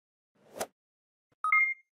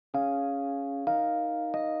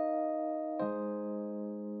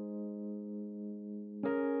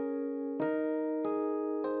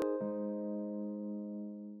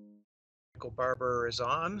Michael Barber is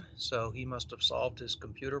on, so he must have solved his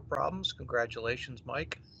computer problems. Congratulations,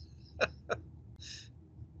 Mike. Thank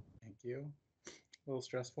you. A little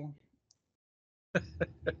stressful.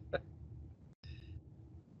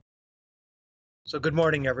 So good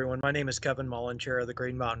morning, everyone. My name is Kevin Mullen, Chair of the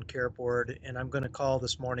Green Mountain Care Board, and I'm going to call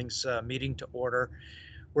this morning's meeting to order.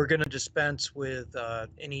 We're going to dispense with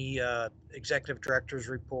any executive director's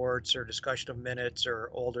reports or discussion of minutes or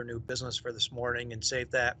old or new business for this morning and save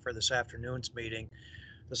that for this afternoon's meeting.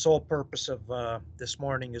 The sole purpose of this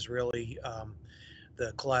morning is really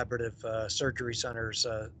the Collaborative Surgery Center's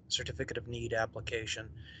Certificate of Need application.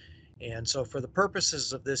 And so for the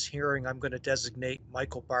purposes of this hearing, I'm going to designate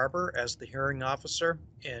Michael Barber as the hearing officer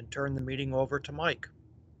and turn the meeting over to Mike.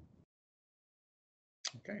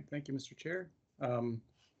 Okay, thank you, Mr. Chair.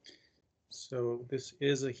 So this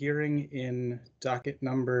is a hearing in docket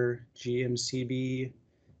number GMCB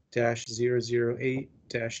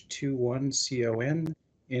 -008-21 CON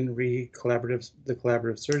in the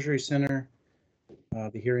Collaborative Surgery Center.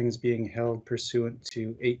 The hearing is being held pursuant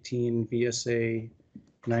to 18 VSA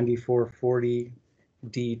 9440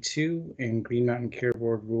 D2 and Green Mountain Care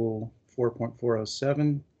Board Rule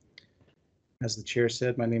 4.407. As the chair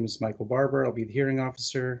said, my name is Michael Barber. I'll be the hearing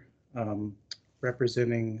officer.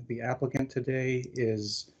 Representing the applicant today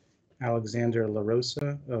is Alexander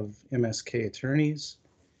LaRosa of MSK Attorneys,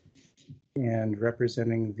 and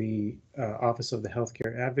representing the Office of the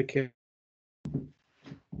Healthcare Advocate.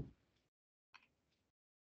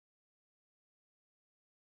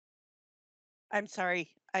 I'm sorry.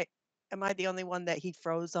 Am I the only one that he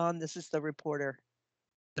froze on? This is the reporter.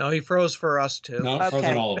 No, he froze for us too. No, it froze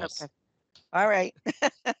on all of us. Okay. All right.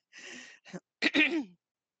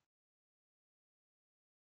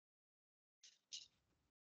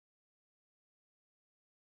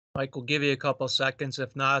 Mike, we'll give you a couple seconds.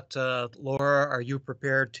 If not, Laura, are you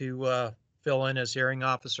prepared to fill in as hearing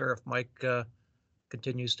officer if Mike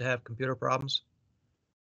continues to have computer problems?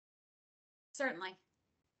 Certainly.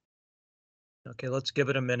 Okay, let's give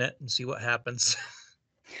it a minute and see what happens.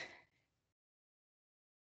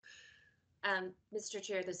 Mr.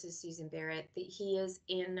 Chair, this is Susan Barrett. He is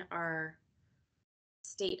in our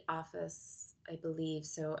state office, I believe,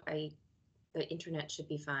 so the internet should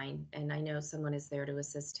be fine. And I know someone is there to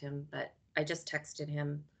assist him, but I just texted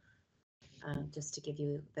him just to give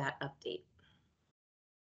you that update.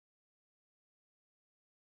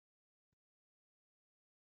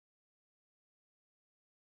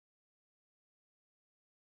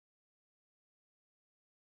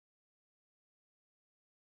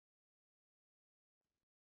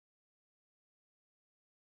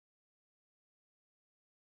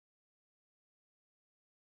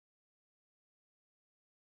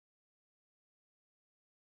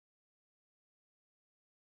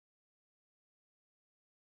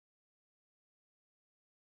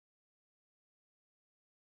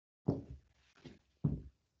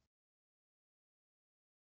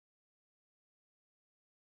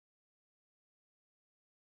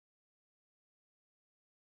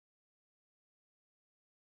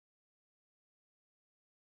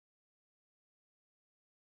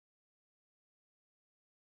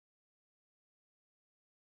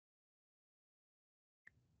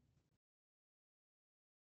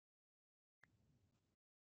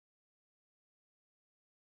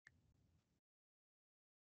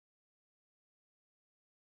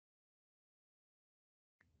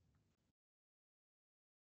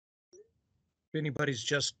 If anybody's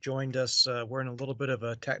just joined us, we're in a little bit of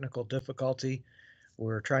a technical difficulty.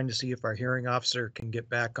 We're trying to see if our hearing officer can get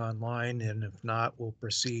back online, and if not, we'll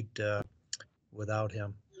proceed without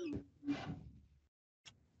him.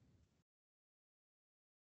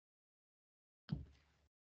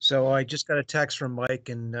 So I just got a text from Mike,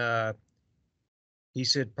 and he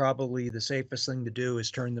said probably the safest thing to do is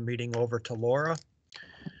turn the meeting over to Laura.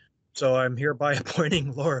 So I'm hereby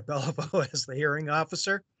appointing Laura Beliveau as the hearing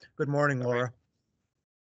officer. Good morning, Laura.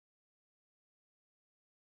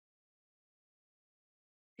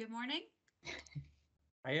 Good morning.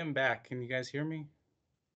 I am back. Can you guys hear me?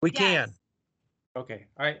 We Yes. can. Okay.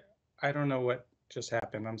 I don't know what just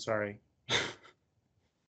happened. I'm sorry.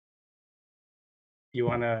 You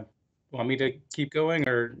want me to keep going,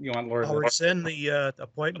 or you want Laura? I'll rescind the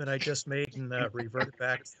appointment I just made and revert it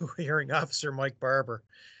back to hearing officer Mike Barber.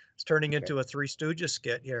 It's turning into a Three Stooges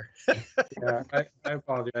skit here. Yeah, I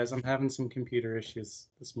apologize. I'm having some computer issues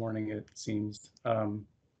this morning, it seems.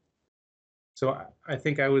 So I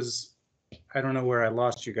think I don't know where I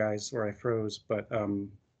lost you guys or I froze, but I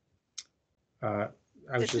was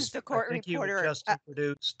This is just. the court I think you reporter. just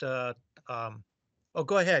introduced, oh,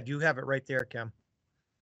 go ahead. You have it right there, Kim.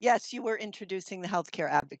 Yes, you were introducing the healthcare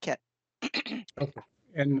advocate. Okay.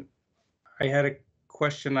 And I had a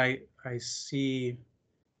question. I see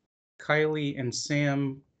Kylie and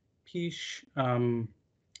Sam Peach.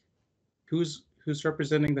 Who's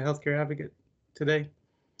representing the healthcare advocate today?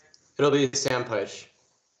 It'll be Sam Push.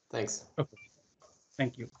 Thanks. Okay,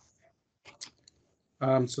 thank you.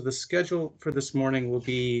 So the schedule for this morning will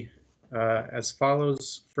be as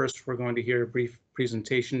follows. First, we're going to hear a brief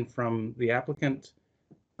presentation from the applicant.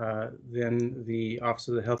 Then the Office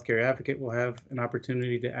of the Healthcare Advocate will have an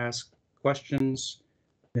opportunity to ask questions.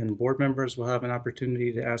 Then board members will have an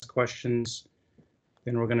opportunity to ask questions.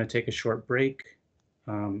 Then we're going to take a short break.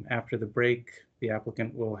 After the break, the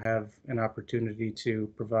applicant will have an opportunity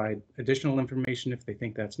to provide additional information if they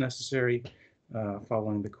think that's necessary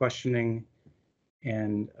following the questioning.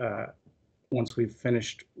 And once we've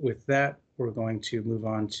finished with that, we're going to move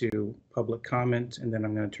on to public comment, and then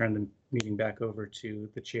I'm going to turn the meeting back over to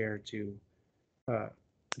the chair to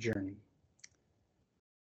adjourn.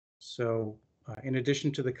 So in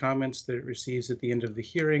addition to the comments that it receives at the end of the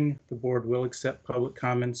hearing, the board will accept public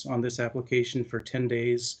comments on this application for 10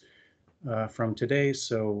 days from today,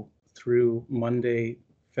 so through Monday,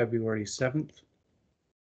 February 7th.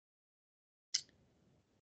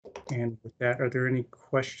 And with that, are there any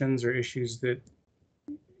questions or issues that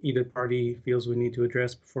either party feels we need to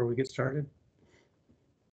address before we get started?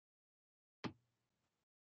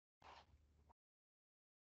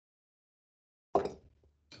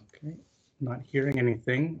 Okay, not hearing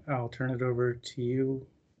anything. I'll turn it over to you,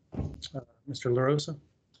 Mr. LaRosa.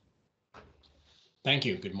 Thank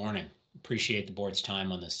you. Good morning. Appreciate the board's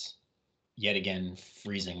time on this yet again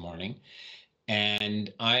freezing morning.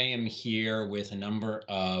 And I am here with a number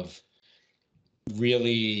of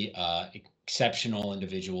really exceptional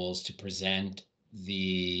individuals to present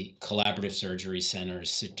the Collaborative Surgery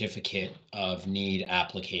Center's Certificate of Need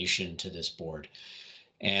application to this board.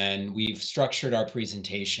 And we've structured our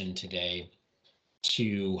presentation today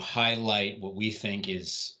to highlight what we think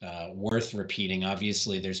is worth repeating.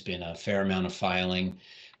 Obviously, there's been a fair amount of filing,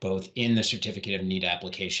 both in the Certificate of Need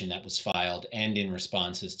application that was filed and in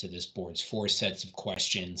responses to this board's 4 sets of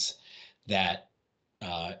questions that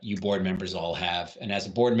you board members all have. And as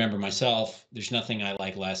a board member myself, there's nothing I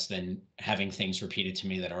like less than having things repeated to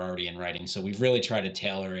me that are already in writing. So we've really tried to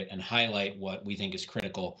tailor it and highlight what we think is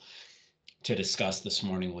critical to discuss this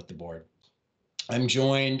morning with the board. I'm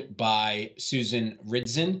joined by Susan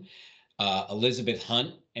Ridson, Elizabeth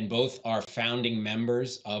Hunt, and both are founding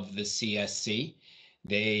members of the CSC.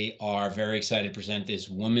 They are very excited to present this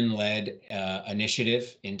woman-led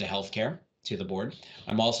initiative into healthcare to the board.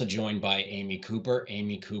 I'm also joined by Amy Cooper.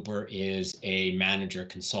 Amy Cooper is a manager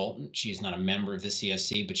consultant. She's not a member of the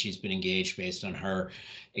CSC, but she's been engaged based on her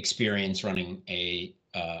experience running a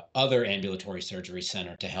other ambulatory surgery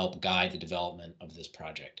center to help guide the development of this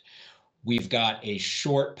project. We've got a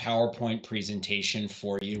short PowerPoint presentation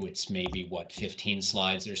for you. It's maybe, 15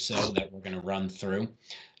 slides or so that we're going to run through.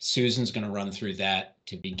 Susan's going to run through that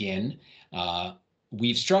to begin.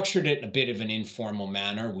 We've structured it in a bit of an informal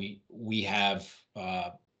manner. We have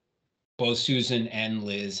both Susan and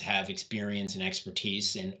Liz have experience and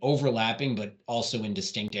expertise in overlapping, but also in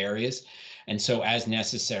distinct areas. And so as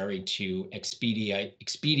necessary to expedite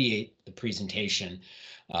the presentation,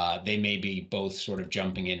 they may be both sort of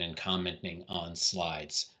jumping in and commenting on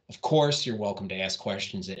slides. Of course, you're welcome to ask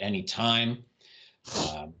questions at any time.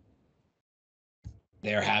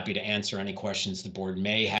 They're happy to answer any questions the board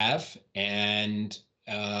may have. And,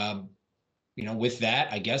 with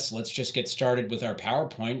that, I guess let's just get started with our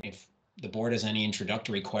PowerPoint. If the board has any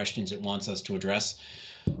introductory questions it wants us to address,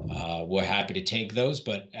 we're happy to take those.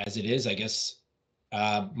 But as it is, I guess,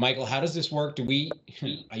 Michael, how does this work?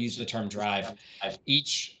 I use the term drive.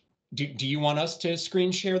 Do you want us to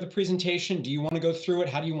screen share the presentation? Do you want to go through it?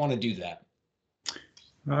 How do you want to do that?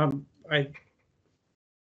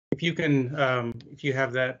 If you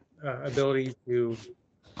have that ability to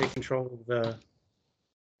take control of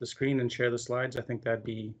the screen and share the slides, I think that'd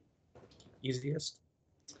be easiest.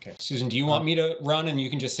 Okay, Susan, do you want me to run and you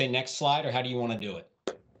can just say next slide, or how do you want to do it?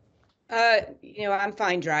 I'm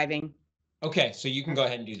fine driving. Okay, so you can go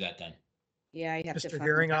ahead and do that then. Yeah, I have to Mr. find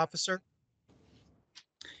Hearing that. Officer?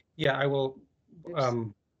 Yeah, I will.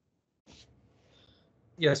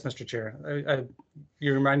 Yes, Mr. Chair.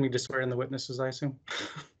 You remind me to swear in the witnesses, I assume?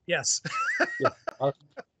 Yes. Yeah,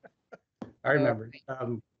 I remember.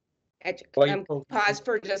 Pause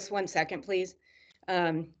for just 1 second, please.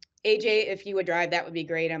 AJ, if you would drive, that would be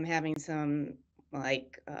great. I'm having some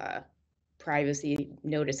privacy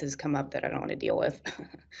notices come up that I don't want to deal with.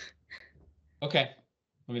 Okay,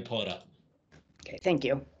 let me pull it up. Okay, thank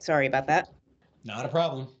you. Sorry about that. Not a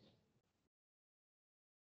problem.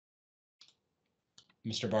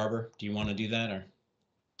 Mr. Barber, do you want to do that or?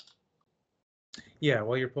 Yeah,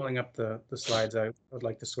 while you're pulling up the slides, I would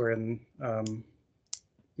like to swear in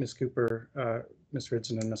Ms. Cooper, Ms.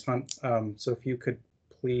 Ridson, and Ms. Hunt. So if you could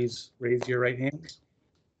please raise your right hands.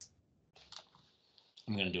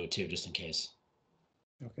 I'm going to do it too, just in case.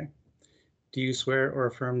 Okay. Do you swear or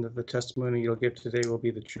affirm that the testimony you'll give today will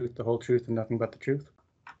be the truth, the whole truth, and nothing but the truth?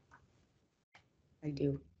 I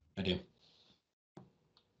do. I do.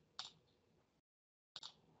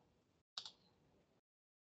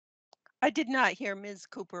 I did not hear Ms.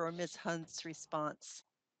 Cooper or Ms. Hunt's response.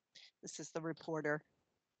 This is the reporter.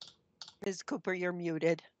 Ms. Cooper, you're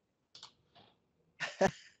muted.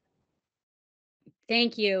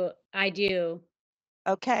 Thank you. I do.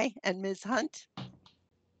 Okay, and Ms. Hunt?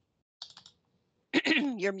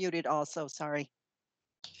 You're muted also, sorry.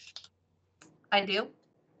 I do.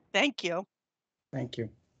 Thank you. Thank you.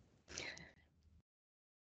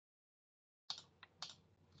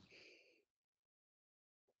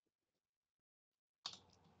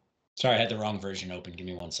 Sorry, I had the wrong version open. Give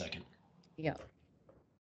me 1 second. Yeah.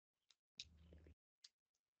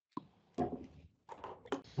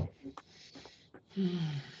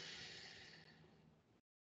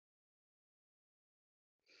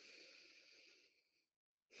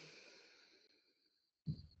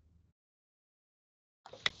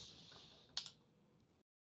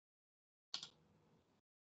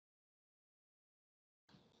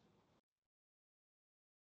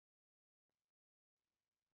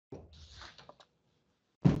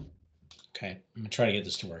 Okay, I'm gonna try to get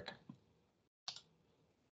this to work.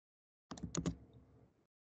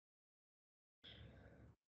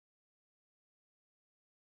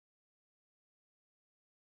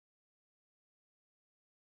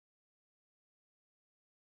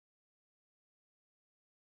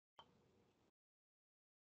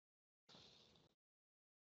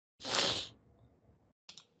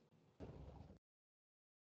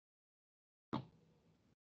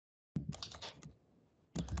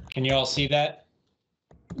 Can you all see that?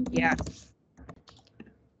 Yeah.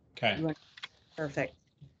 Okay. Perfect.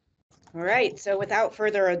 All right, so without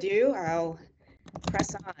further ado, I'll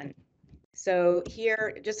press on. So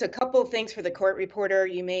here, just a couple of things for the court reporter.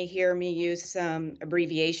 You may hear me use some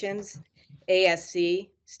abbreviations. ASC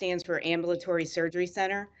stands for Ambulatory Surgery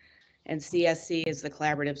Center, and CSC is the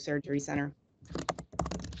Collaborative Surgery Center.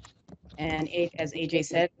 And as AJ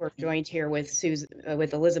said, we're joined here with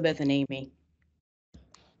with Elizabeth and Amy.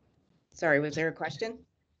 Sorry, was there a question?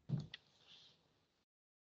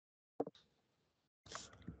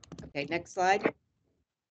 Okay, next slide.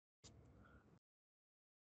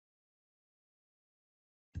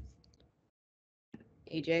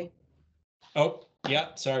 AJ? Oh,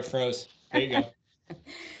 yeah, sorry, froze. There you go.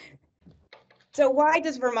 So why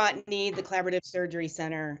does Vermont need the Collaborative Surgery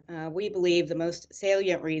Center? We believe the most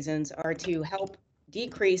salient reasons are to help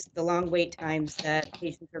decrease the long wait times that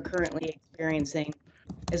patients are currently experiencing,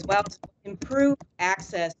 as well as improve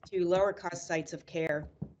access to lower cost sites of care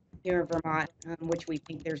here in Vermont, which we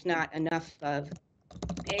think there's not enough of.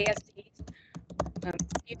 ASCs,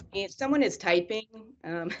 excuse me, if someone is typing.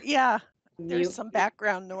 Yeah, there's Mute. some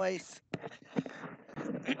background noise.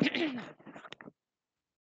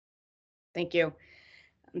 Thank you.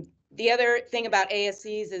 The other thing about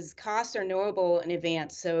ASCs is costs are knowable in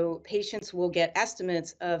advance, so patients will get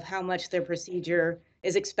estimates of how much their procedure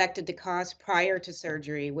is expected to cost prior to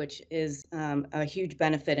surgery, which is a huge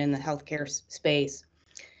benefit in the healthcare space.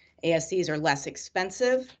 ASCs are less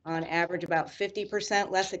expensive, on average about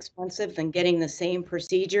 50% less expensive than getting the same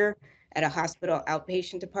procedure at a hospital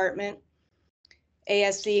outpatient department.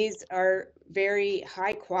 ASCs are very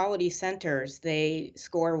high quality centers. They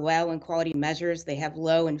score well in quality measures. They have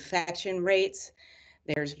low infection rates.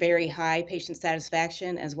 There's very high patient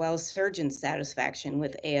satisfaction as well as surgeon satisfaction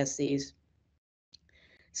with ASCs.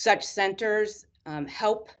 Such centers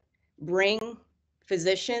help bring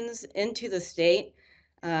physicians into the state,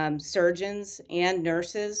 surgeons and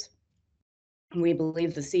nurses. We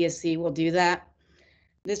believe the CSC will do that.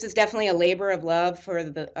 This is definitely a labor of love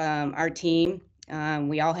for our team.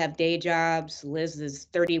 We all have day jobs. Liz is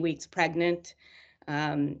 30 weeks pregnant,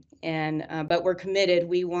 but we're committed.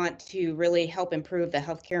 We want to really help improve the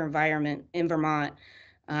healthcare environment in Vermont,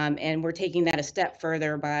 and we're taking that a step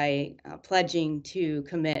further by pledging to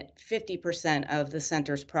commit 50% of the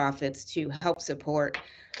center's profits to help support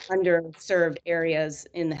underserved areas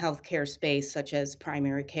in the healthcare space, such as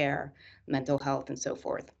primary care, mental health, and so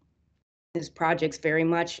forth. This project's very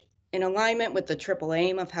much in alignment with the triple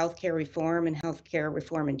aim of healthcare reform and healthcare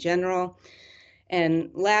reform in general. And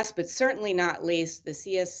last but certainly not least, the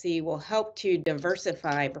CSC will help to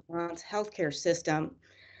diversify Vermont's healthcare system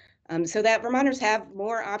so that Vermonters have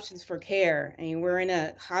more options for care. I mean, we're in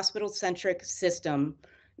a hospital-centric system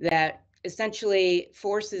that essentially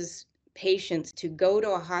forces patients to go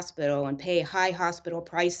to a hospital and pay high hospital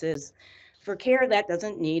prices for care that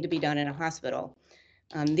doesn't need to be done in a hospital.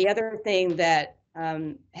 The other thing that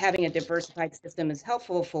having a diversified system is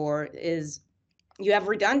helpful for is you have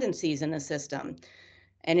redundancies in the system,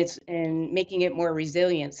 and it's in making it more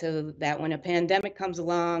resilient so that when a pandemic comes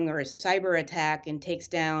along or a cyber attack and takes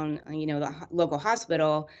down, the local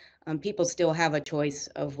hospital, people still have a choice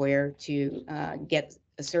of where to get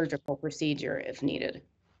a surgical procedure if needed.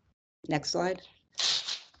 Next slide.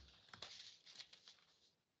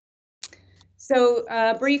 So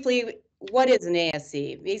briefly, what is an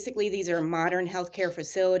ASC? Basically, these are modern healthcare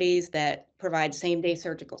facilities that provide same-day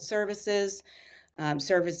surgical services.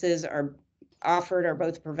 Services are offered are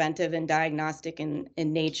both preventive and diagnostic in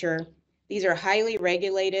nature. These are highly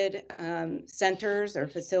regulated centers or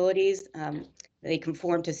facilities. They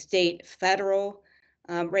conform to state, federal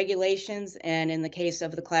regulations, and in the case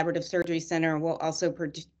of the Collaborative Surgery Center, we'll also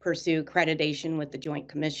pursue accreditation with the Joint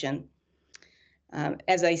Commission.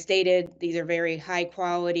 As I stated, these are very high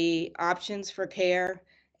quality options for care,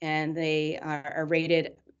 and they are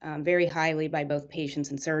rated very highly by both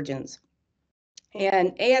patients and surgeons.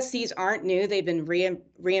 And ASCs aren't new. They've been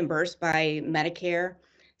reimbursed by Medicare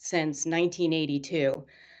since 1982.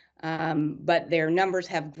 But their numbers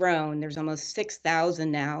have grown. There's almost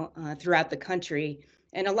 6,000 now throughout the country.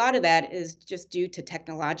 And a lot of that is just due to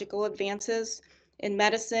technological advances in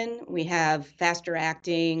medicine. We have faster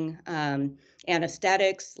acting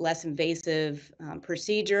anesthetics, less invasive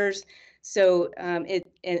procedures. So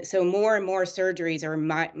so more and more surgeries are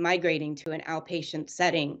migrating to an outpatient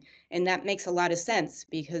setting. And that makes a lot of sense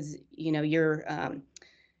because, you're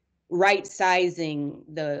right sizing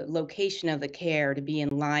the location of the care to be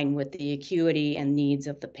in line with the acuity and needs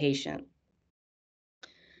of the patient.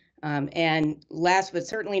 And last but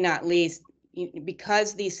certainly not least,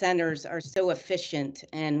 because these centers are so efficient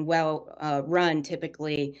and well run,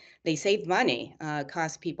 typically they save money.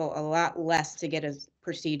 Cost people a lot less to get a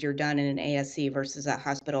procedure done in an ASC versus a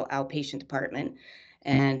hospital outpatient department.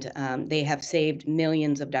 And they have saved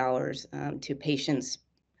millions of dollars to patients,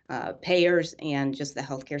 payers, and just the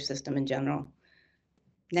healthcare system in general.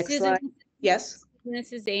 Next Susan, slide. Yes.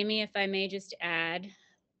 this is Amy. If I may just add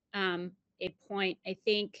a point, I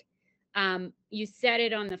think you said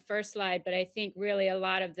it on the first slide, but I think really a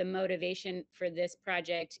lot of the motivation for this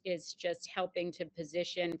project is just helping to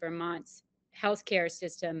position Vermont's healthcare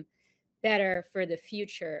system better for the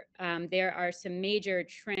future. There are some major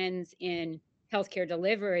trends in healthcare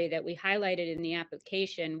delivery that we highlighted in the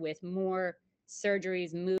application, with more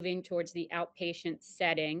surgeries moving towards the outpatient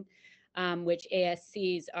setting, which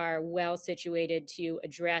ASCs are well situated to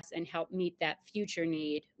address and help meet that future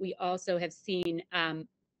need. We also have seen, an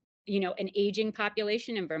aging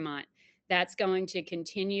population in Vermont. That's going to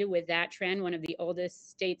continue with that trend, one of the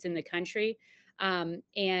oldest states in the country.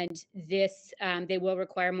 And this, they will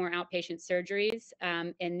require more outpatient surgeries.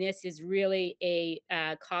 And this is really a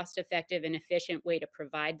cost-effective and efficient way to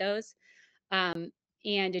provide those.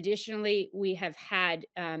 And additionally, we have had,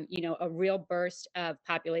 a real burst of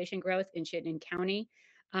population growth in Chittenden County.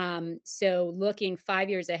 So looking 5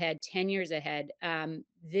 years ahead, 10 years ahead,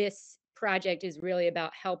 this project is really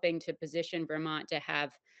about helping to position Vermont to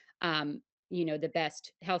have, the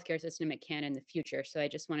best healthcare system it can in the future. So I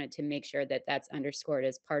just wanted to make sure that that's underscored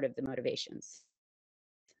as part of the motivations.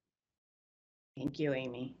 Thank you,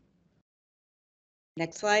 Amy.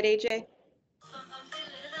 Next slide, AJ.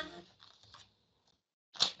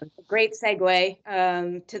 A great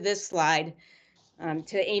segue to this slide.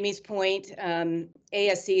 To Amy's point,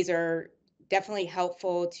 ASCs are definitely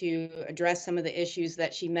helpful to address some of the issues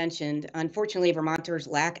that she mentioned. Unfortunately, Vermonters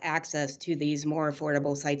lack access to these more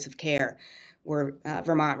affordable sites of care, where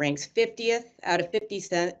Vermont ranks 50th out of 50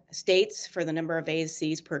 states for the number of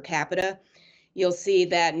ASCs per capita. You'll see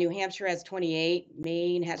that New Hampshire has 28,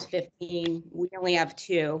 Maine has 15, we only have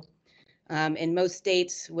 2. And most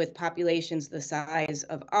states with populations the size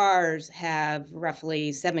of ours have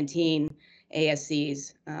roughly 17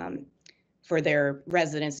 ASCs for their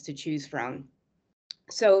residents to choose from.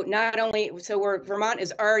 So Vermont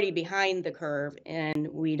is already behind the curve, and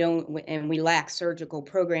we lack surgical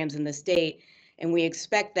programs in the state, and we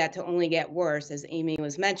expect that to only get worse. As Amy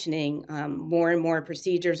was mentioning, more and more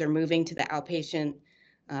procedures are moving to the outpatient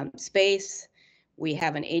space. We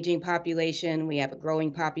have an aging population. We have a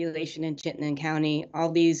growing population in Chittenden County.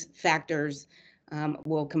 All these factors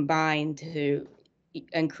will combine to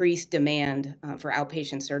increase demand for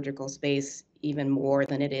outpatient surgical space even more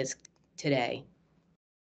than it is today.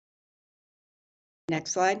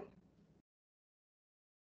 Next slide.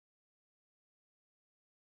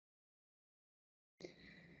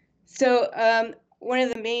 So one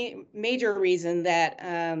of the major reason that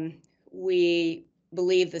we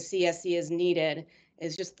believe the CSC is needed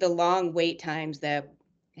is just the long wait times that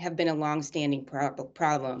have been a long-standing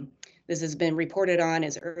problem. This has been reported on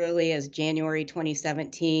as early as January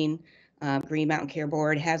 2017. Green Mountain Care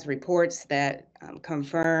Board has reports that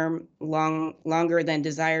confirm longer than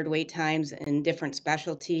desired wait times in different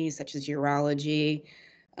specialties such as urology,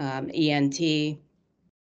 ENT.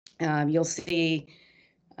 You'll see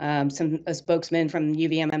a spokesman from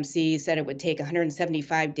UVMMC said it would take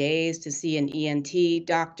 175 days to see an ENT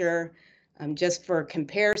doctor. Just for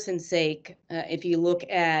comparison's sake, if you look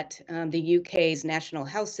at the UK's national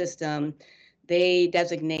health system, they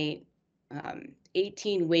designate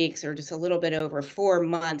 18 weeks or just a little bit over 4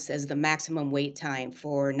 months as the maximum wait time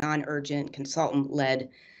for non-urgent consultant-led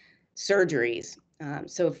surgeries.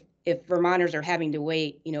 So if Vermonters are having to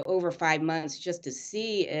wait, over 5 months just to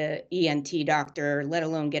see an ENT doctor, let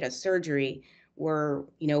alone get a surgery, we're,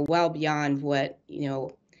 well beyond what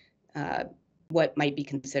might be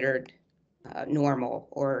considered normal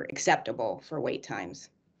or acceptable for wait times.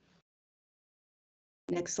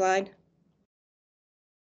 Next slide.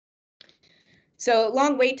 So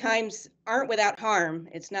long wait times aren't without harm.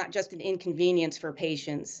 It's not just an inconvenience for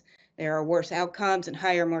patients. There are worse outcomes and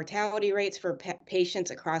higher mortality rates for patients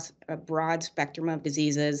across a broad spectrum of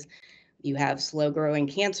diseases. You have slow-growing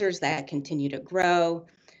cancers that continue to grow.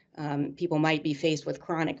 People might be faced with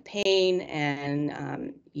chronic pain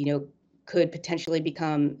and, could potentially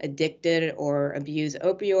become addicted or abuse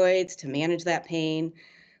opioids to manage that pain.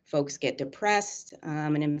 Folks get depressed.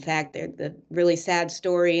 And in fact, the really sad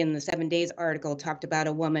story in the 7 Days article talked about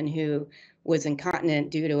a woman who was incontinent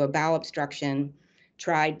due to a bowel obstruction,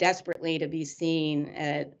 tried desperately to be seen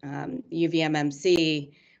at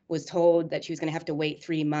UVMMC, was told that she was going to have to wait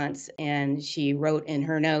 3 months. And she wrote in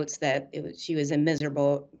her notes that she was in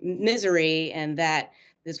misery and that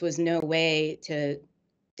this was no way to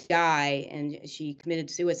die. And she committed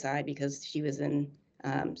suicide because she was in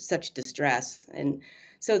such distress. And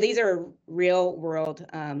so these are real world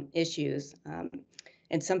issues.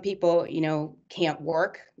 And some people, can't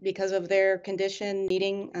work because of their condition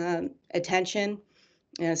needing attention.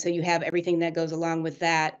 So you have everything that goes along with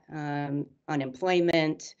that,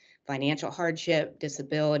 unemployment, financial hardship,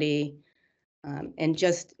 disability, and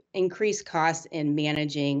just increased costs in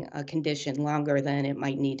managing a condition longer than it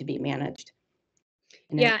might need to be managed.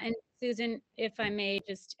 Yeah, and Susan, if I may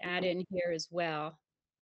just add in here as well.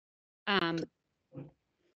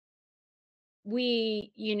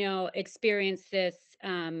 We, experienced this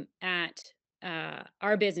at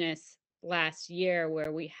our business last year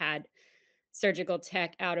where we had surgical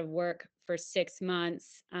tech out of work for 6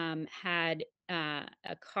 months, had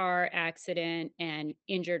a car accident and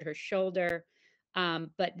injured her shoulder,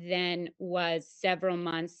 but then was several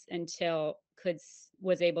months until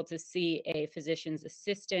was able to see a physician's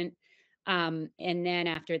assistant. And then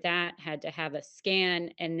after that had to have a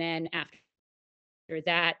scan, and then after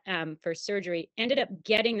that for surgery, ended up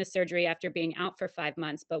getting the surgery after being out for 5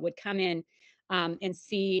 months, but would come in and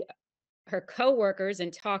see her coworkers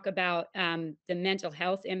and talk about the mental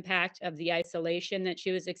health impact of the isolation that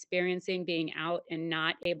she was experiencing being out and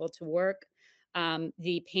not able to work,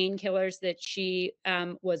 the painkillers that she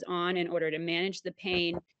was on in order to manage the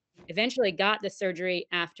pain. Eventually got the surgery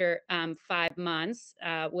after 5 months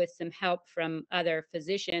with some help from other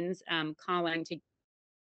physicians calling to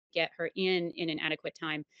get her in an adequate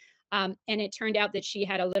time. And it turned out that she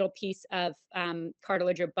had a little piece of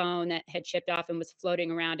cartilage or bone that had chipped off and was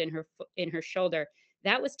floating around in her shoulder.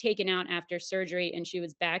 That was taken out after surgery, and she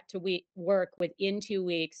was back to work within 2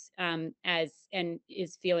 weeks, and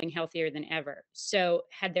is feeling healthier than ever. So,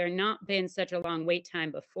 had there not been such a long wait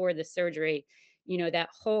time before the surgery, that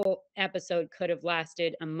whole episode could have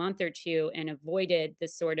lasted a month or two and avoided the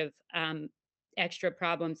sort of extra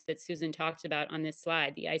problems that Susan talked about on this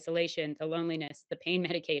slide, the isolation, the loneliness, the pain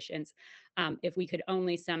medications, if we could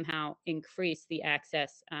only somehow increase the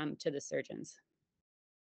access to the surgeons.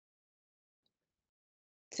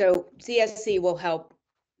 So CSC will help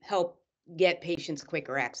get patients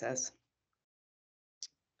quicker access.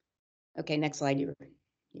 Okay, next slide, you're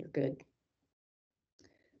good.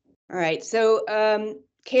 All right, so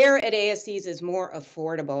care at ASCs is more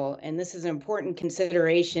affordable, and this is an important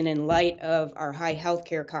consideration in light of our high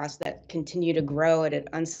healthcare costs that continue to grow at an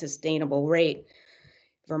unsustainable rate.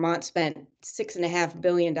 Vermont spent $6.5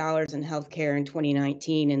 billion in healthcare in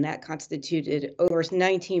 2019, and that constituted over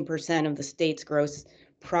 19% of the state's gross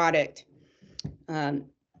product. And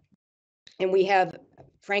we have,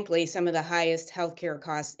 frankly, some of the highest healthcare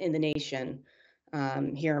costs in the nation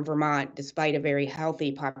here in Vermont, despite a very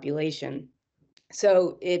healthy population.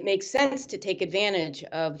 So it makes sense to take advantage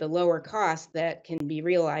of the lower cost that can be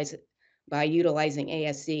realized by utilizing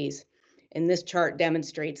ASCs. And this chart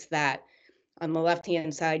demonstrates that. On the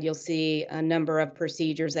left-hand side, you'll see a number of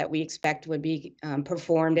procedures that we expect would be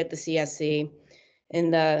performed at the CSC.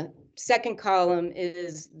 In the second column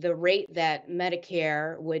is the rate that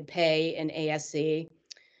Medicare would pay an ASC.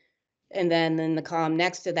 And then in the column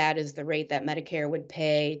next to that is the rate that Medicare would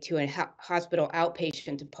pay to a hospital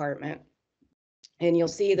outpatient department. And you'll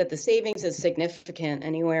see that the savings is significant,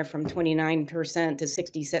 anywhere from 29% to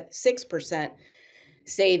 66%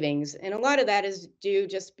 savings. And a lot of that is due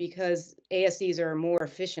just because ASCs are more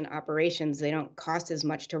efficient operations. They don't cost as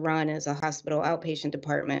much to run as a hospital outpatient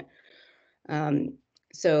department.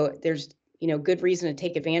 So there's good reason to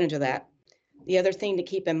take advantage of that. The other thing to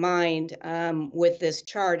keep in mind with this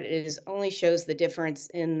chart is only shows the difference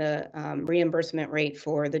in the reimbursement rate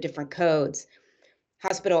for the different codes.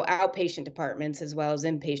 Hospital outpatient departments as well as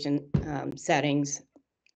inpatient settings,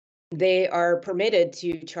 they are permitted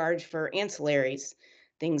to charge for ancillaries,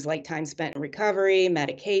 things like time spent in recovery,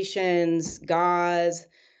 medications, gauze,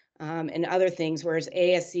 and other things, whereas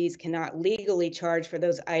ASCs cannot legally charge for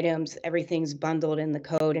those items. Everything's bundled in the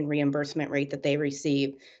code and reimbursement rate that they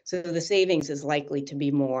receive. So the savings is likely to be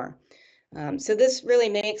more. So this really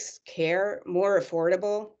makes care more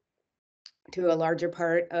affordable to a larger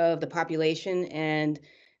part of the population, and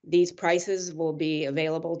these prices will be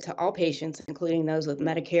available to all patients, including those with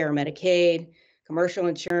Medicare or Medicaid, commercial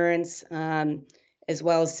insurance, as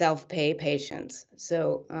well as self-pay patients.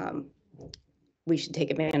 So we should take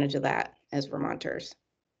advantage of that as Vermonters.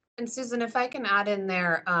 And Susan, if I can add in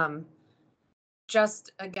there,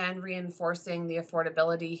 just again reinforcing the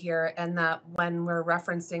affordability here, and that when we're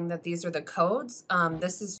referencing that these are the codes,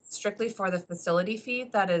 this is strictly for the facility fee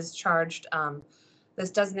that is charged.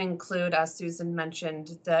 This doesn't include, as Susan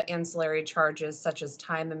mentioned, the ancillary charges such as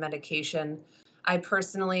time and medication. I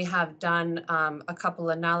personally have done a couple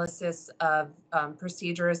analysis of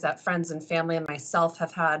procedures that friends and family and myself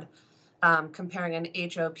have had, comparing an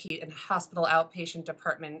HOP and hospital outpatient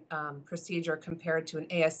department procedure compared to an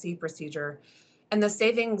ASC procedure. And the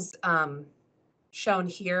savings shown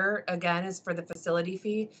here, again, is for the facility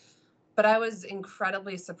fee. But I was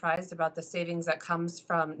incredibly surprised about the savings that comes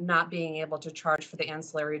from not being able to charge for the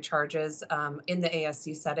ancillary charges in the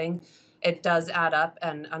ASC setting. It does add up,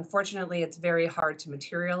 and unfortunately, it's very hard to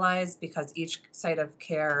materialize because each site of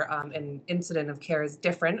care and incident of care is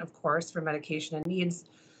different, of course, for medication and needs.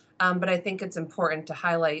 But I think it's important to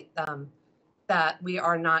highlight that we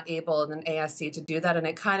are not able in an ASC to do that. And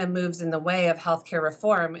it kind of moves in the way of healthcare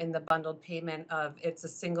reform in the bundled payment of it's a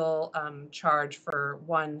single charge for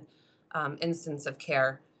one instance of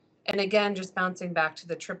care. And again, just bouncing back to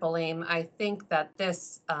the triple aim, I think that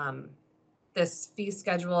this fee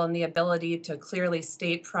schedule and the ability to clearly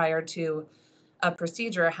state prior to a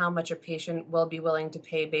procedure how much a patient will be willing to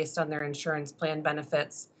pay based on their insurance plan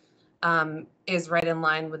benefits is right in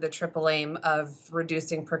line with the triple aim of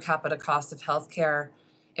reducing per capita cost of healthcare,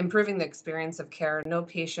 improving the experience of care. No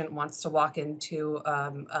patient wants to walk into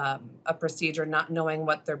a procedure not knowing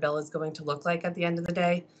what their bill is going to look like at the end of the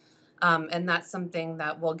day. And that's something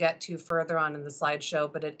that we'll get to further on in the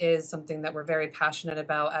slideshow, but it is something that we're very passionate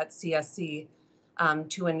about at CSC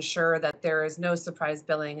to ensure that there is no surprise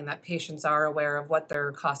billing and that patients are aware of what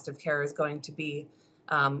their cost of care is going to be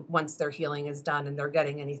once their healing is done and they're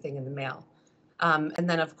getting anything in the mail. And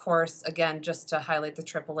then, of course, again, just to highlight the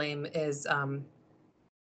triple aim is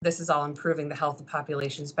this is all improving the health of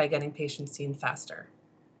populations by getting patients seen faster.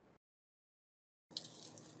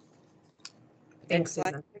 Thanks,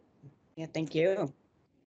 Susan. Yeah, thank you.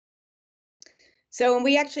 So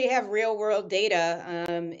we actually have real world data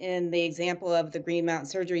in the example of the Green Mountain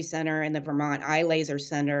Surgery Center and the Vermont Eye Laser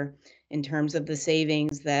Center in terms of the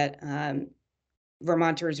savings that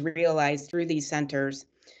Vermonters realize through these centers.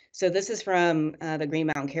 So this is from the Green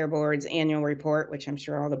Mountain Care Board's annual report, which I'm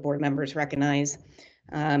sure all the board members recognize.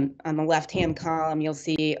 On the left-hand column, you'll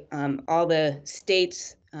see all the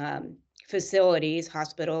state's facilities,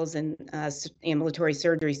 hospitals, and ambulatory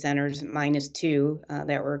surgery centers, -2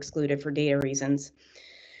 that were excluded for data reasons.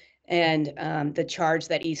 And the charge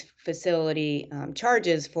that each facility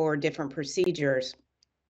charges for different procedures.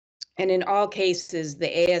 And in all cases, the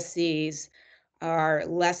ASCs are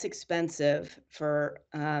less expensive for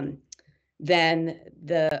than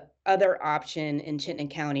the other option in Chittenden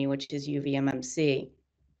County, which is UVMMC.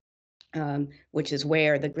 Which is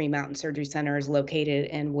where the Green Mountain Surgery Center is located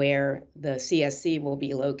and where the CSC will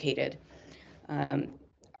be located.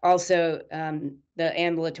 Also, the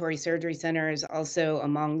ambulatory surgery center is also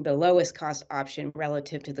among the lowest cost option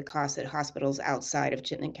relative to the cost at hospitals outside of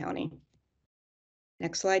Chittenden County.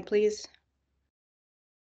 Next slide, please.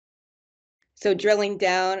 So drilling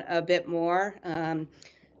down a bit more,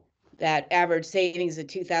 that average savings of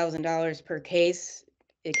 $2,000 per case,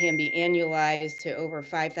 it can be annualized to over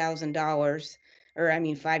 $5,000, or I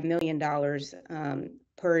mean $5 million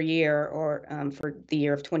per year, or for the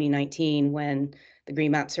year of 2019 when the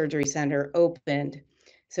Greenmount Surgery Center opened.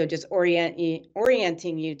 So just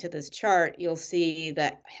orienting you to this chart, you'll see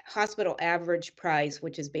that hospital average price,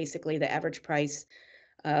 which is basically the average price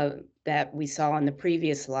that we saw on the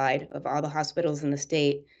previous slide of all the hospitals in the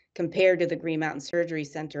state compared to the Green Mountain Surgery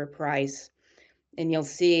Center price. And you'll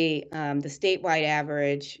see the statewide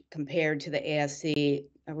average compared to the ASC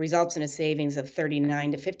results in a savings of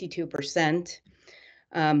 39 to 52%.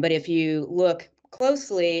 But if you look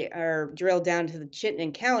closely or drill down to the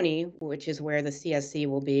Chittenden County, which is where the CSC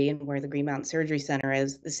will be and where the Green Mountain Surgery Center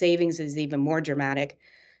is, the savings is even more dramatic,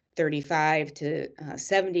 35 to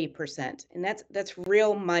 70%. And that's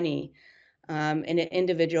real money in an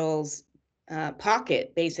individual's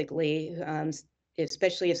pocket, basically,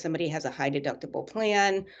 especially if somebody has a high deductible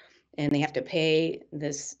plan and they have to pay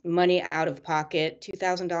this money out of pocket.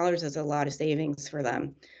 $2,000 is a lot of savings for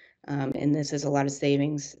them. And this is a lot of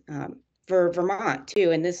savings for Vermont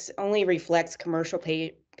too. And this only reflects commercial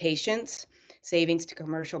patients, savings to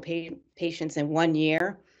commercial patients in 1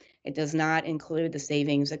 year. It does not include the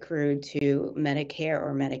savings accrued to Medicare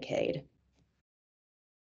or Medicaid.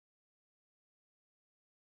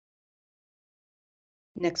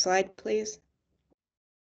 Next slide, please.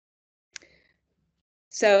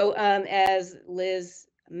 So as Liz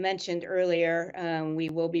mentioned earlier, we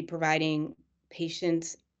will be providing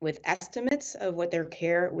patients with estimates of what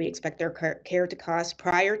we expect their care to cost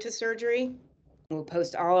prior to surgery. We'll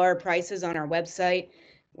post all our prices on our website.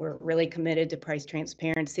 We're really committed to price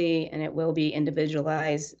transparency, and it will be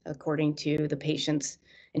individualized according to the patient's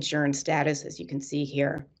insurance status, as you can see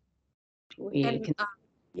here.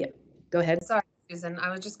 Yep, go ahead. Sorry, Susan, I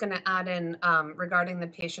was just going to add in regarding the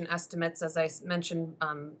patient estimates, as I mentioned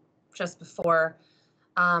just before.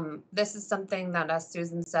 This is something that, as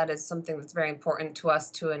Susan said, is something that's very important to us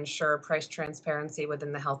to ensure price transparency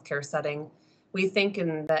within the healthcare setting. We think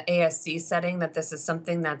in the ASC setting that this is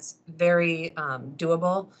something that's very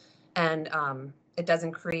doable, and it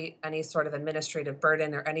doesn't create any sort of administrative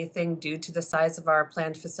burden or anything due to the size of our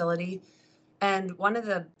planned facility. And one of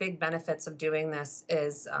the big benefits of doing this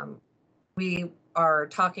is we are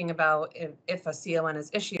talking about, if a CON is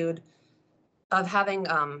issued, of having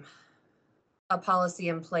a policy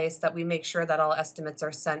in place that we make sure that all estimates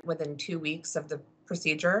are sent within 2 weeks of the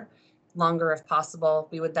procedure, longer if possible.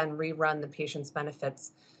 We would then rerun the patient's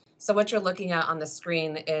benefits. So what you're looking at on the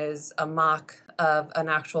screen is a mock of an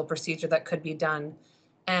actual procedure that could be done.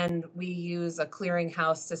 And we use a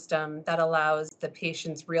clearinghouse system that allows the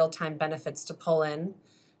patient's real-time benefits to pull in.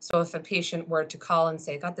 So if a patient were to call and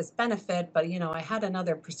say, got this benefit, but I had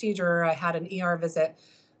another procedure, I had an ER visit,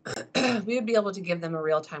 we would be able to give them a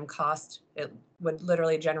real-time cost. It would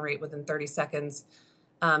literally generate within 30 seconds.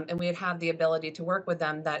 And we'd have the ability to work with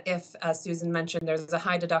them that if, as Susan mentioned, there's a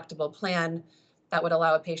high deductible plan that would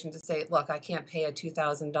allow a patient to say, look, I can't pay a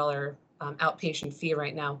 $2,000 outpatient fee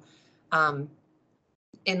right now.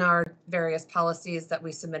 In our various policies that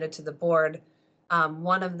we submitted to the board,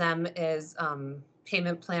 one of them is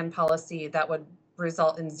payment plan policy that would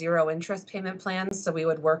result in zero interest payment plans. So we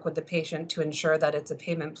would work with the patient to ensure that it's a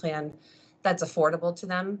payment plan that's affordable to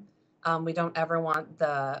them. We don't ever want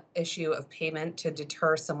the issue of payment to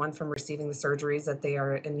deter someone from receiving the surgeries that they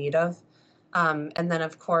are in need of. And then,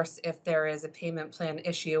 of course, if there is a payment plan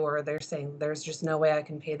issue or they're saying there's just no way I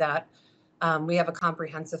can pay that, we have a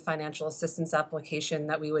comprehensive financial assistance application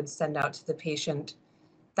that we would send out to the patient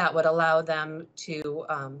that would allow them to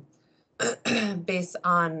base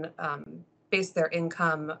their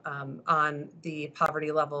income on the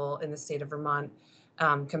poverty level in the state of Vermont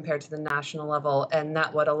compared to the national level. And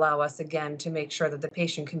that would allow us, again, to make sure that the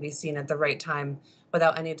patient can be seen at the right time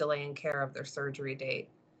without any delay in care of their surgery date.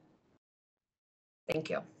 Thank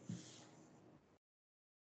you.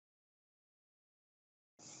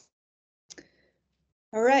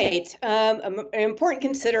 All right. An important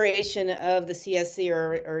consideration of the CSC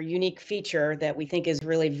or unique feature that we think is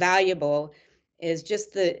really valuable is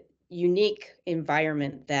just the unique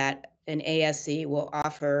environment that an ASC will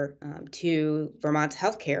offer to Vermont's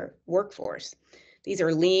healthcare workforce. These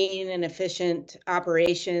are lean and efficient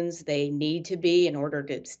operations. They need to be in order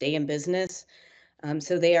to stay in business.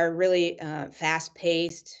 So they are really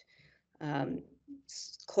fast-paced,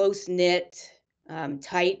 close-knit,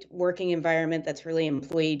 tight working environment that's really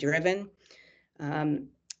employee driven.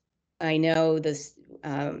 I know this,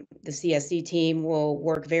 the CSC team will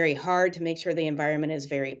work very hard to make sure the environment is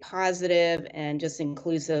very positive and just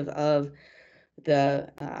inclusive of the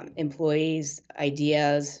employees'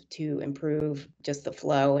 ideas to improve just the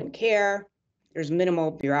flow and care. There's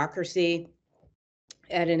minimal bureaucracy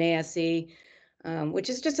at an ASC, which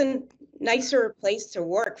is just a nicer place to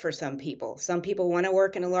work for some people. Some people want to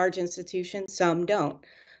work in a large institution, some don't.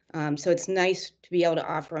 So it's nice to be able to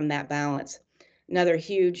offer them that balance. Another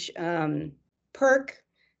huge perk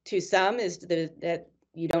to some is that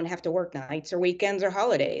you don't have to work nights or weekends or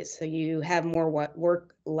holidays. So you have more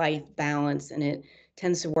work-life balance, and it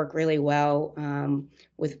tends to work really well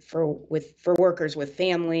for workers with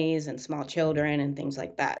families and small children and things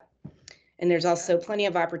like that. And there's also plenty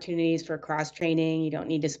of opportunities for cross-training. You don't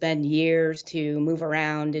need to spend years to move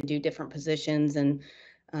around and do different positions. And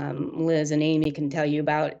Liz and Amy can tell you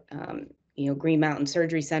about Green Mountain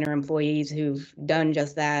Surgery Center employees who've done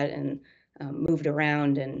just that and moved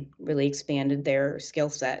around and really expanded their skill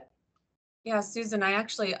set. Yeah, Susan, I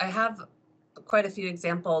have quite a few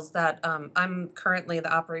examples that I'm currently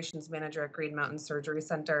the operations manager at Green Mountain Surgery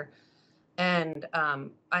Center. And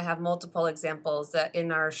I have multiple examples that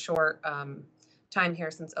in our short time here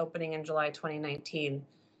since opening in July 2019.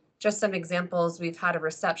 Just some examples, we've had a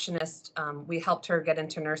receptionist. We helped her get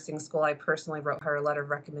into nursing school. I personally wrote her a letter of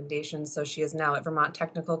recommendation. So she is now at Vermont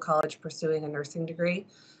Technical College pursuing a nursing degree.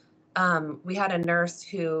 We had a nurse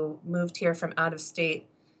who moved here from out of state,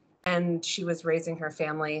 and she was raising her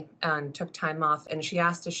family and took time off. And she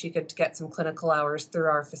asked if she could get some clinical hours through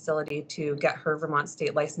our facility to get her Vermont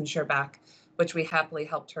state licensure back, which we happily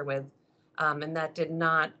helped her with. And that did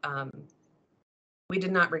not, we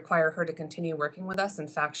did not require her to continue working with us. In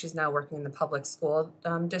fact, she's now working in the public school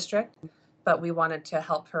district, but we wanted to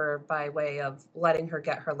help her by way of letting her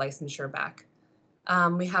get her licensure back.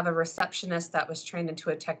 We have a receptionist that was trained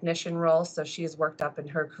into a technician role, so she's worked up in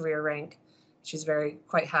her career rank. She's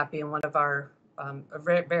quite happy and one of our a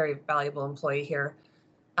very, very valuable employee here.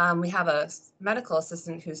 We have a medical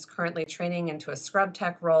assistant who's currently training into a scrub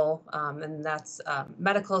tech role, and that's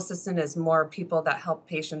medical assistant is more people that help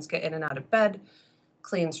patients get in and out of bed,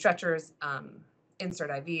 clean stretchers,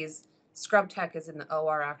 insert IVs. Scrub tech is in the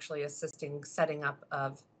OR, actually assisting setting up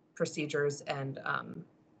of procedures and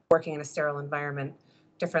working in a sterile environment,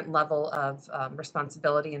 different level of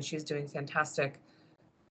responsibility, and she's doing fantastic.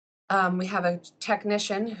 We have a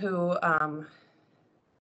technician who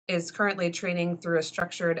is currently training through a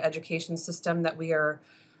structured education system that we are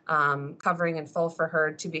covering in full for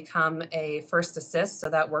her to become a first assist. So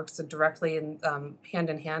that works directly hand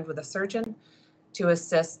in hand with a surgeon to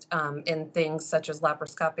assist in things such as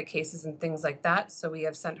laparoscopic cases and things like that. So we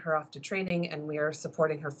have sent her off to training, and we are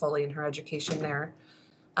supporting her fully in her education there.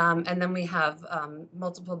 And then we have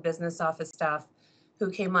multiple business office staff who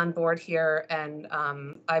came on board here, and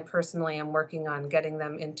I personally am working on getting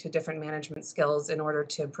them into different management skills in order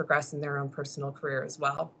to progress in their own personal career as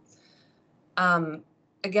well.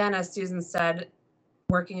 Again, as Susan said,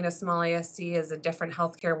 working in a small ASC is a different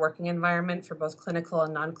healthcare working environment for both clinical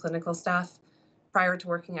and non-clinical staff. Prior to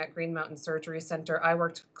working at Green Mountain Surgery Center, I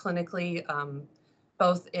worked clinically,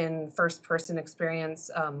 both in first-person experience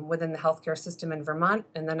within the healthcare system in Vermont,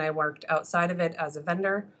 and then I worked outside of it as a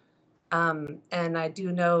vendor. And I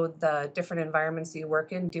do know the different environments you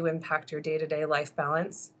work in do impact your day-to-day life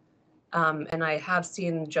balance. And I have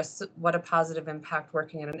seen just what a positive impact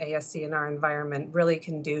working in an ASC in our environment really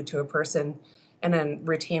can do to a person and then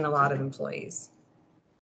retain a lot of employees.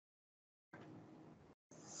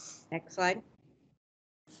 Next slide.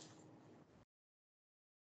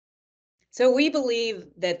 So we believe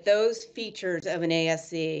that those features of an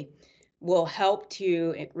ASC will help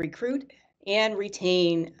to recruit and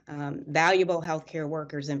retain valuable healthcare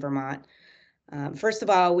workers in Vermont. First of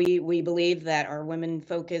all, we believe that our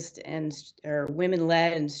women-focused and our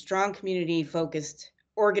women-led and strong community-focused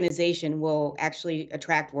organization will actually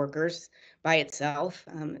attract workers by itself.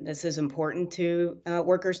 This is important to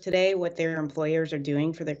workers today, what their employers are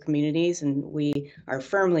doing for their communities, and we are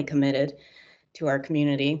firmly committed to our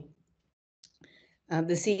community.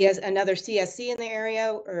 Another CSC in the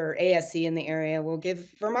area or ASC in the area will give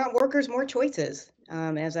Vermont workers more choices.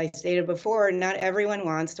 As I stated before, not everyone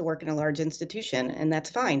wants to work in a large institution, and that's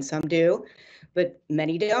fine. Some do, but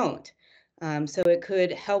many don't. So it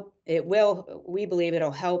could help, we believe it'll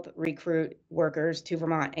help recruit workers to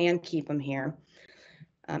Vermont and keep them here.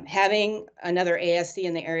 Having another ASC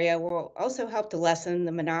in the area will also help to lessen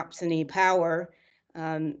the monopsony power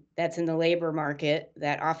that's in the labor market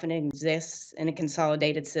that often exists in a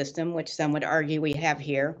consolidated system, which some would argue we have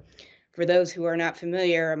here. For those who are not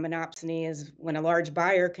familiar, a monopsony is when a large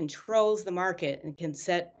buyer controls the market and can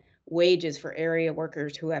set wages for area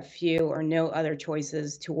workers who have few or no other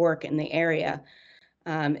choices to work in the area.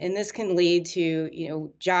 And this can lead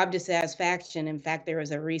to, job dissatisfaction. In fact, there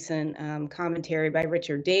was a recent commentary by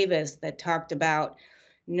Richard Davis that talked about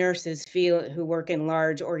nurses who work in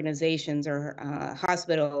large organizations or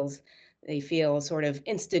hospitals, they feel sort of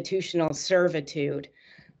institutional servitude.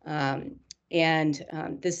 The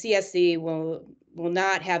CSC will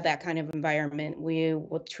not have that kind of environment. We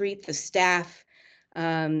will treat the staff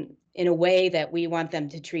in a way that we want them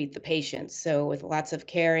to treat the patients. So with lots of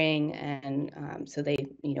caring, and so they,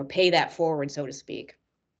 pay that forward, so to speak.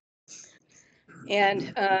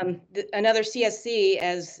 And another CSC,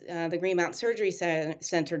 as the Green Mountain Surgery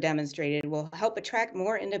Center demonstrated, will help attract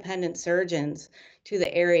more independent surgeons to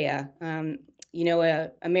the area.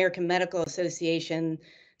 American Medical Association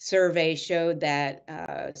survey showed that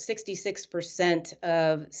 66%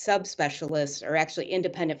 of subspecialists are actually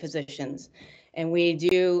independent physicians. And we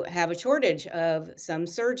do have a shortage of some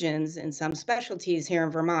surgeons in some specialties here in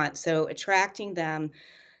Vermont. So attracting them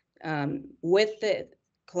with the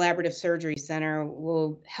Collaborative Surgery Center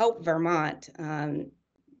will help Vermont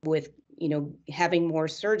with, having more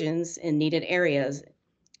surgeons in needed areas.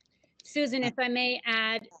 Susan, if I may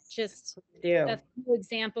add just Yeah. a few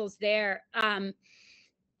examples there.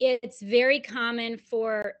 It's very common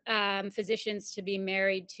for physicians to be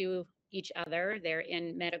married to each other. They're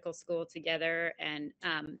in medical school together and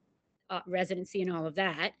residency and all of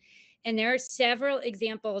that. And there are several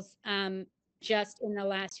examples just in the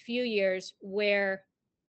last few years where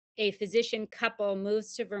a physician couple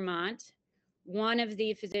moves to Vermont. One of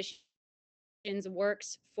the physicians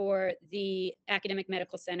works for the academic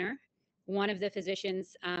medical center. One of the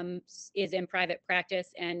physicians is in private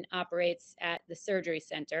practice and operates at the surgery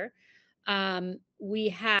center. We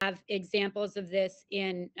have examples of this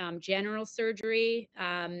in general surgery,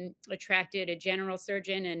 attracted a general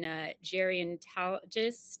surgeon and a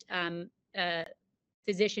gerontologist, a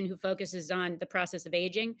physician who focuses on the process of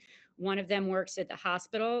aging. One of them works at the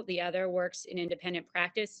hospital. The other works in independent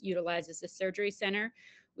practice, utilizes the surgery center.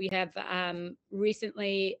 We have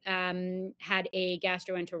recently had a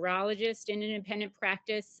gastroenterologist in independent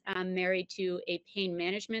practice married to a pain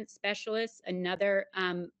management specialist, another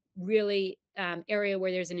really area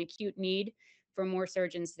where there's an acute need for more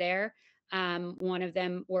surgeons there. One of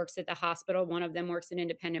them works at the hospital, one of them works in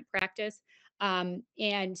independent practice.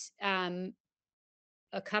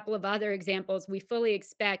 A couple of other examples, we fully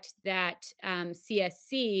expect that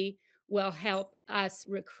CSC will help us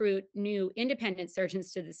recruit new independent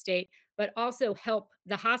surgeons to the state, but also help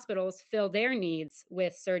the hospitals fill their needs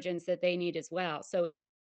with surgeons that they need as well. So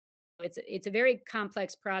it's a very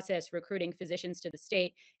complex process recruiting physicians to the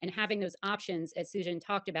state, and having those options, as Susan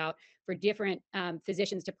talked about, for different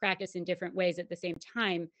physicians to practice in different ways at the same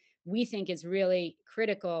time, we think is really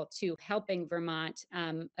critical to helping Vermont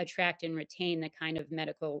attract and retain the kind of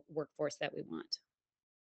medical workforce that we want.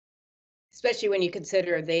 Especially when you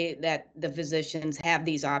consider that the physicians have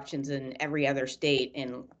these options in every other state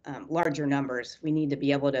in larger numbers. We need to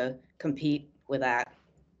be able to compete with that.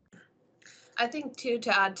 I think too,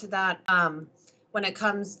 to add to that, when it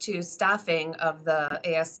comes to staffing of the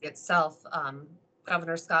ASC itself,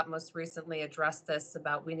 Governor Scott most recently addressed this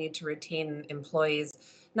about we need to retain employees,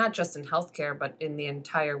 not just in healthcare, but in the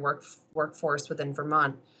entire workforce within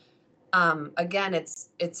Vermont. Again,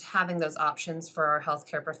 it's having those options for our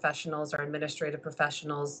healthcare professionals, our administrative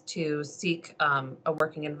professionals, to seek a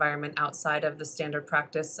working environment outside of the standard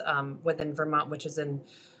practice within Vermont, which is in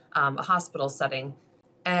a hospital setting.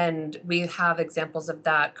 And we have examples of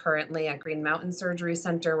that currently at Green Mountain Surgery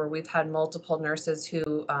Center, where we've had multiple nurses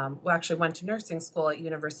who actually went to nursing school at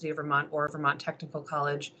University of Vermont or Vermont Technical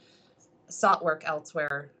College, sought work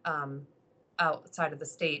elsewhere outside of the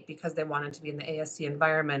state because they wanted to be in the ASC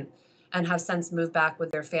environment, and have since moved back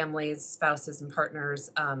with their families, spouses, and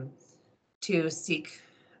partners to seek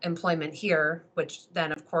employment here, which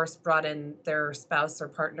then, of course, brought in their spouse or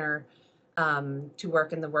partner to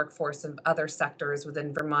work in the workforce of other sectors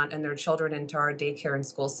within Vermont, and their children into our daycare and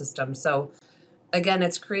school system. So again,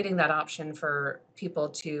 it's creating that option for people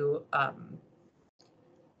to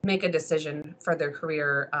make a decision for their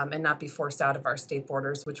career and not be forced out of our state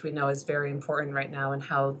borders, which we know is very important right now, and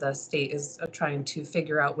how the state is trying to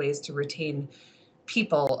figure out ways to retain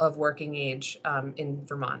people of working age in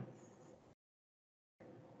Vermont.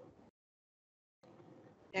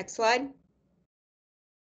 Next slide.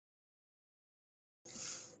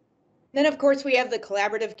 Then, of course, we have the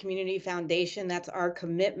Collaborative Community Foundation. That's our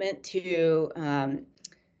commitment to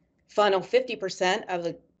funnel 50% of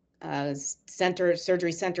the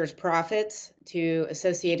surgery centers' profits to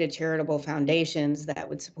associated charitable foundations that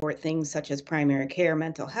would support things such as primary care,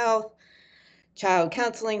 mental health, child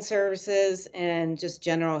counseling services, and just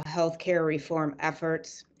general healthcare reform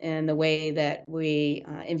efforts. And the way that we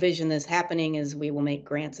envision this happening is we will make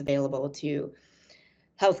grants available to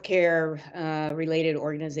healthcare related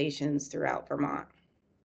organizations throughout Vermont.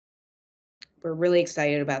 We're really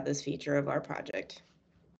excited about this feature of our project.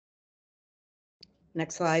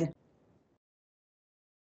 Next slide.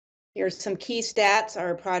 Here's some key stats.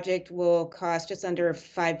 Our project will cost just under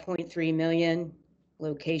 5.3 million.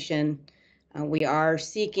 Location. We are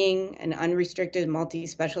seeking an unrestricted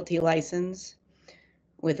multi-specialty license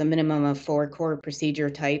with a minimum of 4 core procedure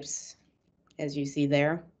types, as you see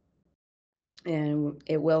there. And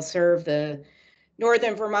it will serve the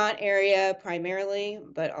northern Vermont area primarily,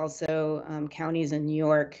 but also counties in New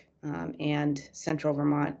York and central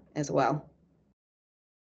Vermont as well.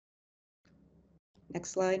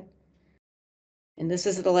 Next slide. And this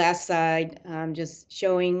is the last slide, just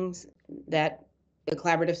showing that the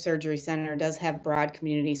Collaborative Surgery Center does have broad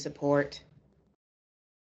community support.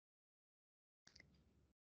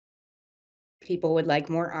 People would like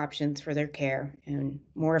more options for their care and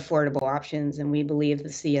more affordable options, and we believe the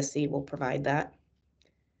CSC will provide that.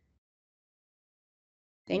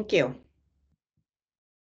 Thank you.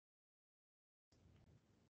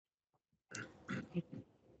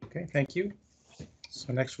 Okay, thank you.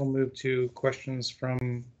 So next we'll move to questions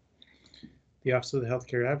from the Office of the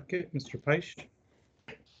Healthcare Advocate, Mr. Peisch.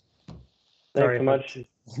 Thanks so much.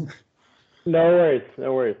 No worries,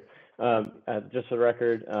 no worries. Just for the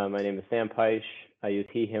record, my name is Sam Peisch. I use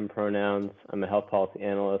he, him pronouns. I'm a health policy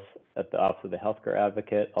analyst at the Office of the Healthcare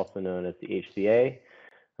Advocate, also known as the HCA.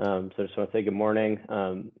 So I just want to say good morning.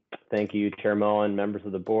 Thank you, Chair Mullen, members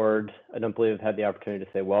of the board. I don't believe I've had the opportunity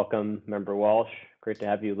to say welcome, Member Walsh. Great to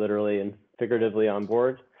have you literally and figuratively on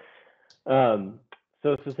board.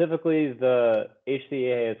 So specifically, the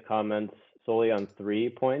HCA has comments solely on 3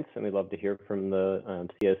 points, and we'd love to hear from the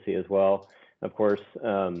CSC as well. Of course,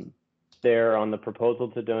 they're on the proposal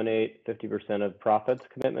to donate 50% of profits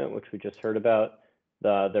commitment, which we just heard about,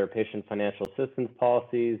 their patient financial assistance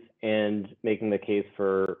policies, and making the case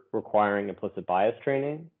for requiring implicit bias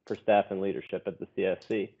training for staff and leadership at the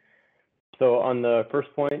CSC. So on the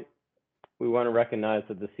first point, we want to recognize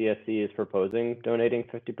that the CSC is proposing donating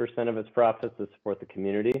 50% of its profits to support the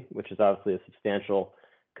community, which is obviously a substantial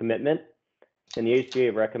commitment. And the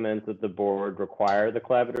HCA recommends that the board require the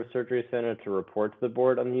Collaborative Surgery Center to report to the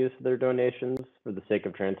board on the use of their donations for the sake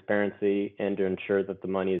of transparency and to ensure that the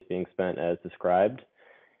money is being spent as described.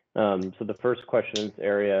 So the first question in this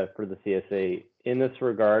area for the CSA, in this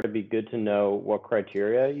regard, it'd be good to know what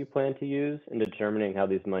criteria you plan to use in determining how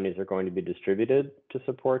these monies are going to be distributed to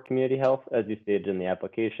support community health, as you stated in the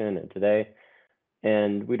application and today.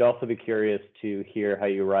 And we'd also be curious to hear how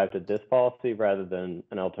you arrived at this policy rather than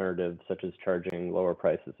an alternative such as charging lower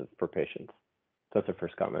prices for patients. So that's our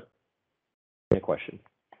first comment. Any question?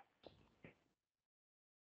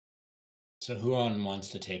 So who wants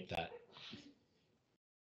to take that?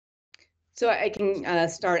 So I can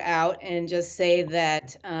start out and just say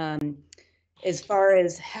that as far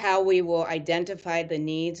as how we will identify the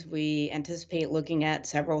needs, we anticipate looking at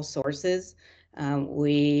several sources.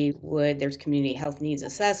 There's community health needs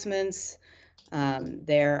assessments.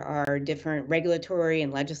 There are different regulatory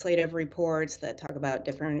and legislative reports that talk about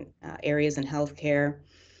different areas in healthcare,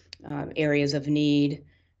 areas of need.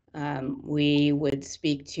 We would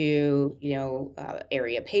speak to,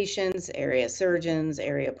 area patients, area surgeons,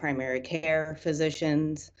 area primary care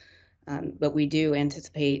physicians, but we do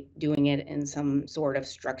anticipate doing it in some sort of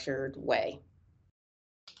structured way.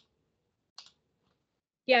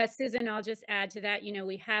 Yeah, Susan, I'll just add to that.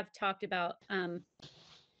 We have talked about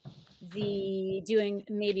doing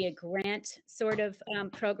maybe a grant sort of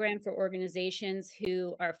program for organizations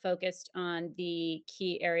who are focused on the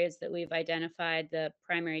key areas that we've identified: the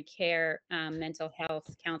primary care, mental health,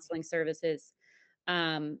 counseling services,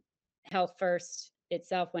 Health First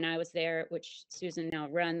itself. When I was there, which Susan now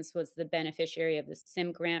runs, was the beneficiary of the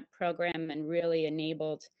SIM grant program and really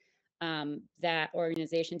enabled that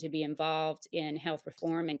organization to be involved in health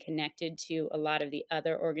reform and connected to a lot of the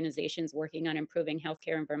other organizations working on improving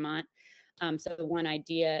healthcare in Vermont. So the one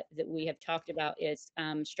idea that we have talked about is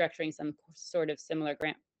structuring some sort of similar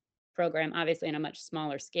grant program, obviously on a much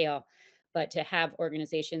smaller scale, but to have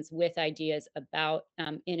organizations with ideas about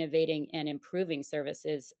innovating and improving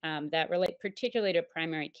services that relate particularly to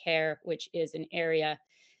primary care, which is an area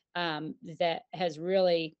that has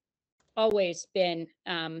really always been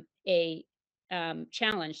a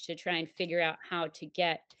challenge to try and figure out how to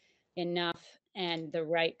get enough and the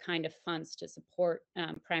right kind of funds to support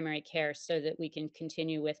primary care so that we can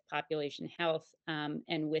continue with population health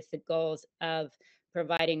and with the goals of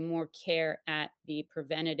providing more care at the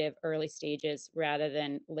preventative early stages rather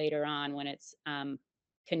than later on when its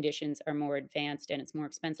conditions are more advanced and it's more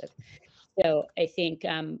expensive. So I think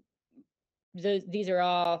these are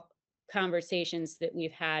all conversations that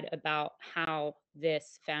we've had about how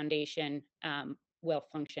this foundation will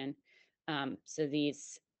function. So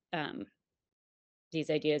these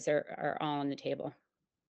ideas are all on the table.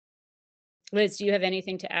 Liz, do you have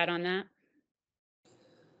anything to add on that?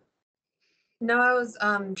 No, I was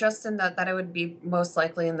just in that it would be most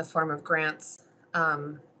likely in the form of grants,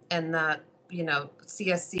 and that, you know,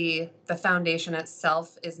 CSC, the foundation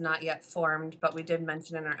itself is not yet formed, but we did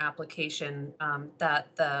mention in our application that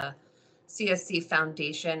the CSC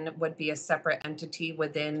Foundation would be a separate entity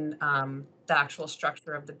within the actual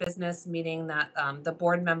structure of the business, meaning that the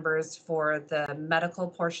board members for the medical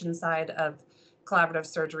portion side of Collaborative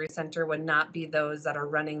Surgery Center would not be those that are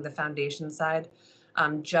running the foundation side,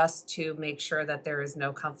 just to make sure that there is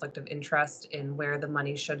no conflict of interest in where the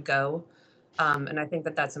money should go. And I think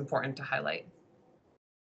that that's important to highlight.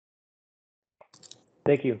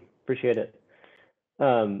 Thank you. Appreciate it.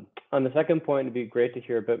 On the second point, it'd be great to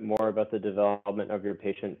hear a bit more about the development of your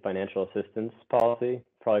patient financial assistance policy.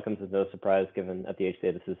 Probably comes as no surprise given at the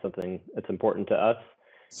HCA this is something that's important to us.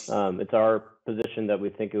 It's our position that we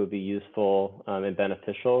think it would be useful and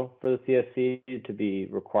beneficial for the CSC to be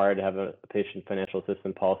required to have a patient financial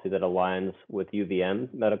assistance policy that aligns with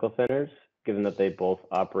UVM medical centers, given that they both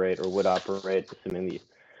operate or would operate, assuming the,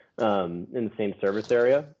 in the same service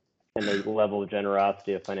area. And the level of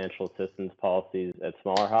generosity of financial assistance policies at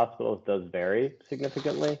smaller hospitals does vary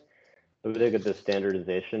significantly. But we think that this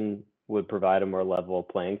standardization would provide a more level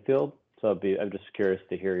playing field. So I'm just curious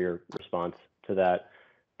to hear your response to that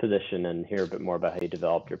position and hear a bit more about how you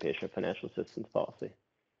developed your patient financial assistance policy.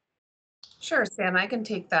 Sure, Sam, I can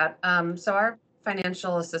take that. So our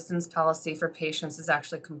financial assistance policy for patients is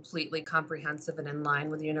actually completely comprehensive and in line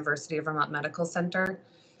with the University of Vermont Medical Center.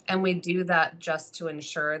 And we do that just to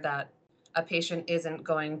ensure that a patient isn't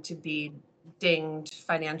going to be dinged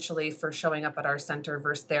financially for showing up at our center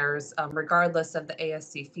versus theirs, regardless of the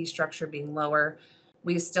ASC fee structure being lower.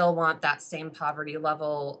 We still want that same poverty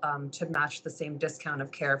level to match the same discount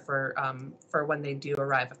of care for when they do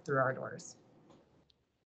arrive through our doors.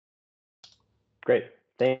 Great,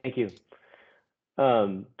 thank you.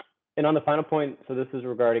 And on the final point, so this is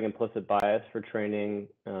regarding implicit bias for training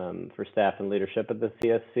for staff and leadership at the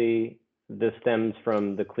CSC. This stems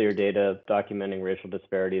from the clear data documenting racial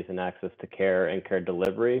disparities in access to care and care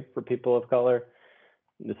delivery for people of color.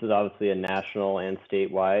 This is obviously a national and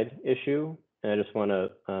statewide issue. And I just want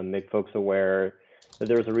to make folks aware that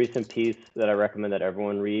there was a recent piece that I recommend that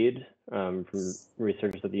everyone read from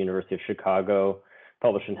researchers at the University of Chicago,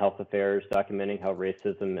 published in Health Affairs, documenting how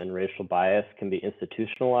racism and racial bias can be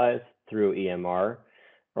institutionalized through EMR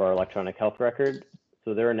or electronic health record.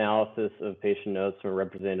 So their analysis of patient notes from a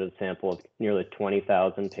representative sample of nearly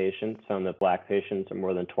 20,000 patients found that Black patients are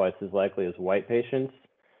more than twice as likely as white patients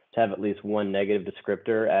to have at least one negative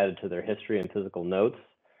descriptor added to their history and physical notes.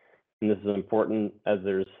 And this is important as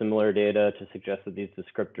there's similar data to suggest that these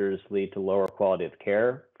descriptors lead to lower quality of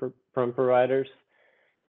care from providers.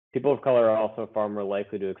 People of color are also far more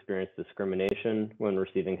likely to experience discrimination when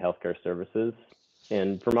receiving healthcare services.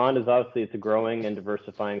 And Vermont is obviously, it's a growing and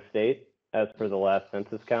diversifying state as per the last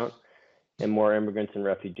census count, and more immigrants and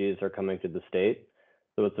refugees are coming to the state.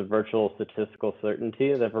 So it's a virtual statistical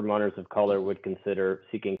certainty that Vermonters of color would consider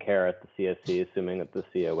seeking care at the CSC, assuming that the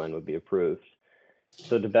CON would be approved.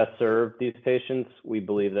 So to best serve these patients, we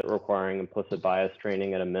believe that requiring implicit bias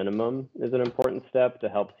training at a minimum is an important step to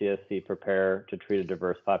help CSC prepare to treat a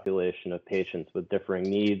diverse population of patients with differing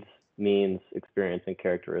needs, means, experience, and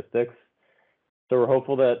characteristics. So we're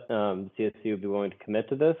hopeful that CSC would be willing to commit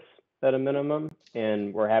to this at a minimum,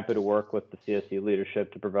 and we're happy to work with the CSC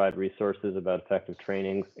leadership to provide resources about effective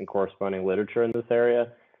trainings and corresponding literature in this area.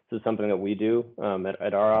 This is something that we do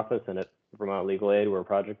at our office and at Vermont Legal Aid. We're a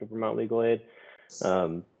project of Vermont Legal Aid.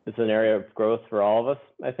 It's an area of growth for all of us,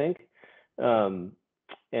 I think. And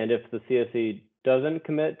if the CSC doesn't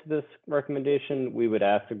commit to this recommendation, we would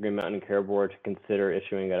ask the Green Mountain Care Board to consider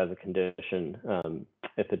issuing it as a condition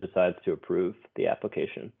if it decides to approve the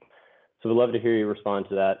application. So we'd love to hear you respond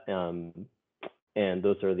to that. And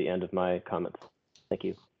those are the end of my comments. Thank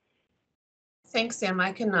you. Thanks, Sam.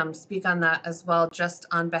 I can speak on that as well, just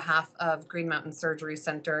on behalf of Green Mountain Surgery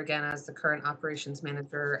Center, again, as the current operations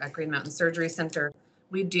manager at Green Mountain Surgery Center.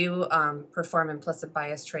 We do perform implicit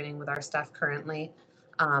bias training with our staff currently.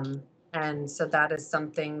 And so that is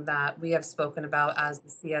something that we have spoken about as the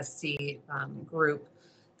CSC group,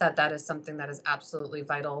 that is something that is absolutely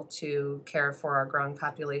vital to care for our growing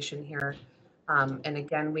population here. And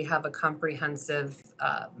again, we have a comprehensive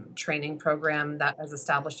training program that has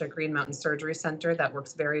established a Green Mountain Surgery Center that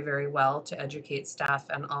works very, very well to educate staff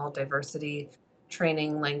on all diversity,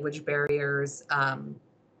 training, language barriers,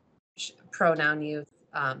 pronoun use,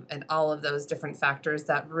 and all of those different factors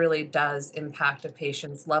that really does impact a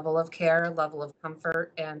patient's level of care, level of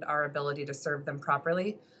comfort, and our ability to serve them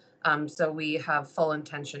properly. So we have full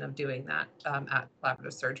intention of doing that at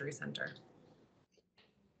Collaborative Surgery Center.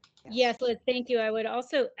 Yes, Liz, thank you. I would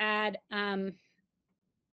also add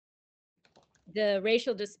the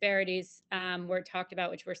racial disparities were talked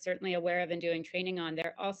about, which we're certainly aware of and doing training on.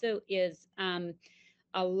 There also is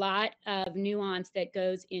a lot of nuance that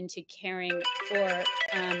goes into caring for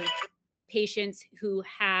patients who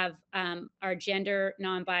have are gender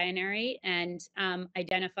non-binary and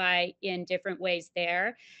identify in different ways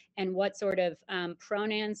there, and what sort of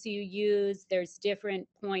pronouns you use. There's different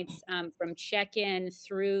points from check-in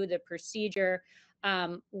through the procedure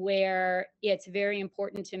where it's very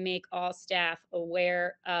important to make all staff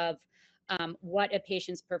aware of what a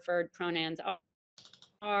patient's preferred pronouns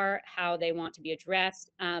are, how they want to be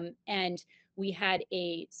addressed. And we had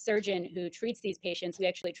a surgeon who treats these patients. We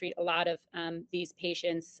actually treat a lot of these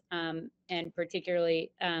patients, and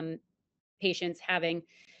particularly patients having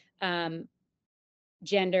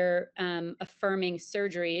gender affirming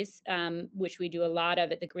surgeries, which we do a lot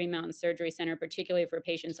of at the Green Mountain Surgery Center, particularly for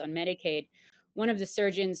patients on Medicaid. One of the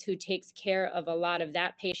surgeons who takes care of a lot of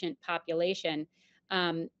that patient population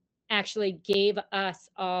actually gave us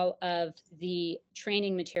all of the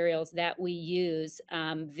training materials that we use,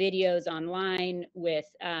 videos online with,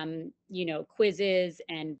 quizzes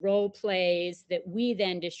and role plays that we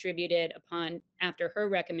then distributed after her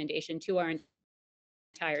recommendation to our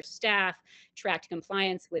entire staff, tracked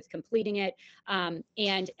compliance with completing it,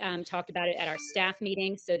 and talked about it at our staff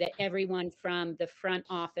meeting so that everyone from the front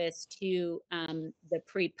office to the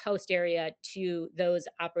pre-post area to those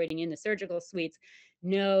operating in the surgical suites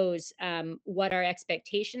knows what our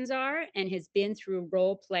expectations are and has been through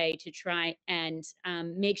role play to try and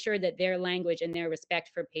make sure that their language and their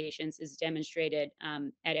respect for patients is demonstrated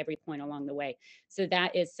at every point along the way. So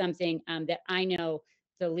that is something that I know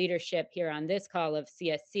the leadership here on this call of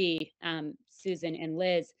CSC, Susan and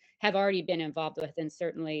Liz, have already been involved with, and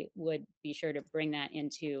certainly would be sure to bring that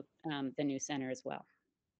into the new center as well.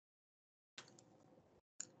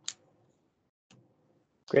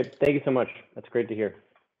 Great, thank you so much. That's great to hear.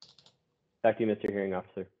 Back to you, Mr. Hearing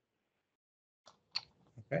Officer.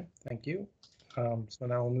 Okay, thank you. So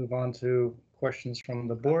now we'll move on to questions from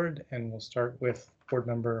the board, and we'll start with Board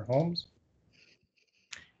Member Holmes.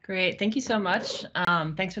 Great, thank you so much.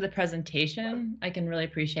 Thanks for the presentation. I can really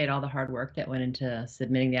appreciate all the hard work that went into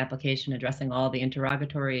submitting the application, addressing all the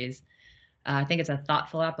interrogatories. I think it's a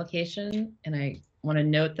thoughtful application, and I want to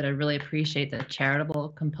note that I really appreciate the charitable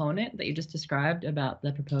component that you just described about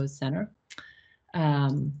the proposed center.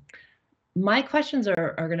 My questions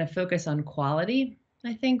are going to focus on quality,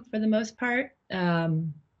 I think, for the most part.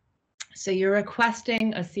 So you're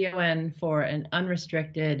requesting a CON for an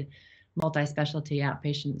unrestricted multi-specialty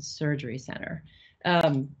outpatient surgery center. I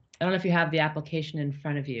don't know if you have the application in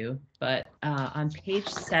front of you, but on page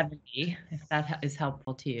 70, if that is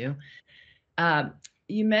helpful to you,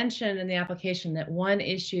 you mentioned in the application that one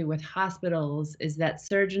issue with hospitals is that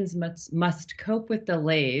surgeons must cope with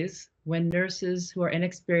delays when nurses who are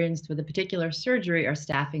inexperienced with a particular surgery are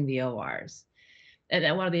staffing the ORs. And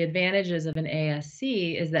that one of the advantages of an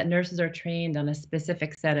ASC is that nurses are trained on a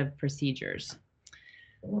specific set of procedures.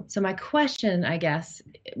 So my question, I guess,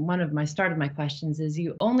 start of my questions is,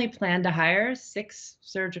 you only plan to hire 6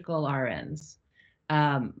 surgical RNs,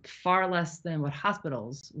 far less than what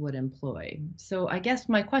hospitals would employ. So I guess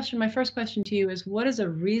my first question to you is, what is a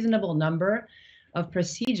reasonable number of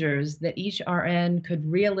procedures that each RN could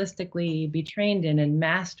realistically be trained in and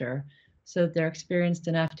master so that they're experienced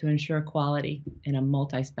enough to ensure quality in a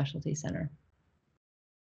multi-specialty center?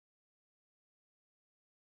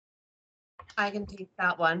 I can take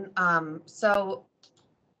that one. So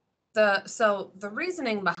the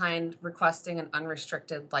reasoning behind requesting an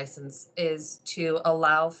unrestricted license is to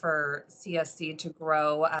allow for CSC to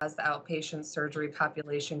grow as the outpatient surgery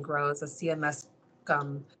population grows, as CMS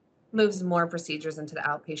moves more procedures into the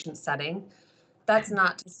outpatient setting. That's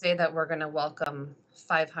not to say that we're going to welcome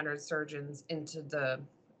 500 surgeons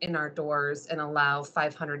in our doors and allow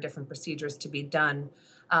 500 different procedures to be done.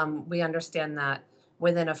 We understand that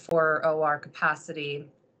within a 4 OR capacity,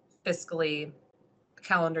 fiscally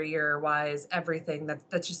calendar year wise, everything,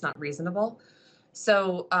 that's just not reasonable.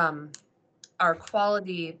 So our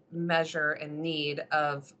quality measure and need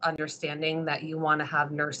of understanding that you want to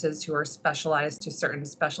have nurses who are specialized to certain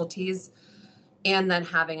specialties and then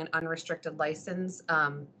having an unrestricted license,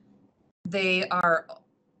 they are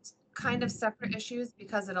kind of separate issues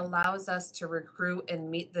because it allows us to recruit and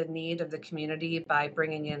meet the need of the community by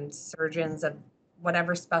bringing in surgeons of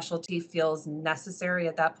whatever specialty feels necessary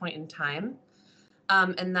at that point in time.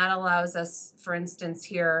 And that allows us, for instance,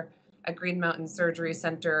 here at Green Mountain Surgery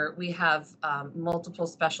Center, we have multiple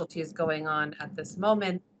specialties going on at this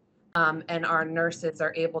moment. And our nurses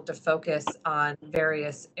are able to focus on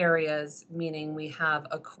various areas, meaning we have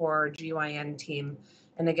a core GYN team.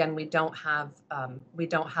 And again, we don't have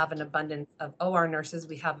an abundance of OR nurses.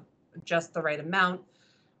 We have just the right amount,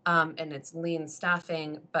 and it's lean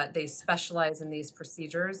staffing, but they specialize in these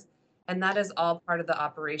procedures. And that is all part of the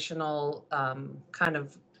operational kind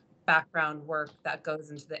of background work that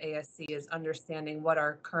goes into the ASC, is understanding what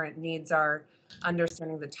our current needs are,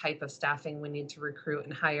 understanding the type of staffing we need to recruit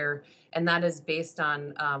and hire. And that is based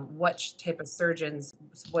on what type of surgeons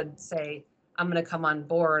would say, I'm going to come on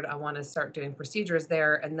board, I want to start doing procedures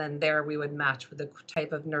there. And then there we would match with the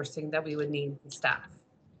type of nursing that we would need to staff.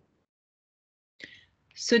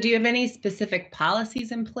 So do you have any specific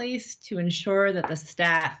policies in place to ensure that the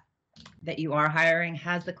staff that you are hiring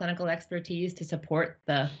has the clinical expertise to support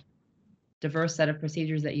the diverse set of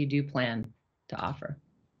procedures that you do plan to offer?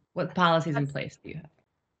 What policies in place do you have?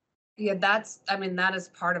 Yeah, that is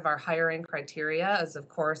part of our hiring criteria, is of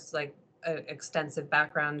course like an extensive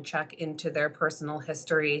background check into their personal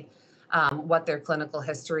history, what their clinical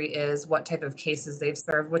history is, what type of cases they've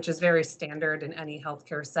served, which is very standard in any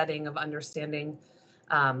healthcare setting, of understanding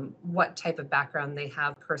what type of background they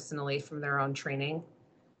have personally from their own training.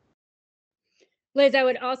 Liz, I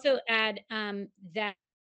would also add that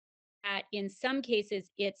in some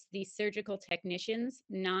cases, it's the surgical technicians,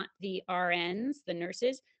 not the RNs, the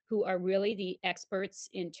nurses, who are really the experts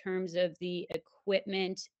in terms of the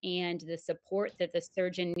equipment and the support that the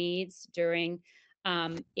surgeon needs during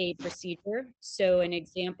a procedure. So an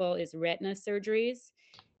example is retina surgeries.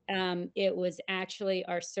 It was actually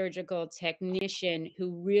our surgical technician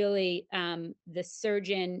who really, the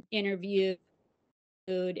surgeon interviewed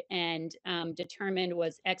and determined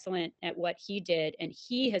was excellent at what he did. And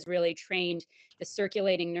he has really trained the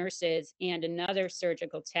circulating nurses and another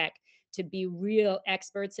surgical tech to be real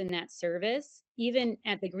experts in that service. Even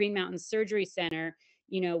at the Green Mountain Surgery Center,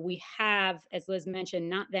 we have, as Liz mentioned,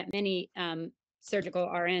 not that many surgical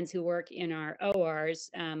RNs who work in our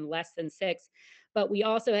ORs, less than 6, but we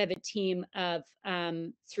also have a team of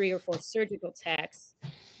 3 or 4 surgical techs.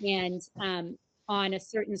 And on a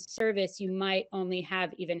certain service, you might only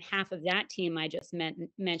have even half of that team I just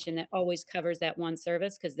mentioned that always covers that one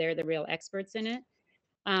service because they're the real experts in it.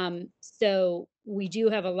 So we do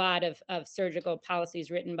have a lot of surgical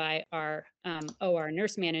policies written by our OR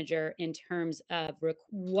nurse manager in terms of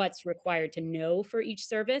what's required to know for each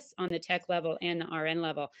service on the tech level and the RN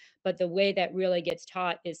level. But the way that really gets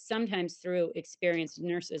taught is sometimes through experienced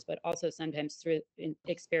nurses, but also sometimes through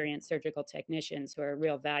experienced surgical technicians who are a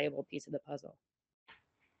real valuable piece of the puzzle.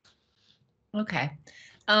 Okay.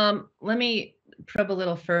 Let me probe a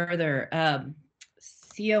little further.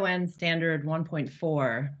 CON standard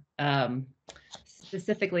 1.4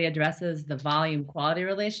 specifically addresses the volume quality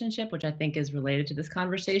relationship, which I think is related to this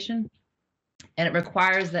conversation. And it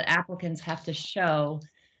requires that applicants have to show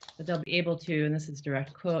that they'll be able to, and this is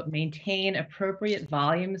direct quote, maintain appropriate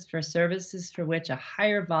volumes for services for which a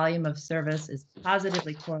higher volume of service is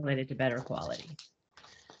positively correlated to better quality.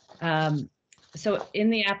 So in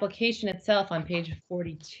the application itself on page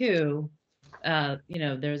 42,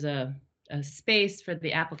 there's a space for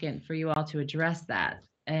the applicant for you all to address that.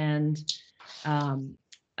 And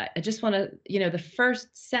I just want to, the first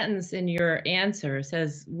sentence in your answer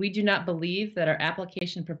says, we do not believe that our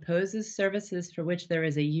application proposes services for which there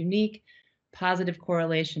is a unique positive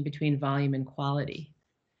correlation between volume and quality.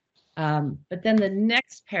 But then the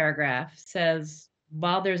next paragraph says,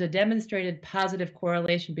 while there's a demonstrated positive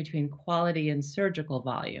correlation between quality and surgical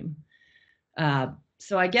volume.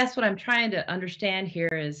 So I guess what I'm trying to understand here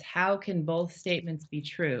is, how can both statements be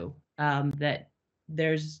true? That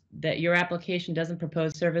your application doesn't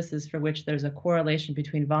propose services for which there's a correlation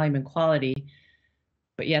between volume and quality,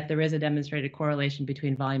 but yet there is a demonstrated correlation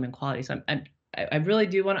between volume and quality. So I really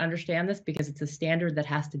do want to understand this, because it's a standard that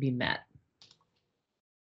has to be met.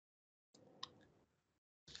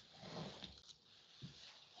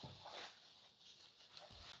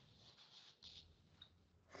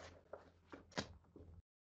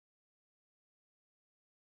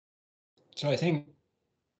 So I think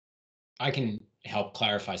I can help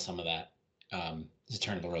clarify some of that,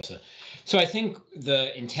 Attorney LaRosa. So I think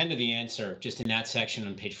the intent of the answer, just in that section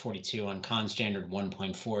on page 42 on con standard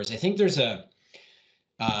 1.4, is I think there's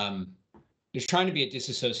trying to be a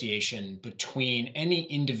disassociation between any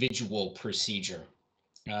individual procedure,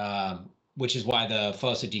 which is why the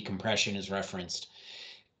fossa decompression is referenced,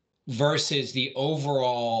 versus the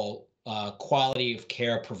overall quality of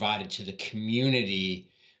care provided to the community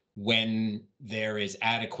when there is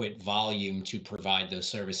adequate volume to provide those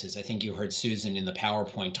services. I think you heard Susan in the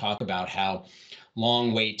PowerPoint talk about how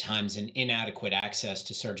long wait times and inadequate access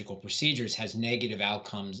to surgical procedures has negative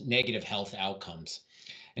outcomes, negative health outcomes.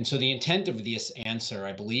 And so the intent of this answer,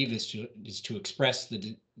 I believe, is to express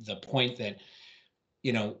the point that,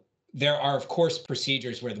 you know, there are, of course,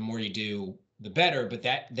 procedures where the more you do, the better, but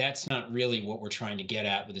that's not really what we're trying to get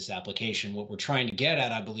at with this application. What we're trying to get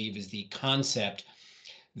at, I believe, is the concept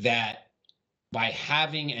that by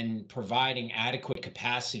having and providing adequate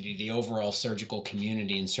capacity to the overall surgical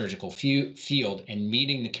community and surgical field and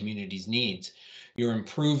meeting the community's needs, you're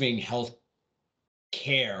improving health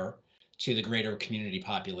care to the greater community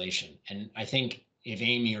population. And I think if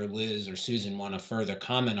Amy or Liz or Susan want to further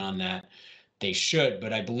comment on that, they should.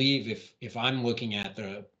 But I believe if I'm looking at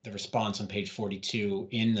the response on page 42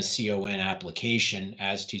 in the CON application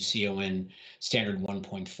as to CON standard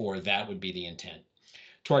 1.4, that would be the intent.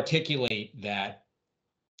 To articulate that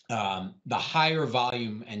the higher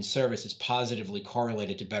volume and service is positively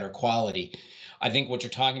correlated to better quality. I think what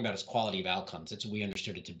you're talking about is quality of outcomes. That's what we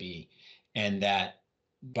understood it to be. And that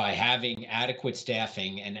by having adequate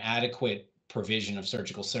staffing and adequate provision of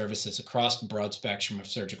surgical services across the broad spectrum of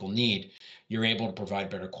surgical need, you're able to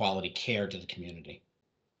provide better quality care to the community.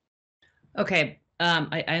 Okay,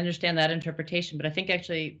 I understand that interpretation, but I think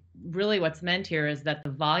actually really what's meant here is that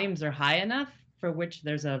the volumes are high enough for which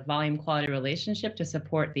there's a volume quality relationship to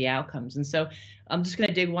support the outcomes. And so I'm just going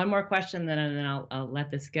to dig one more question, and then I'll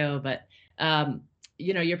let this go. But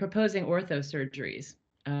you know, you're proposing ortho surgeries.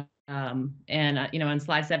 You know, on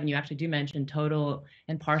slide 7, you actually do mention total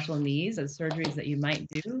and partial knees as surgeries that you might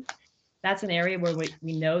do. That's an area where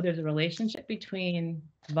we know there's a relationship between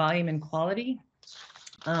volume and quality.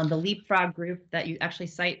 The Leapfrog group that you actually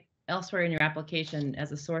cite elsewhere in your application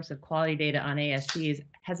as a source of quality data on ASCs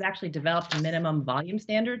has actually developed minimum volume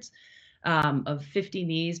standards of 50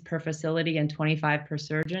 knees per facility and 25 per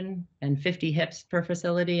surgeon, and 50 hips per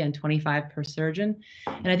facility and 25 per surgeon.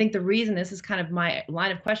 And I think the reason, this is kind of my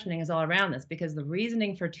line of questioning, is all around this, because the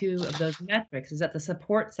reasoning for 2 of those metrics is that the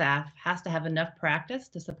support staff has to have enough practice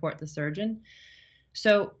to support the surgeon.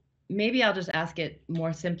 So maybe I'll just ask it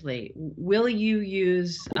more simply. Will you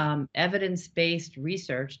use evidence-based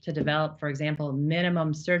research to develop, for example,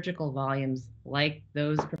 minimum surgical volumes like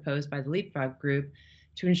those proposed by the Leapfrog group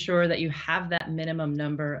to ensure that you have that minimum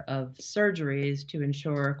number of surgeries to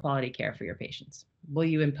ensure quality care for your patients? Will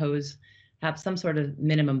you have some sort of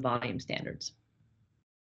minimum volume standards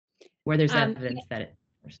where there's evidence that it?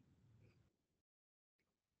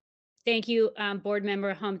 Thank you, Board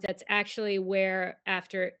Member Holmes. That's actually where,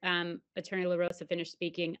 after Attorney LaRosa finished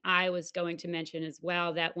speaking, I was going to mention as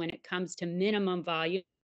well that when it comes to minimum volume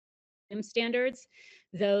standards,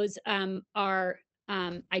 those are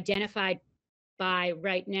identified by,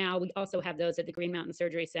 right now, we also have those at the Green Mountain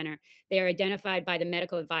Surgery Center. They are identified by the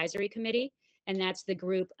Medical Advisory Committee, and that's the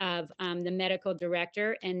group of the medical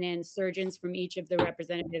director and then surgeons from each of the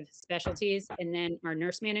representative specialties, and then our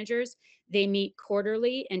nurse managers. They meet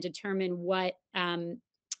quarterly and determine what,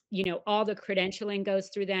 you know, all the credentialing goes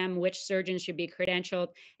through them, which surgeons should be credentialed.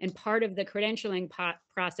 And part of the credentialing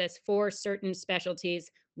process for certain specialties,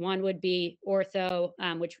 one would be ortho,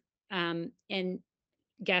 and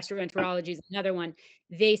gastroenterology is another one.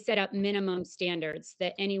 They set up minimum standards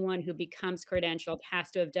that anyone who becomes credentialed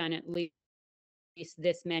has to have done at least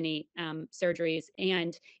this many surgeries.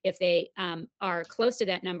 And if they are close to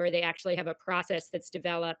that number, they actually have a process that's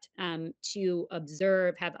developed to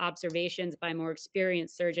have observations by more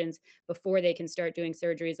experienced surgeons before they can start doing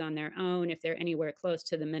surgeries on their own if they're anywhere close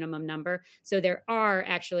to the minimum number. So there are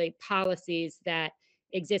actually policies that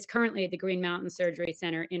exist currently at the Green Mountain Surgery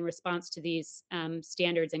Center in response to these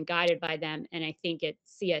standards and guided by them. And I think at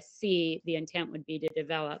CSC, the intent would be to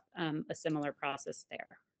develop a similar process there.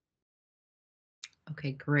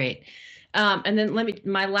 Okay, great. And then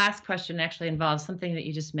my last question actually involves something that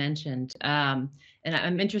you just mentioned. And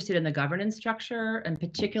I'm interested in the governance structure and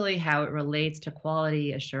particularly how it relates to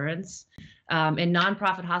quality assurance. In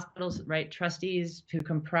nonprofit hospitals, right, trustees who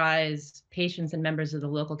comprise patients and members of the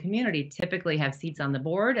local community typically have seats on the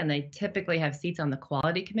board, and they typically have seats on the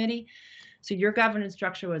quality committee. So your governance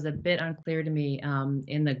structure was a bit unclear to me.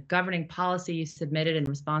 In the governing policy you submitted in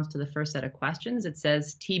response to the first set of questions, it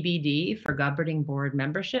says TBD for governing board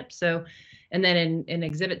membership. So, and then in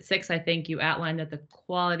Exhibit 6, I think you outlined that the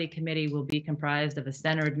quality committee will be comprised of a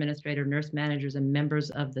center administrator, nurse managers, and members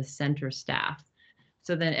of the center staff.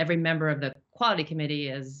 So then every member of the quality committee,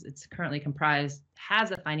 as it's currently comprised, has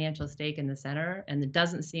a financial stake in the center, and there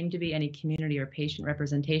doesn't seem to be any community or patient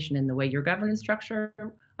representation in the way your governance structure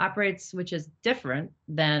operates, which is different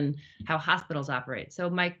than how hospitals operate.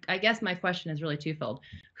 So I guess my question is really twofold.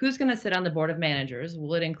 Who's going to sit on the board of managers?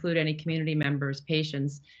 Will it include any community members,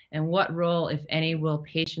 patients? And what role, if any, will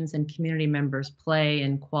patients and community members play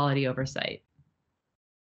in quality oversight?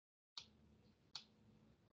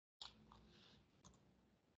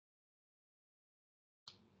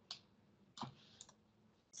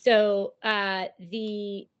 So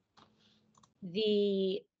the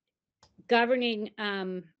governing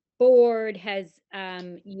board has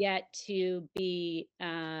yet to be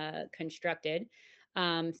constructed.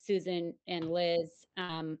 Susan and Liz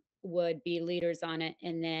would be leaders on it,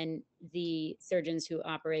 and then the surgeons who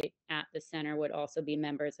operate at the center would also be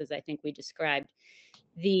members, as I think we described.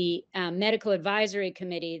 The medical advisory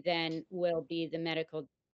committee then will be the medical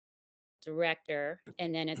director,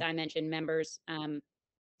 and then, as I mentioned, members,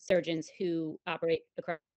 surgeons who operate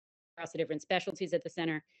across the different specialties at the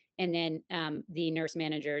center, and then the nurse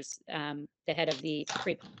managers, the head of the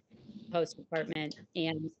pre-post department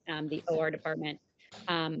and the OR department,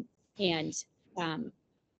 um, and um,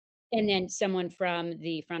 and then someone from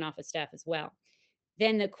the front office staff as well.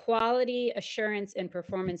 Then the Quality Assurance and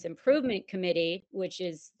Performance Improvement Committee, which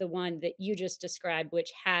is the one that you just described,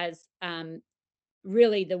 which has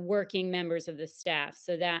really the working members of the staff.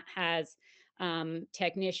 So that has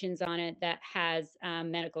technicians on it, that has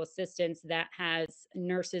medical assistants, that has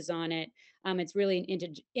nurses on it. It's really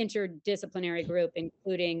an interdisciplinary group,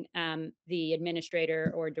 including the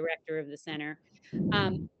administrator or director of the center.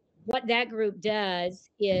 What that group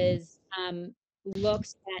does is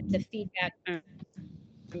looks at the feedback from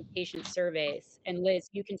patient surveys. And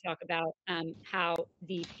Liz, you can talk about how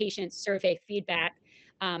the patient survey feedback,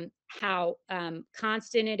 how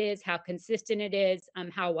constant it is, how consistent it is,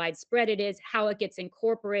 how widespread it is, how it gets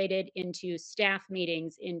incorporated into staff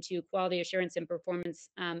meetings, into quality assurance and performance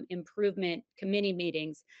improvement committee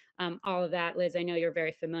meetings. All of that, Liz, I know you're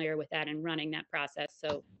very familiar with that and running that process.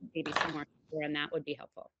 So maybe some more on that would be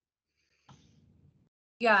helpful.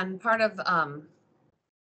 Yeah, and part of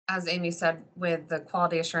as Amy said, with the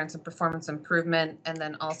quality assurance and performance improvement, and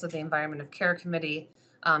then also the environment of care committee,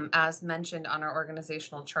 as mentioned on our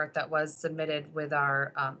organizational chart that was submitted with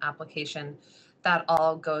our application, that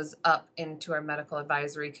all goes up into our medical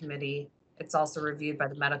advisory committee. It's also reviewed by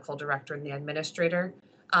the medical director and the administrator.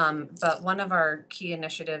 But one of our key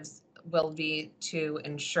initiatives will be to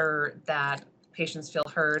ensure that patients feel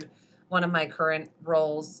heard. One of my current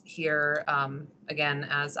roles here, again,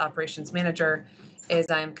 as operations manager,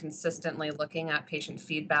 is I'm consistently looking at patient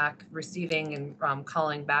feedback, receiving and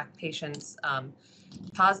calling back patients,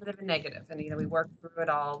 positive and negative. And, we work through it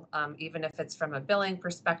all, even if it's from a billing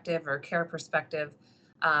perspective or care perspective.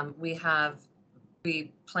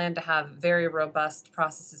 We plan to have very robust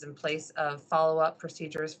processes in place of follow-up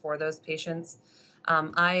procedures for those patients.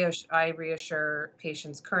 I reassure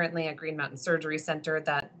patients currently at Green Mountain Surgery Center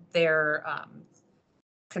that their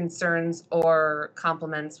concerns or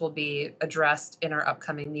compliments will be addressed in our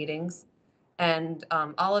upcoming meetings. And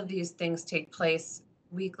all of these things take place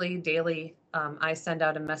weekly, daily. I send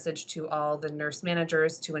out a message to all the nurse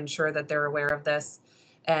managers to ensure that they're aware of this.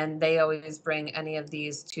 And they always bring any of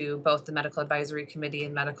these to both the medical advisory committee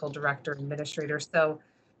and medical director and administrator. So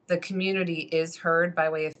the community is heard by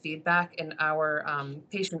way of feedback, and our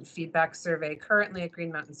patient feedback survey currently at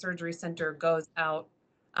Green Mountain Surgery Center goes out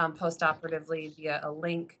post-operatively via a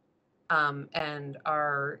link, and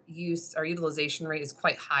our utilization rate is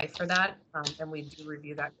quite high for that, and we do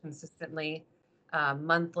review that consistently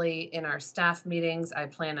monthly in our staff meetings. I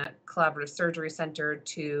plan at Collaborative Surgery Center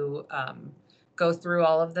to go through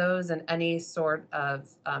all of those, and any sort of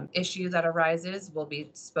issue that arises will be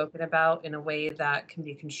spoken about in a way that can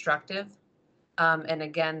be constructive. And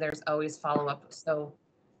again, there's always follow-up. So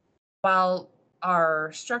while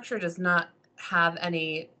our structure does not have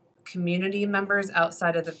any community members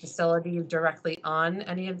outside of the facility directly on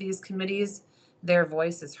any of these committees, their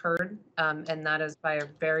voice is heard, and that is by a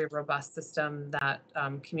very robust system that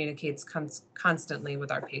communicates constantly with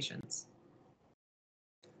our patients.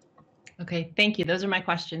 Okay, thank you. Those are my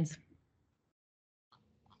questions.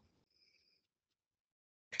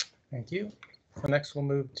 Thank you. So next we'll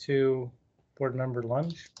move to Board Member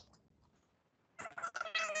Lunge.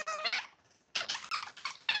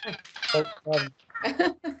 Oh,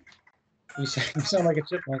 you sound like a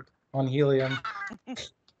chipmunk on helium.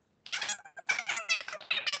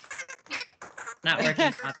 Not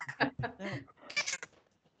working.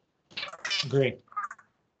 Great.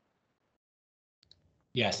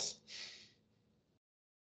 Yes.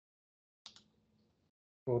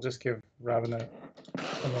 We'll just give Robin a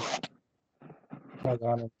log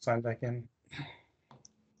on and sign back in.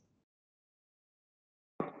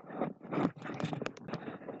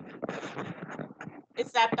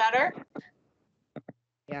 Is that better?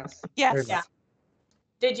 Yes. Yes. Very Yeah.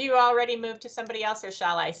 Did you already move to somebody else, or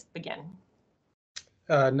shall I begin?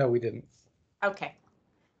 No, we didn't. Okay.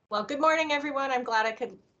 Well, good morning, everyone. I'm glad I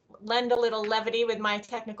could lend a little levity with my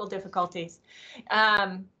technical difficulties.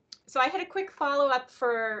 So I had a quick follow-up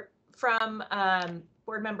from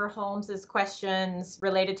Board Member Holmes's questions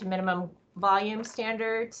related to minimum volume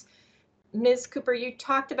standards. Ms. Cooper, you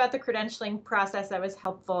talked about the credentialing process. That was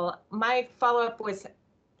helpful. My follow-up was,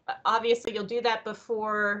 obviously you'll do that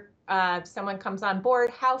before someone comes on board.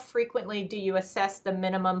 How frequently do you assess the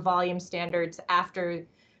minimum volume standards after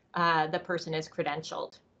the person is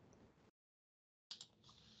credentialed?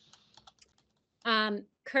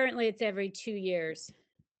 Currently, it's every 2 years.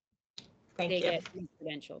 Thank they you. get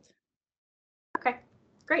credentialed. Okay,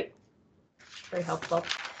 great. Very helpful.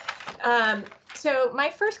 So my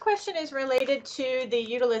first question is related to the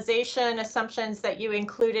utilization assumptions that you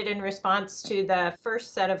included in response to the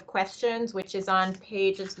first set of questions, which is on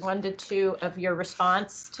pages 1 to 2 of your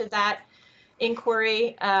response to that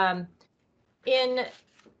inquiry. In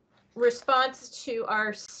response to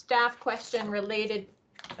our staff question related,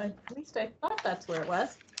 at least I thought that's where it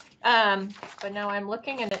was. But now I'm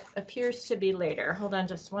looking and it appears to be later. Hold on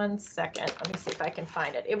just 1 second. Let me see if I can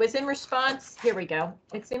find it. It was in response, here we go.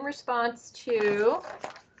 It's in response to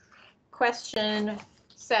question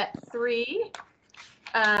set 3.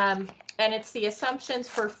 And it's the assumptions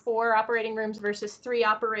for 4 operating rooms versus 3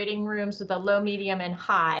 operating rooms with a low, medium, and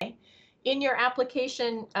high. In your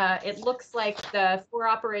application, it looks like the 4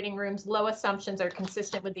 operating rooms low assumptions are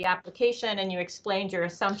consistent with the application, and you explained your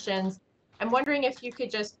assumptions. I'm wondering if you could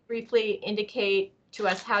just briefly indicate to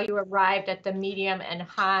us how you arrived at the medium and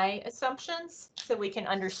high assumptions so we can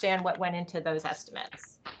understand what went into those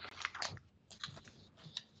estimates.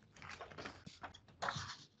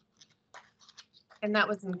 And that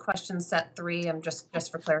was in question set 3,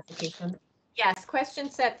 just for clarification. Yes, question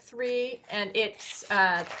set 3, and it's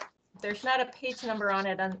there's not a page number on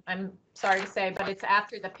it, I'm sorry to say, but it's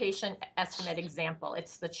after the patient estimate example.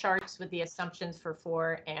 It's the charts with the assumptions for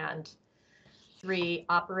 4 and 3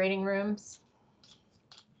 operating rooms.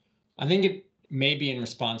 I think it may be in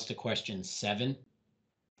response to question 7.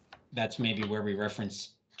 That's maybe where we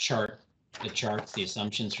reference the charts, the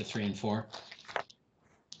assumptions for 3 and 4.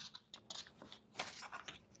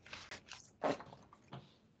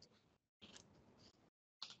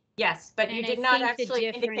 Yes, but you did not actually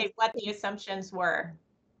indicate what the assumptions were.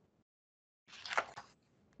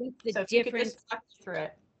 So if you could just talk through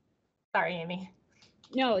it. Sorry, Amy.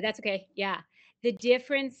 No, that's okay. Yeah. The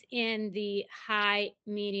difference in the high,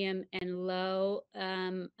 medium, and low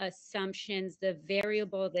assumptions, the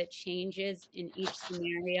variable that changes in each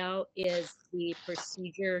scenario is the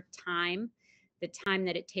procedure time, the time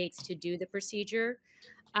that it takes to do the procedure.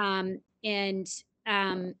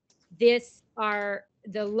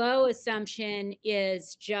 The low assumption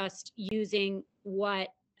is just using what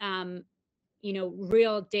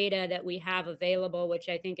real data that we have available, which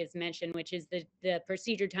I think is mentioned, which is the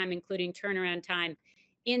procedure time, including turnaround time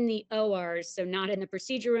in the ORs. So not in the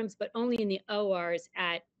procedure rooms, but only in the ORs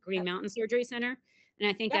at Green Mountain Surgery Center. And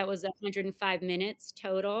I think that was 105 minutes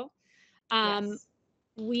total. Yes.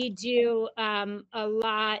 We do a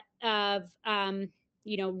lot of,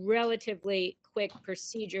 relatively quick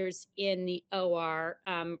procedures in the OR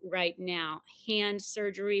right now. Hand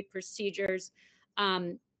surgery procedures,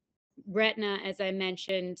 retina, as I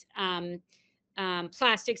mentioned,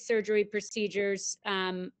 plastic surgery procedures,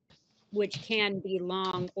 which can be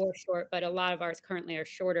long or short, but a lot of ours currently are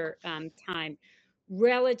shorter time.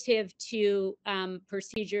 Relative to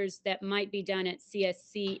procedures that might be done at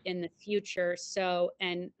CSC in the future. So,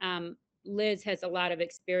 and Liz has a lot of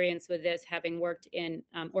experience with this, having worked in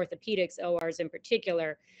orthopedics ORs in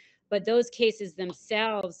particular. But those cases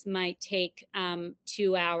themselves might take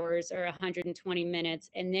 2 hours or 120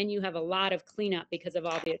 minutes, and then you have a lot of cleanup because of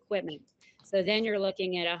all the equipment. So then you're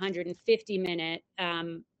looking at 150-minute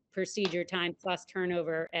procedure time plus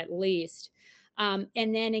turnover at least. And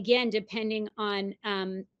then again, depending on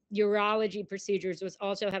urology procedures was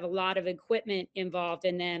also have a lot of equipment involved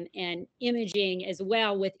in them and imaging as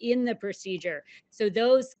well within the procedure. So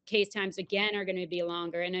those case times again are going to be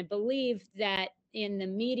longer. And I believe that in the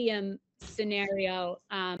medium scenario,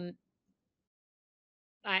 I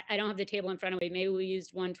don't have the table in front of me. Maybe we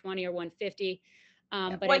used 120 or 150.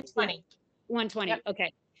 But 120. 120. Yep.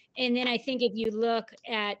 Okay. And then I think if you look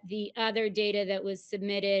at the other data that was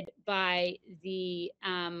submitted by the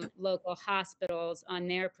local hospitals on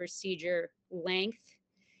their procedure length,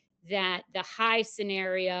 that the high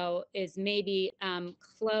scenario is maybe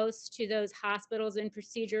close to those hospitals in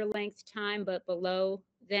procedure length time, but below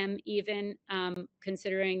them even,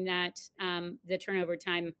 considering that the turnover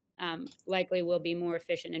time likely will be more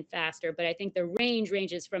efficient and faster. But I think the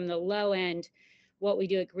ranges from the low end, what we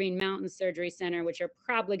do at Green Mountain Surgery Center, which are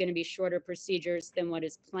probably going to be shorter procedures than what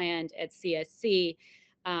is planned at CSC,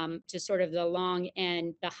 to sort of the long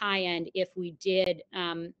end, the high end, if we did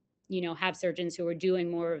have surgeons who are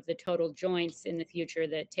doing more of the total joints in the future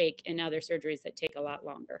that take, and other surgeries that take a lot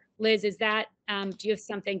longer. Liz, is that, do you have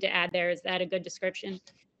something to add there? Is that a good description?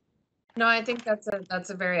 No, I think that's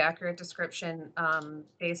a very accurate description.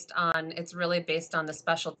 It's really based on the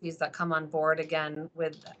specialties that come on board. Again,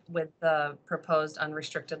 with the proposed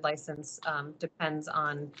unrestricted license, depends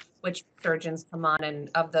on which surgeons come on, and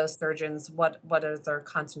of those surgeons, what is their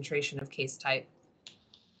concentration of case type.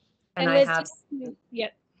 And Liz, I have.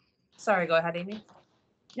 Yep. Sorry, go ahead, Amy.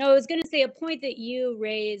 No, I was going to say a point that you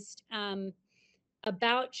raised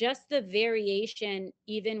about just the variation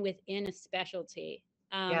even within a specialty.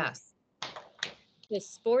 Yes. The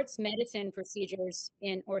sports medicine procedures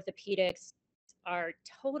in orthopedics are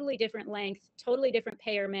totally different length, totally different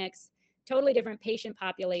payer mix, totally different patient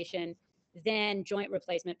population than joint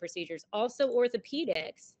replacement procedures. Also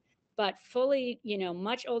orthopedics, but fully,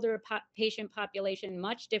 much older patient population,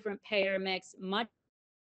 much different payer mix, much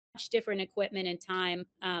different equipment and time.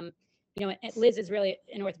 Liz is really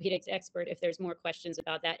an orthopedics expert if there's more questions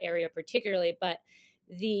about that area particularly, but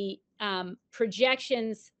the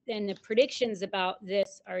projections and the predictions about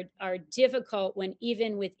this are difficult when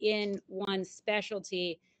even within one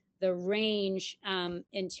specialty, the range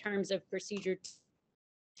in terms of procedure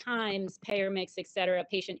times, payer mix, et cetera,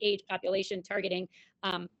 patient age, population targeting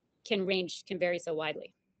can vary so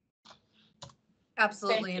widely.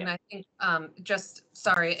 Absolutely, and I think just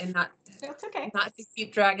sorry, and that's okay. Not to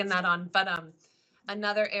keep dragging that on, but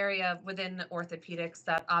another area within orthopedics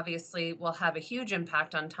that obviously will have a huge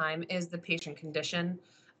impact on time is the patient condition.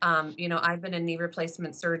 I've been in knee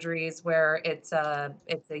replacement surgeries where it's a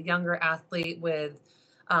younger athlete with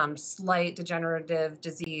slight degenerative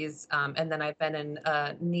disease, and then I've been in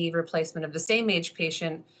a knee replacement of the same age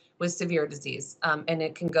patient with severe disease. And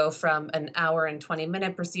it can go from an hour and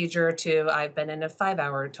 20-minute procedure to I've been in a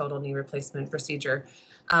 5-hour total knee replacement procedure.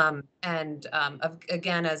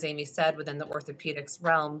 Again, as Amy said, within the orthopedics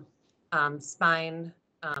realm, spine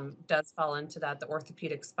does fall into that, the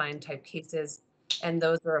orthopedic spine type cases. And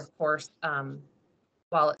those are, of course,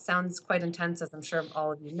 while it sounds quite intense, as I'm sure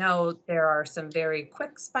all of you know, there are some very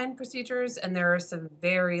quick spine procedures and there are some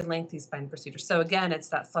very lengthy spine procedures. So again, it's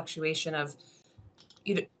that fluctuation of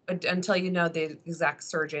until you know the exact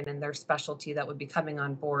surgeon and their specialty that would be coming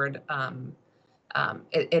on board,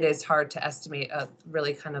 it is hard to estimate,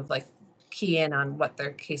 really kind of like key in on what their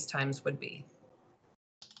case times would be.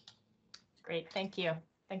 Great, thank you.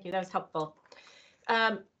 Thank you, that was helpful.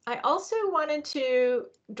 I also wanted to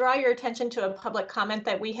draw your attention to a public comment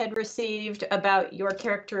that we had received about your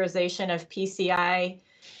characterization of PCI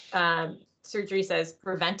surgeries as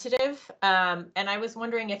preventative. And I was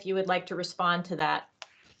wondering if you would like to respond to that.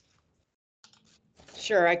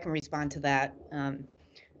 Sure, I can respond to that.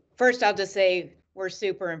 First, I'll just say we're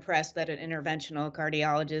super impressed that an interventional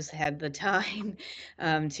cardiologist had the time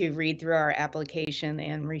to read through our application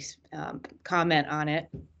and comment on it.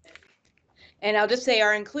 And I'll just say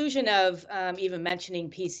our inclusion of even mentioning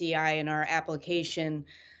PCI in our application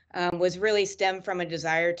was really stemmed from a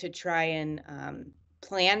desire to try and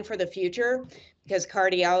plan for the future, because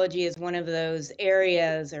cardiology is one of those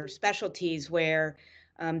areas or specialties where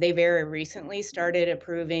they very recently started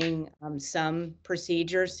approving some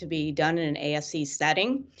procedures to be done in an ASC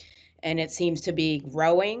setting, and it seems to be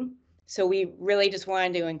growing. So we really just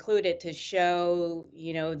wanted to include it to show,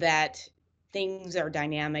 that things are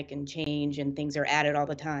dynamic and change and things are added all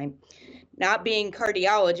the time. Not being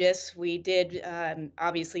cardiologists, we did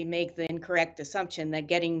obviously make the incorrect assumption that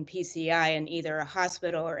getting PCI in either a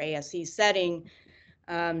hospital or ASC setting,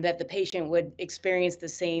 that the patient would experience the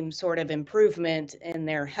same sort of improvement in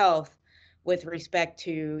their health with respect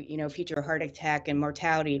to, future heart attack and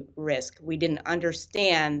mortality risk. We didn't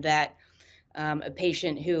understand that a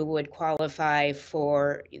patient who would qualify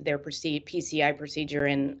for their PCI procedure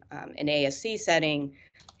in an ASC setting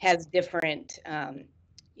has different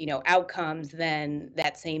outcomes than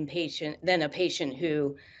that same patient, than a patient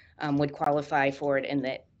who would qualify for it in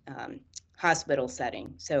the hospital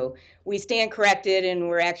setting. So we stand corrected, and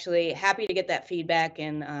we're actually happy to get that feedback,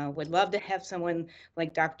 and would love to have someone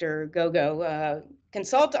like Dr. Gogo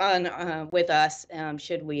consult on with us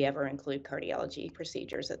should we ever include cardiology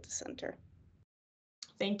procedures at the center.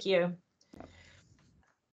 Thank you.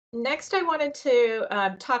 Next, I wanted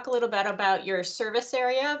to talk a little bit about your service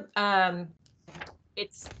area. And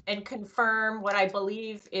confirm what I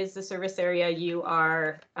believe is the service area you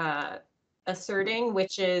are asserting,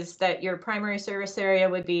 which is that your primary service area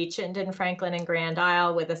would be Chittenden, Franklin, and Grand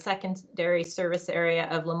Isle, with a secondary service area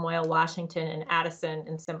of Lamoille, Washington, and Addison,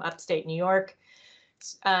 and some upstate New York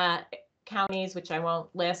counties, which I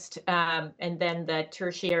won't list. And then the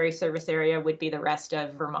tertiary service area would be the rest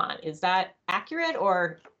of Vermont. Is that accurate,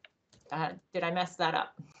 or did I mess that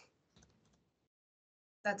up?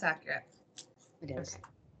 That's accurate. It is. Okay.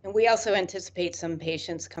 And we also anticipate some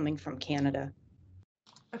patients coming from Canada.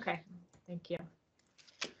 Okay, thank you.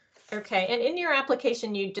 Okay, and in your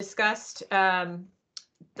application, you discussed the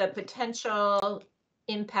potential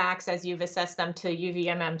impacts as you've assessed them to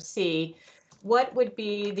UVMMC. What would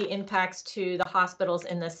be the impacts to the hospitals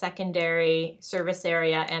in the secondary service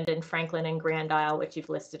area and in Franklin and Grand Isle, which you've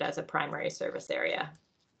listed as a primary service area,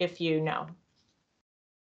 if you know?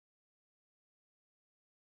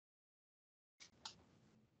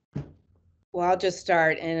 Well, I'll just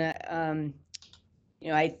start, and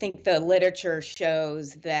I think the literature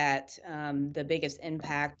shows that the biggest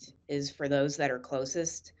impact is for those that are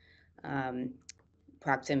closest,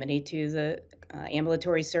 proximity to the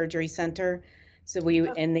ambulatory surgery center. So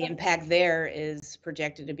and the impact there is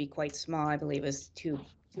projected to be quite small. I believe is 2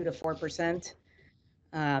 to 4%.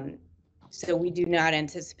 So we do not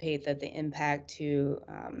anticipate that the impact to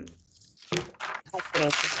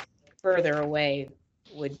hospitals further away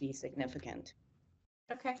would be significant.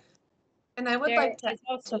 Okay. And I would like to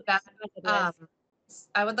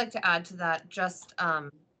I would like to add to that, just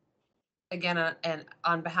again, and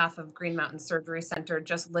on behalf of Green Mountain Surgery Center,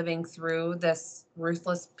 just living through this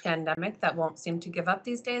ruthless pandemic that won't seem to give up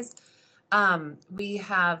these days. We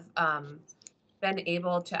have been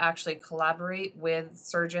able to actually collaborate with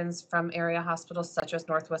surgeons from area hospitals such as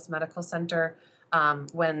Northwest Medical Center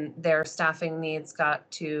when their staffing needs got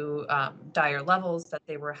to dire levels that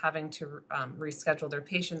they were having to reschedule their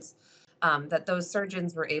patients. That those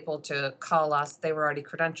surgeons were able to call us. They were already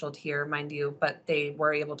credentialed here, mind you, but they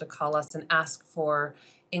were able to call us and ask for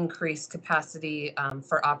increased capacity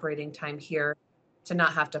for operating time here, to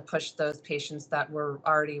not have to push those patients that were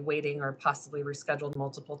already waiting or possibly rescheduled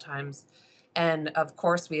multiple times. And of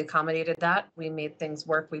course, we accommodated that. We made things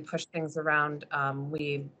work. We pushed things around.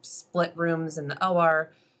 We split rooms in the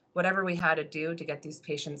OR, whatever we had to do to get these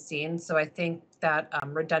patients seen. So I think that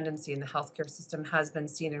redundancy in the healthcare system has been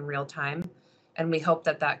seen in real time. And we hope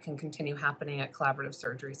that that can continue happening at Collaborative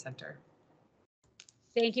Surgery Center.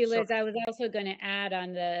 Thank you, Liz. I was also going to add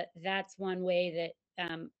on that's one way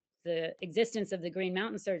that the existence of the Green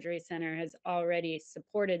Mountain Surgery Center has already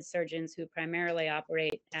supported surgeons who primarily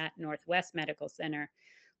operate at Northwest Medical Center.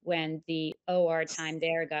 When the OR time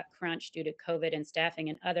there got crunched due to COVID and staffing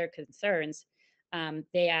and other concerns,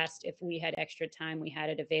 they asked if we had extra time. We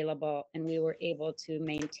had it available, and we were able to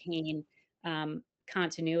maintain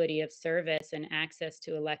continuity of service and access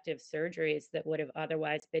to elective surgeries that would have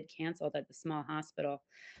otherwise been canceled at the small hospital.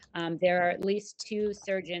 There are at least 2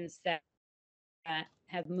 surgeons that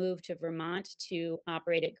have moved to Vermont to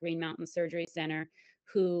operate at Green Mountain Surgery Center,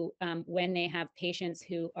 who, when they have patients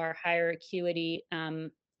who are higher acuity,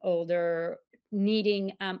 older,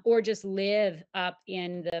 needing, or just live up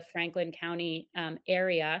in the Franklin County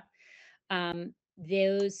area,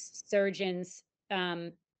 those surgeons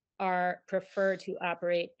are prefer to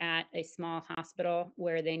operate at a small hospital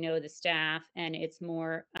where they know the staff and it's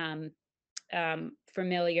more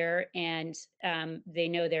familiar, and they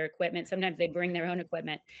know their equipment. Sometimes they bring their own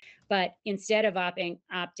equipment, but instead of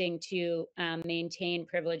opting to maintain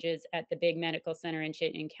privileges at the big medical center in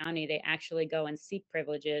Chittenden County, they actually go and seek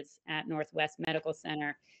privileges at Northwest Medical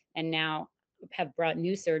Center, and now have brought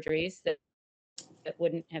new surgeries that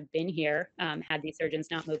wouldn't have been here had these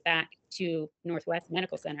surgeons not moved back to Northwest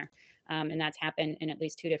Medical Center. And that's happened in at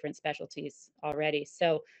least 2 different specialties already.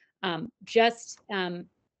 So just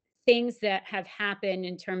things that have happened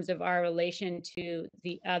in terms of our relation to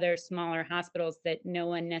the other smaller hospitals that no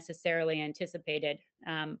one necessarily anticipated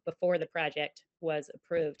before the project was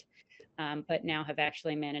approved, but now have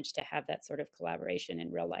actually managed to have that sort of collaboration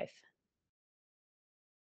in real life.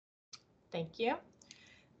 Thank you.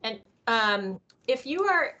 And if you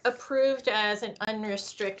are approved as an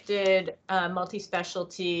unrestricted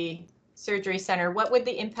multi-specialty surgery center, what would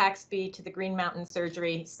the impacts be to the Green Mountain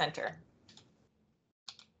Surgery Center?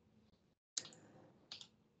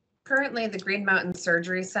 Currently, the Green Mountain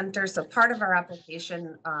Surgery Center, so part of our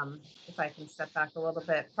application, if I can step back a little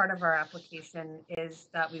bit, part of our application is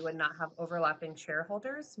that we would not have overlapping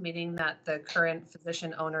shareholders, meaning that the current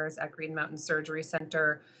physician owners at Green Mountain Surgery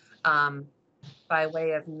Center, by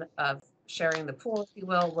way of sharing the pool, if you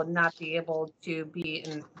will not be able to be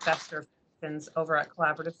investor physicians over at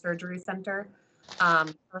Collaborative Surgery Center.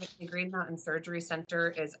 Currently, Green Mountain Surgery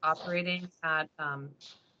Center is operating at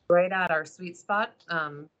right at our sweet spot.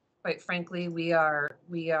 Quite frankly, we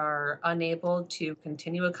are unable to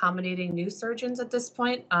continue accommodating new surgeons at this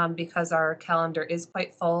point because our calendar is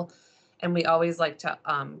quite full, and we always like to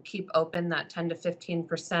keep open that 10 to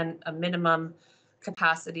 15% a minimum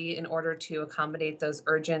capacity in order to accommodate those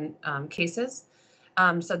urgent cases.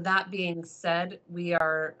 So that being said, we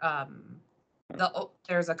are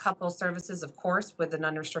there's a couple services, of course, with an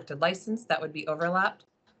unrestricted license that would be overlapped,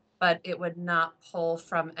 but it would not pull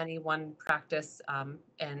from any one practice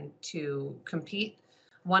and to compete.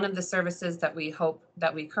 One of the services that we hope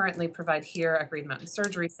that we currently provide here at Green Mountain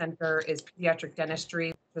Surgery Center is pediatric dentistry,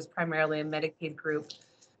 which is primarily a Medicaid group,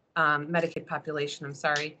 Medicaid population, I'm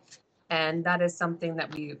sorry. And that is something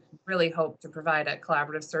that we really hope to provide at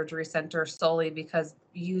Collaborative Surgery Center solely because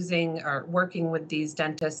using or working with these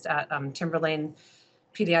dentists at Timberlane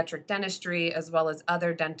Pediatric Dentistry, as well as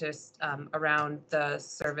other dentists around the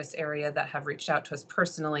service area that have reached out to us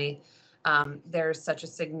personally. There's such a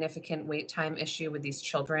significant wait time issue with these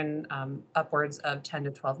children, upwards of 10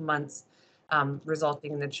 to 12 months,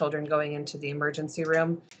 resulting in the children going into the emergency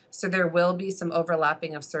room. So there will be some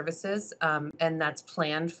overlapping of services, and that's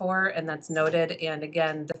planned for and that's noted. And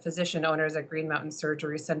again, the physician owners at Green Mountain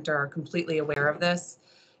Surgery Center are completely aware of this.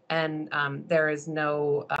 And there is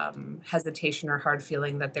no hesitation or hard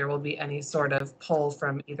feeling that there will be any sort of pull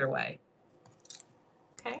from either way.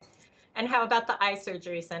 Okay. And how about the eye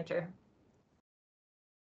surgery center?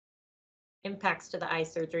 Impacts to the eye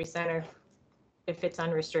surgery center if it's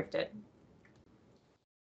unrestricted?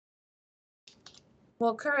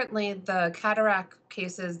 Well, currently the cataract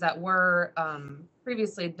cases that were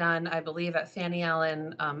previously done, I believe, at Fanny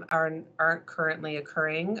Allen aren't currently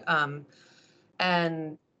occurring.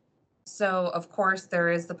 And so, of course, there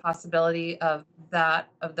is the possibility of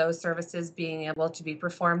those services being able to be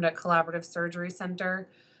performed at Collaborative Surgery Center.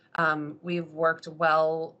 We've worked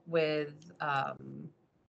well with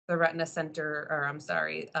the Retina Center, or I'm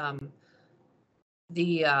sorry,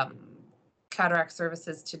 the cataract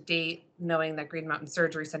services to date, knowing that Green Mountain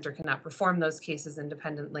Surgery Center cannot perform those cases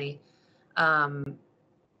independently.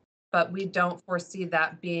 But we don't foresee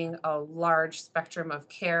that being a large spectrum of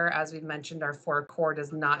care. As we've mentioned, our 4 core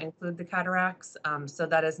does not include the cataracts. So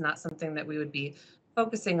that is not something that we would be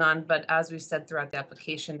focusing on. But as we've said throughout the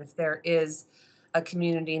application, if there is a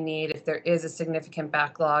community need, if there is a significant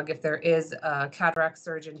backlog, if there is a cataract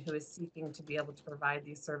surgeon who is seeking to be able to provide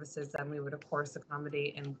these services, then we would, of course,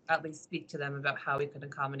 accommodate and at least speak to them about how we could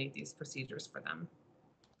accommodate these procedures for them.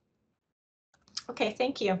 Okay,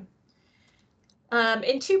 thank you.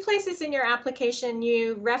 In 2 places in your application,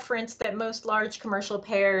 you referenced that most large commercial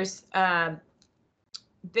payers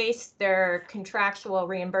base their contractual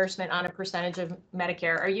reimbursement on a percentage of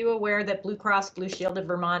Medicare. Are you aware that Blue Cross Blue Shield of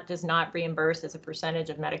Vermont does not reimburse as a percentage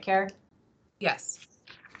of Medicare? Yes.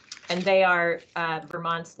 And they are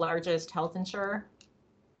Vermont's largest health insurer?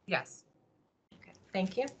 Yes. Okay,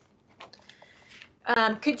 thank you.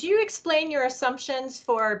 Could you explain your assumptions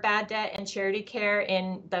for bad debt and charity care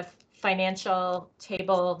in the financial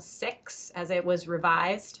table 6 as it was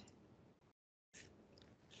revised?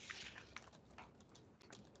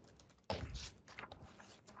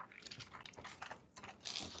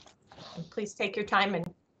 And please take your time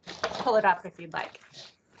and pull it up if you'd like.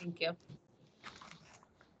 Thank you.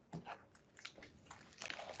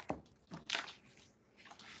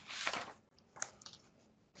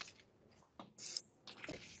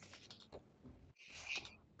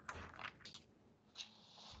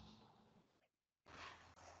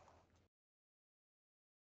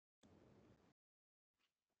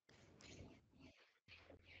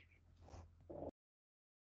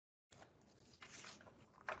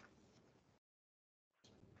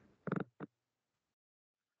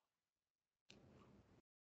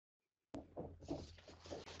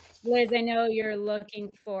 Liz, I know you're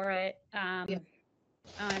looking for it on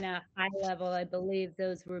a high level. I believe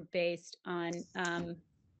those were based on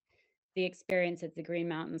the experience at the Green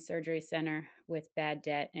Mountain Surgery Center with bad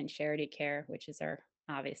debt and charity care, which is our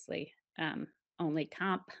obviously only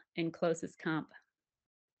comp and closest comp.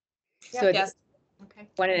 So it's Yes. Okay.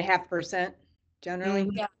 1.5% generally.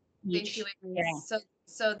 Yeah. Thank Each. you, Amy. Yeah.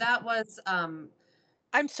 So that was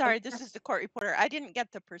I'm sorry, this is the court reporter. I didn't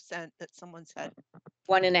get the percent that someone said.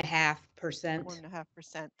 1.5%.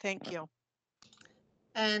 1.5%. Thank you.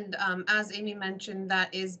 And as Amy mentioned,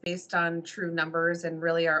 that is based on true numbers and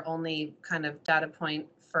really our only kind of data point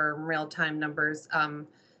for real-time numbers.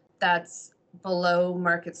 That's below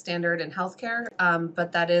market standard in healthcare,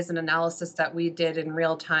 but that is an analysis that we did in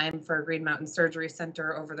real time for Green Mountain Surgery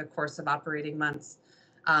Center over the course of operating months.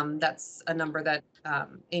 That's a number that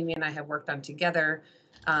Amy and I have worked on together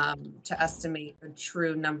to estimate a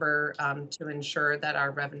true number to ensure that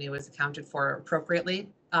our revenue is accounted for appropriately.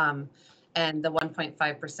 And the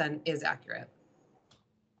 1.5% is accurate.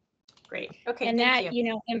 Great. Okay. And thank that, you. you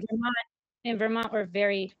know, in Vermont, we're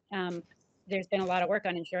very, there's been a lot of work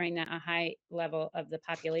on ensuring that a high level of the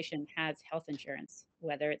population has health insurance,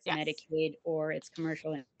 whether it's Yes. Medicaid or it's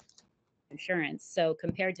commercial insurance. So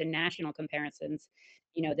compared to national comparisons,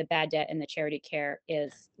 you know, the bad debt and the charity care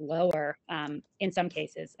is lower in some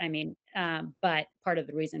cases. I mean, but part of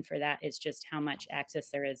the reason for that is just how much access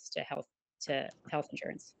there is to health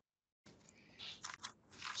insurance.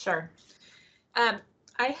 Sure.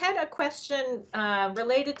 I had a question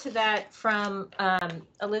related to that from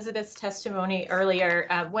Elizabeth's testimony earlier.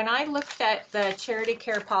 When I looked at the charity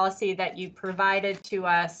care policy that you provided to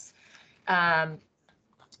us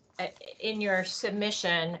in your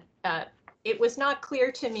submission, it was not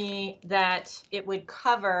clear to me that it would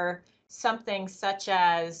cover something such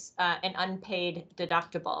as an unpaid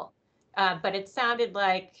deductible. But it sounded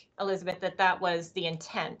like, Elizabeth, that that was the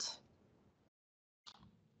intent.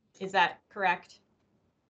 Is that correct?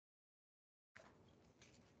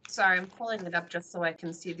 Sorry, I'm pulling it up just so I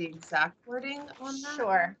can see the exact wording on that.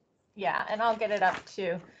 Sure. Yeah, and I'll get it up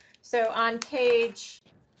too. So on page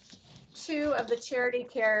 2 of the charity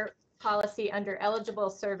care policy under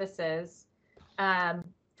eligible services,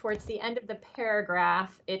 towards the end of the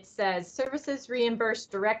paragraph, it says services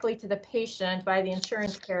reimbursed directly to the patient by the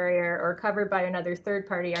insurance carrier or covered by another third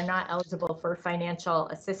party are not eligible for financial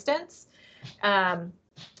assistance.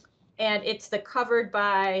 And it's the covered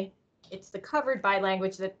by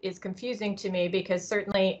language that is confusing to me, because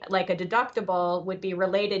certainly like a deductible would be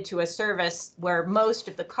related to a service where most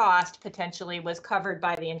of the cost potentially was covered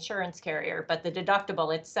by the insurance carrier, but the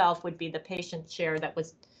deductible itself would be the patient share that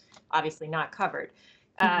was obviously not covered.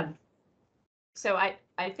 So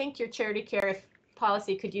I think your charity care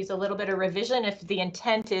policy could use a little bit of revision if the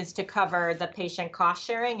intent is to cover the patient cost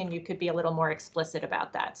sharing, and you could be a little more explicit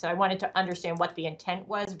about that. So I wanted to understand what the intent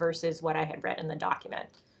was versus what I had read in the document.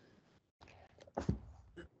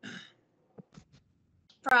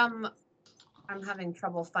 I'm having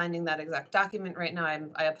trouble finding that exact document right now.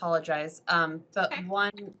 I apologize. But Okay.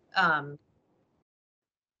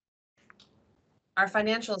 Our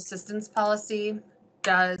financial assistance policy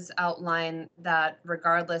does outline that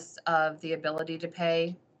regardless of the ability to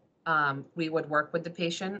pay, we would work with the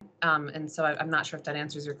patient. And so I'm not sure if that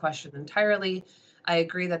answers your question entirely. I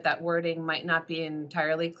agree that that wording might not be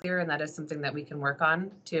entirely clear, and that is something that we can work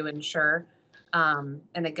on to ensure. And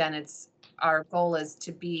again, our goal is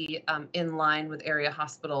to be in line with area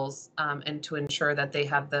hospitals and to ensure that they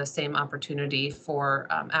have the same opportunity for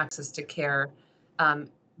access to care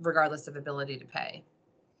regardless of ability to pay.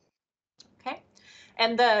 Okay.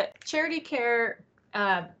 And the charity care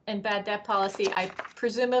and bad debt policy, I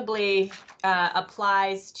presumably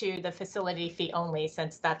applies to the facility fee only,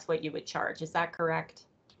 since that's what you would charge. Is that correct?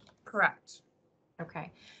 Correct.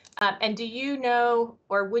 Okay. And do you know,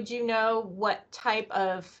 or would you know, what type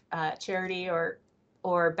of charity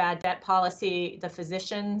or bad debt policy the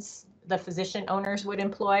physician owners would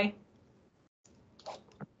employ?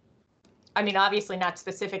 I mean, obviously not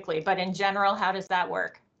specifically, but in general, how does that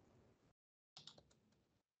work?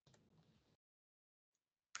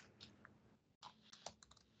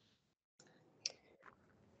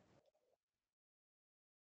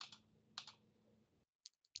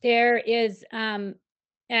 There is,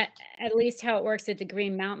 at least how it works at the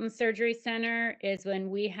Green Mountain Surgery Center is when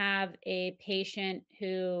we have a patient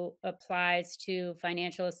who applies to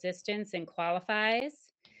financial assistance and qualifies,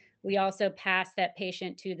 we also pass that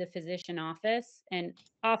patient to the physician office. And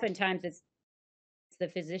oftentimes it's the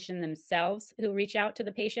physician themselves who reach out to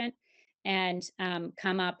the patient and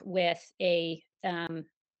come up with a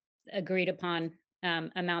agreed upon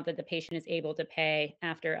amount that the patient is able to pay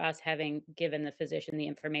after us having given the physician the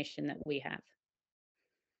information that we have.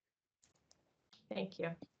 Thank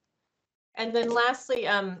you. And then lastly,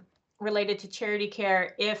 related to charity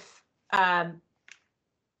care, if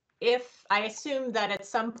if I assume that at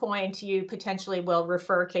some point you potentially will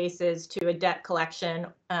refer cases to a debt collection,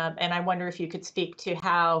 and I wonder if you could speak to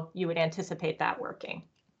how you would anticipate that working.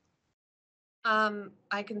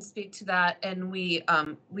 I can speak to that, and we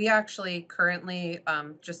actually currently,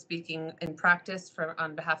 just speaking in practice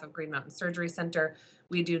on behalf of Green Mountain Surgery Center,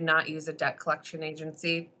 we do not use a debt collection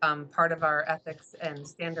agency. Part of our ethics and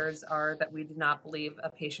standards are that we do not believe a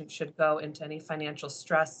patient should go into any financial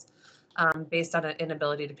stress based on an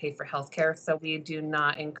inability to pay for healthcare. So we do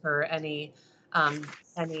not incur any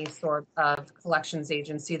sort of collections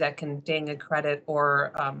agency that can ding a credit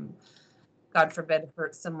or God forbid,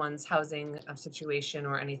 hurt someone's housing situation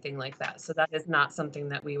or anything like that. So that is not something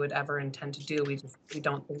that we would ever intend to do. We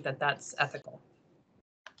don't think that that's ethical.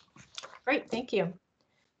 Great, thank you.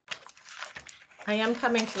 I am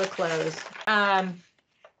coming to a close. I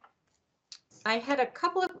had a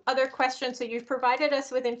couple of other questions. So you've provided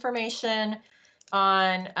us with information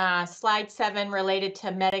on slide 7 related to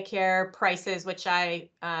Medicare prices, which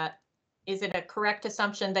is it a correct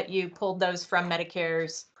assumption that you pulled those from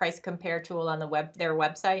Medicare's price compare tool on their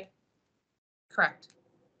website? Correct.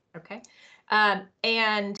 Okay.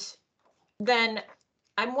 And then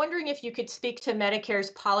I'm wondering if you could speak to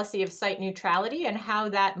Medicare's policy of site neutrality and how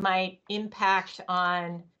that might impact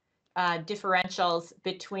on differentials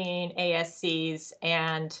between ASCs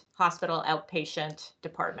and hospital outpatient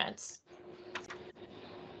departments.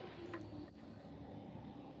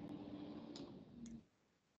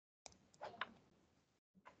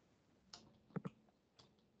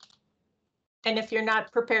 And if you're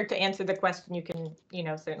not prepared to answer the question, you can,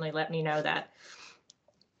 certainly let me know that.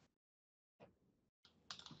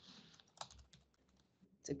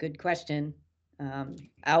 It's a good question.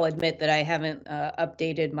 I'll admit that I haven't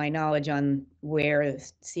updated my knowledge on where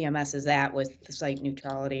CMS is at with the site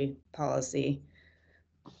neutrality policy.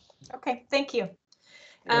 Okay, thank you.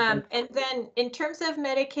 And then in terms of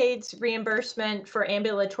Medicaid's reimbursement for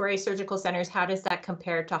ambulatory surgical centers, how does that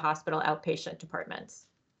compare to hospital outpatient departments?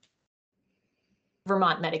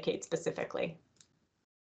 Vermont Medicaid specifically.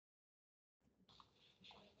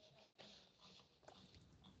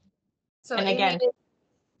 So, and again, Amy,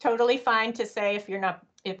 totally fine to say if you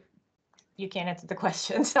can't answer the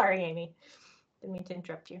question. Sorry, Amy. Didn't mean to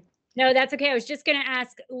interrupt you. No, that's okay. I was just going to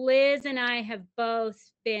ask, Liz and I have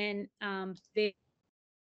both been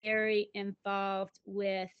very involved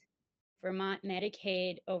with Vermont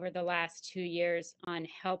Medicaid over the last 2 years on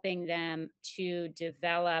helping them to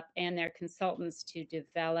develop, and their consultants to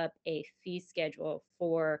develop, a fee schedule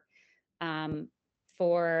for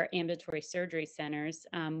ambulatory surgery centers.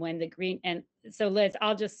 When the green, and so Liz,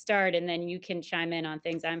 I'll just start and then you can chime in on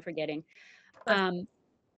things I'm forgetting.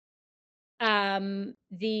 When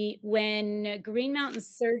Green Mountain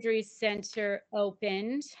Surgery Center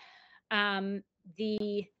opened,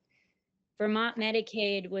 the Vermont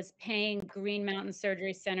Medicaid was paying Green Mountain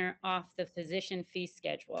Surgery Center off the physician fee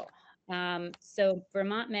schedule. So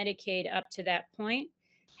Vermont Medicaid up to that point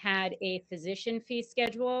had a physician fee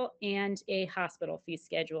schedule and a hospital fee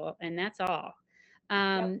schedule, and that's all.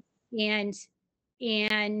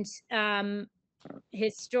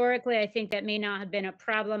 Historically, I think that may not have been a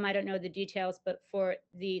problem. I don't know the details, but for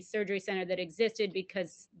the surgery center that existed,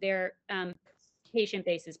 because their patient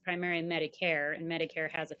base is primarily Medicare, and Medicare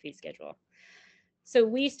has a fee schedule. So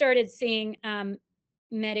we started seeing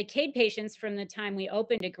Medicaid patients from the time we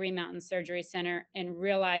opened a Green Mountain Surgery Center, and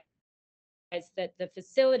realized that the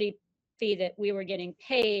facility fee that we were getting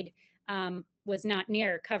paid was not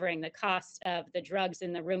near covering the cost of the drugs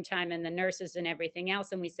and the room time and the nurses and everything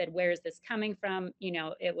else. And we said, where is this coming from?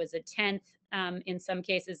 It was a 10th in some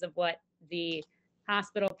cases of what the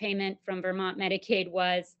hospital payment from Vermont Medicaid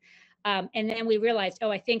was. And then we realized,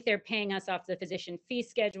 I think they're paying us off the physician fee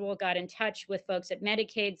schedule, got in touch with folks at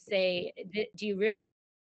Medicaid, say, do you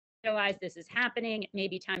realize this is happening? It may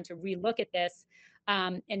be time to relook at this.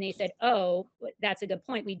 And they said, that's a good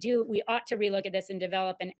point. We ought to relook at this and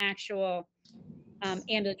develop an actual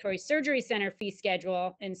ambulatory surgery center fee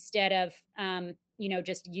schedule instead of,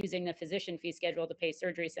 just using the physician fee schedule to pay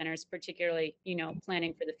surgery centers, particularly,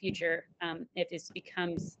 planning for the future if this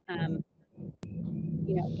becomes,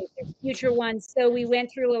 if there's future ones. So we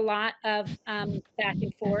went through a lot of back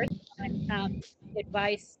and forth on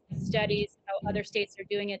advice, studies, how other states are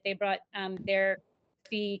doing it. They brought their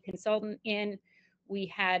fee consultant in. We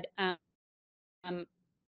had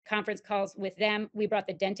conference calls with them. We brought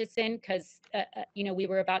the dentists in because, we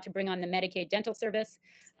were about to bring on the Medicaid dental service.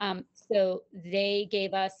 So they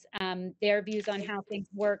gave us their views on how things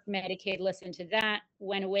work. Medicaid listened to that,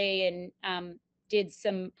 went away and did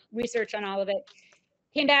some research on all of it.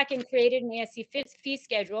 came back and created an ASC fee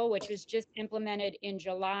schedule, which was just implemented in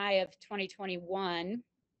July of 2021.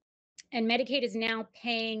 And Medicaid is now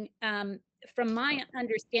paying, from my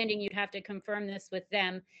understanding, you'd have to confirm this with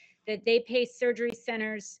them, that they pay surgery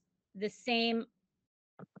centers the same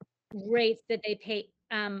rates that they pay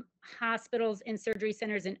hospitals and surgery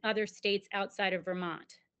centers in other states outside of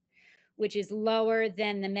Vermont, which is lower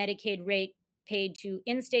than the Medicaid rate paid to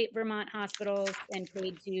in-state Vermont hospitals and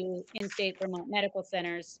paid to in-state Vermont medical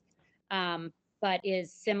centers, but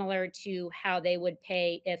is similar to how they would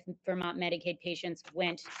pay if Vermont Medicaid patients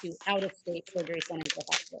went to out-of-state surgery centers or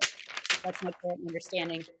hospitals. That's my current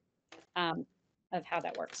understanding of how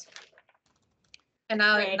that works. And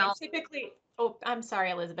I'll typically, oh, I'm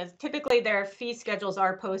sorry, Elizabeth. Typically, their fee schedules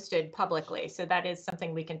are posted publicly, so that is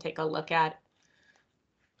something we can take a look at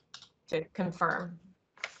to confirm.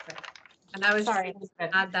 And I was sorry, just going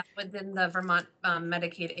to add that within the Vermont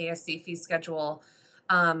Medicaid ASC fee schedule,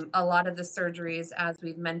 a lot of the surgeries, as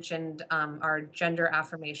we've mentioned, are gender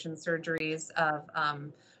affirmation surgeries of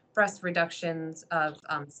breast reductions, of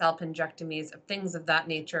salpingectomies, of things of that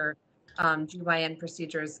nature, GYN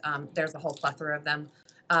procedures. There's a whole plethora of them.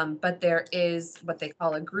 But there is what they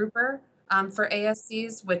call a grouper for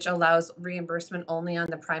ASCs, which allows reimbursement only on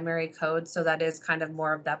the primary code. So that is kind of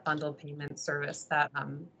more of that bundled payment service that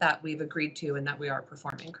that we've agreed to and that we are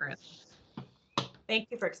performing currently. Thank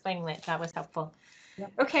you for explaining that. That was helpful.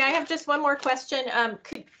 Yep. Okay, I have just one more question.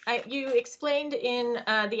 You explained in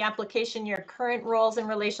the application your current roles in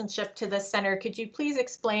relationship to the center. Could you please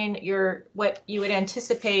explain what you would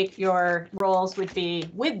anticipate your roles would be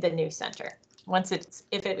with the new center once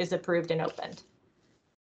if it is approved and opened?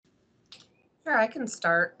 Sure, I can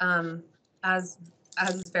start. As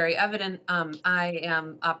is very evident, I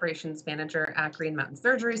am operations manager at Green Mountain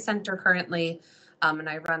Surgery Center currently, and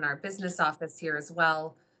I run our business office here as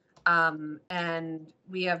well. And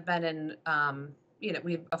we have been in,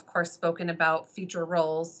 we've of course spoken about future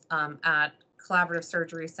roles at Collaborative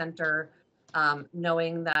Surgery Center,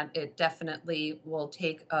 knowing that it definitely will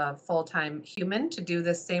take a full-time human to do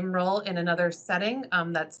the same role in another setting.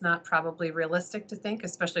 That's not probably realistic to think,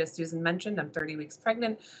 especially as Susan mentioned, I'm 30 weeks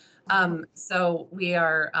pregnant. So we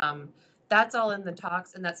are, that's all in the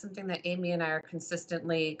talks, and that's something that Amy and I are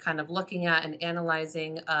consistently kind of looking at and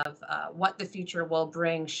analyzing of what the future will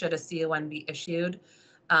bring should a CON be issued.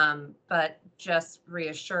 But just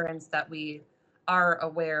reassurance that we are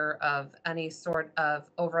aware of any sort of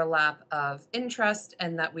overlap of interest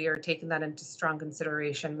and that we are taking that into strong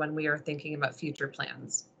consideration when we are thinking about future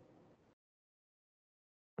plans.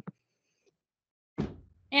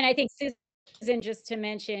 And I think, Susan, just to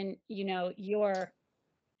mention, your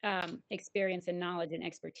experience and knowledge and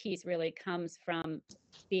expertise really comes from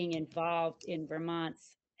being involved in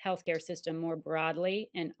Vermont's healthcare system more broadly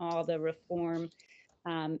and all the reform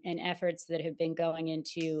and efforts that have been going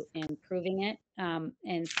into improving it.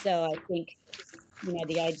 And so I think,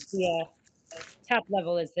 the idea top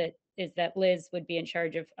level is that Liz would be in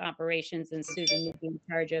charge of operations and Susan would be in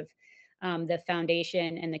charge of the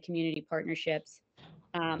foundation and the community partnerships.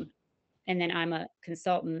 And then I'm a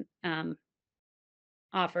consultant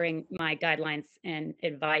offering my guidelines and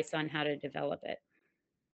advice on how to develop it.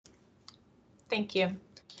 Thank you.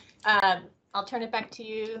 I'll turn it back to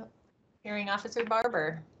you, Hearing Officer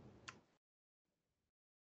Barber.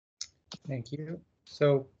 Thank you.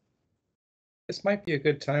 So this might be a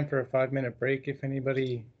good time for a 5-minute break if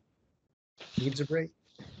anybody needs a break.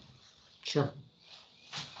 Sure.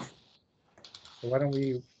 So why don't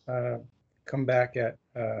we come back at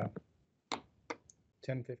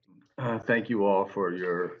 10:50. Thank you all for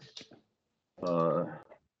your,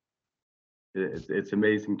 it's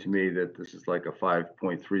amazing to me that this is like a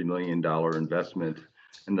 $5.3 million investment,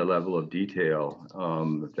 and the level of detail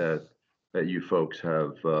that you folks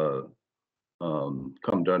have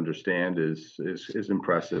come to understand is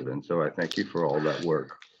impressive. And so I thank you for all that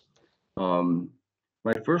work.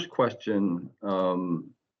 My first question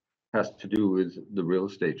has to do with the real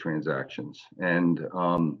estate transactions. And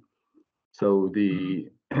so the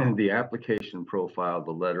application profile,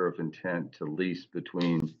 the letter of intent to lease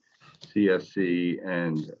between CSC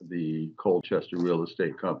and the Colchester Real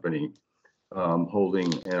Estate Company,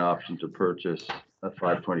 holding an option to purchase a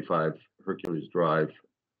 525 Hercules Drive.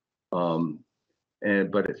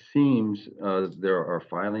 But it seems there are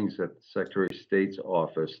filings at the Secretary of State's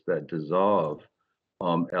office that dissolve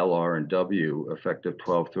LR&W effective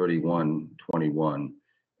 12/31/21,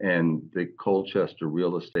 and the Colchester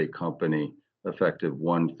Real Estate Company effective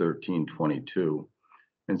 1/13/22.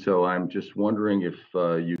 And so I'm just wondering if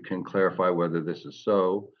you can clarify whether this is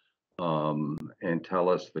so, and tell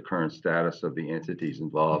us the current status of the entities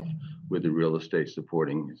involved with the real estate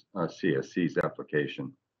supporting CSC's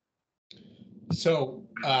application. So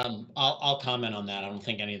I'll comment on that. I don't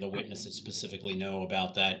think any of the witnesses specifically know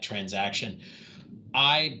about that transaction.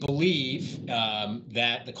 I believe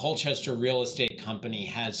that the Colchester Real Estate Company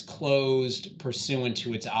has closed pursuant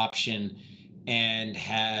to its option and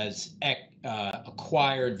has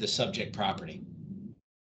acquired the subject property.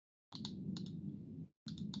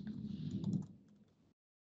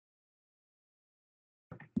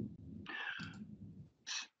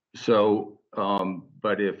 So,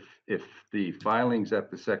 but if the filings at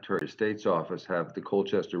the Secretary of State's office have the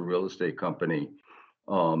Colchester Real Estate Company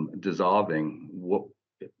dissolving,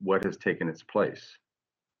 what has taken its place?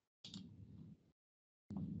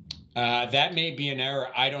 That may be an error.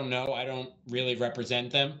 I don't know. I don't really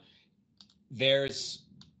represent them.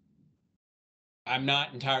 I'm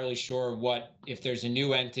not entirely sure if there's a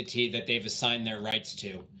new entity that they've assigned their rights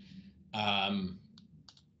to.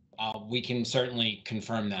 We can certainly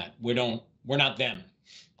confirm that. We're not them.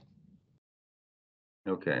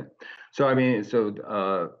 Okay. So, I mean,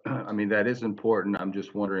 that is important. I'm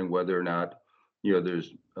just wondering whether or not,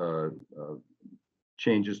 there's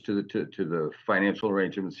changes to the financial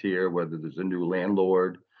arrangements here, whether there's a new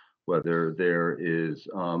landlord, whether there is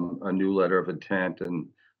a new letter of intent, and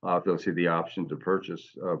obviously the option to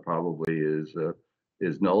purchase probably is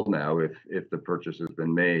null now if the purchase has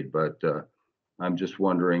been made. But I'm just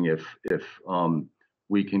wondering if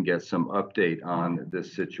we can get some update on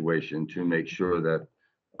this situation to make sure that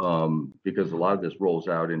because a lot of this rolls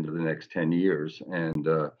out into the next 10 years, and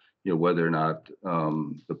whether or not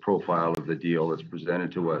the profile of the deal that's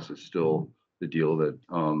presented to us is still the deal that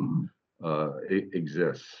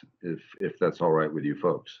exists, if that's all right with you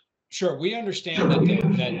folks. Sure, we understand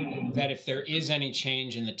that if there is any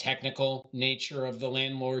change in the technical nature of the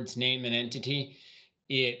landlord's name and entity,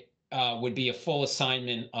 it would be a full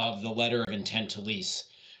assignment of the letter of intent to lease.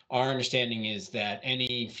 Our understanding is that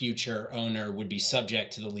any future owner would be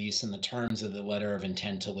subject to the lease and the terms of the letter of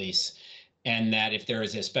intent to lease, and that if there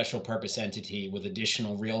is a special purpose entity with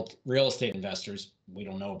additional real estate investors we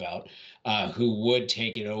don't know about who would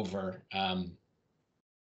take it over. I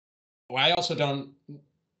also don't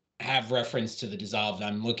have reference to the dissolved.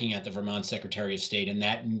 I'm looking at the Vermont Secretary of State, and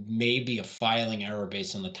that may be a filing error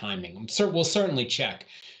based on the timing. We'll certainly check,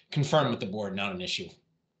 confirm with the board, not an issue.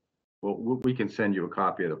 Well, we can send you a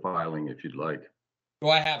copy of the filing if you'd like. Oh,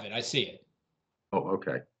 I have it. I see it. Oh,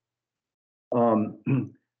 okay.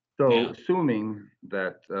 So assuming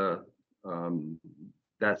that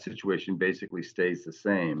that situation basically stays the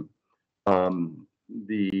same, there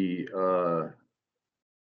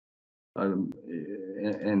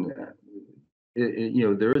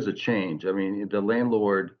is a change. I mean, the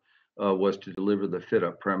landlord was to deliver the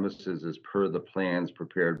fit-up premises as per the plans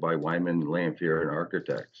prepared by Wyman, Lanphier, and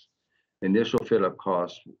Architects. Initial fit-up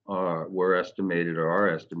costs are estimated at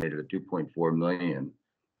 $2.4 million.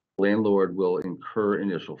 Landlord will incur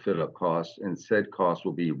initial fit-up costs, and said costs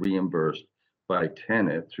will be reimbursed by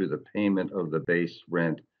tenant through the payment of the base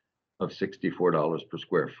rent of $64 per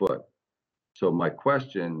square foot. So my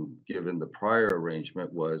question, given the prior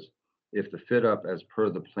arrangement, was if the fit-up as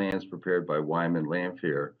per the plans prepared by Wyman,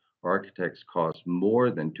 Lanphier, Architects costs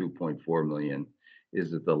more than $2.4 million,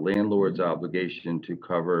 is it the landlord's obligation to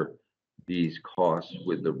cover these costs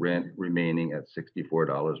with the rent remaining at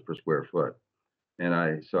 $64 per square foot? And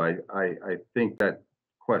I think that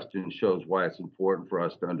question shows why it's important for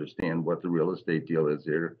us to understand what the real estate deal is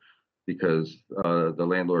here, because the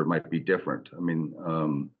landlord might be different. I mean,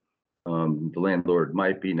 the landlord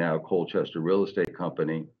might be now Colchester Real Estate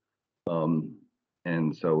Company.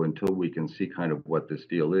 And so until we can see kind of what this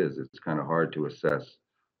deal is, it's kind of hard to assess,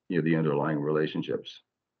 the underlying relationships.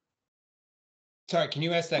 Sorry, can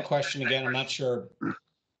you ask that question again? I'm not sure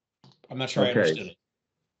I understood it.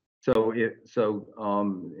 So in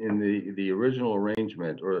the original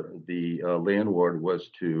arrangement, or the landlord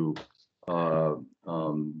was to do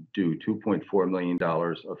 $2.4 million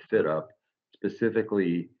of fit up,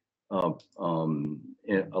 specifically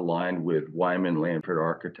aligned with Wyman Lanford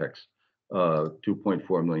Architects,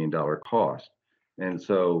 $2.4 million cost. And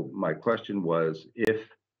so my question was, if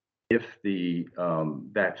the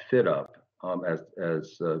that fit up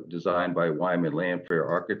as designed by Wyman Lanford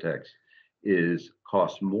Architects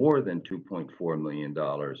costs more than $2.4 million,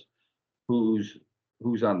 who's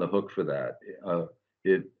on the hook for that?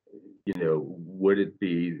 Would it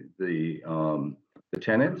be the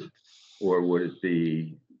tenant, or would it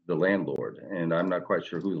be the landlord? And I'm not quite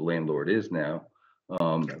sure who the landlord is now,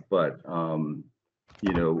 but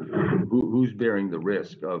who's bearing the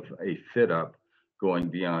risk of a fit up going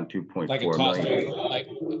beyond 2.4 Like a cost million.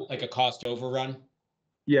 over, like a cost overrun?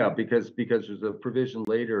 Yeah, because there's a provision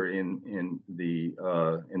later in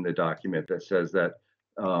the document that says that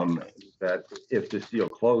that if this deal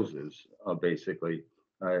closes, basically,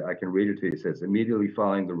 I can read it to you. It says immediately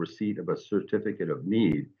following the receipt of a certificate of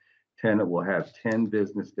need, tenant will have 10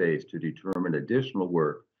 business days to determine additional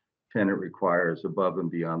work tenant requires above and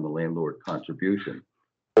beyond the landlord contribution.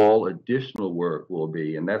 All additional work will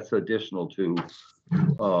be, and that's additional to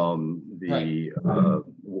the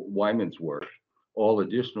Wyman's work. All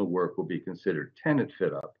additional work will be considered tenant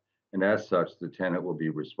fit up, and as such, the tenant will be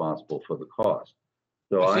responsible for the cost.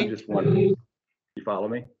 So I'm just wondering, you follow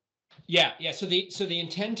me? Yeah, yeah. So the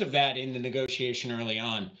intent of that in the negotiation early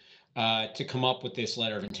on to come up with this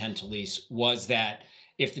letter of intent to lease was that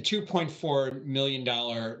if the $2.4 million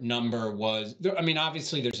number was, I mean,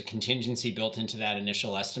 obviously there's a contingency built into that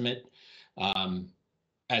initial estimate,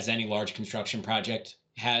 as any large construction project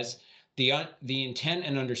has. The intent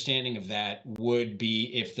and understanding of that would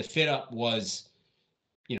be if the fit up was,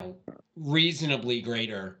 reasonably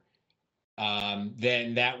greater,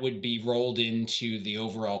 then that would be rolled into the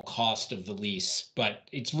overall cost of the lease. But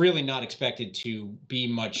it's really not expected to be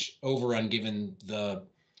much overrun given the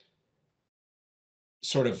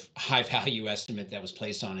sort of high value estimate that was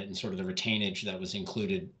placed on it and sort of the retainage that was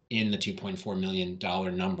included in the $2.4 million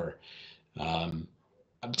number.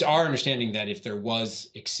 To our understanding that if there was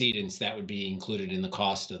exceedance, that would be included in the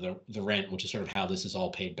cost of the rent, which is sort of how this is all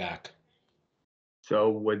paid back. So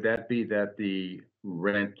would that be that the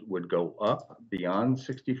rent would go up beyond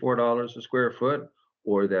 $64 a square foot,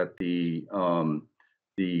 or that the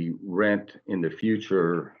rent in the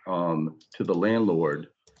future to the landlord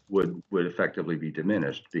would effectively be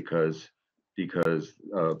diminished because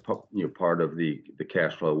part of the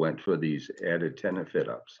cash flow went for these added tenant fit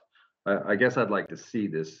ups? I guess I'd like to see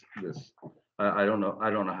this. I don't know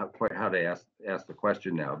quite how to ask the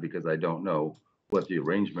question now, because I don't know what the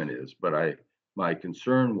arrangement is. But my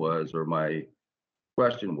concern was, or my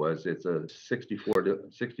question was, it's a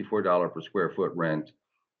 $64 per square foot rent.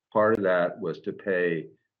 Part of that was to pay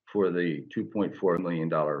for the $2.4 million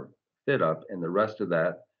fit up, and the rest of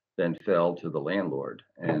that then fell to the landlord.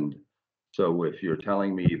 And so if you're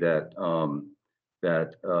telling me that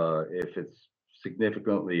if it's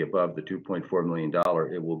significantly above the $2.4 million,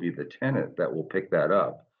 it will be the tenant that will pick that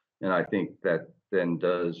up. And I think that then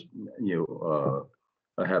does,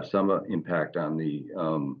 have some impact on the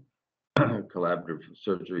collaborative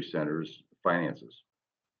surgery center's finances.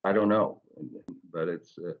 I don't know, but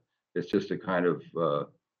it's just a kind of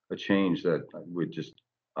a change that we just,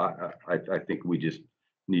 I think we just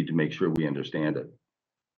need to make sure we understand it.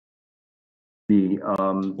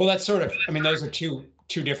 Well, that's sort of, I mean, those are two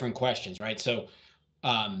different questions, right? So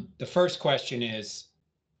the first question is,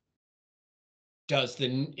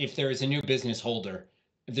 if there is a new business holder,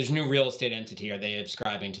 if there's a new real estate entity, are they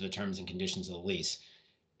subscribing to the terms and conditions of the lease,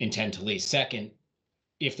 intent to lease? Second,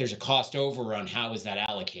 if there's a cost overrun, how is that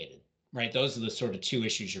allocated, right? Those are the sort of two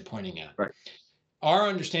issues you're pointing at. Right. Our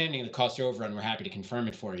understanding of the cost overrun, we're happy to confirm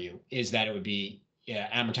it for you, is that it would be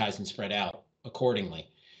amortized and spread out accordingly,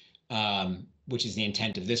 which is the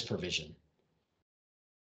intent of this provision.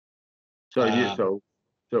 So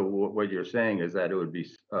what you're saying is that it would be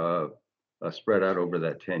spread out over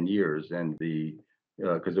that 10 years, and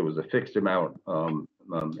because it was a fixed amount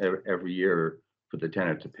every year for the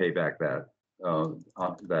tenant to pay back that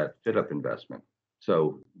fit up investment.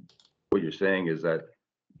 So what you're saying is that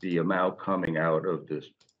the amount coming out of this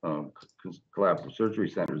collaborative surgery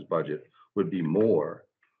center's budget would be more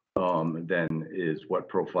than is what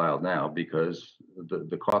profiled now, because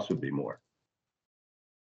the cost would be more.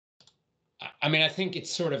 I mean, I think it's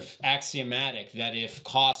sort of axiomatic that if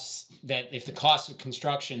the cost of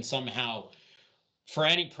construction somehow for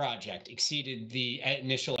any project exceeded the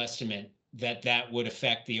initial estimate, that would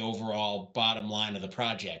affect the overall bottom line of the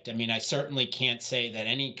project. I mean, I certainly can't say that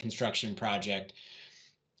any construction project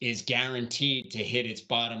is guaranteed to hit its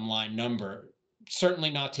bottom line number.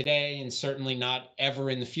 Certainly not today, and certainly not ever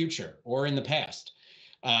in the future or in the past.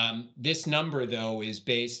 This number, though, is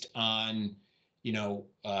based on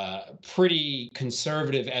pretty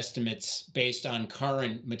conservative estimates based on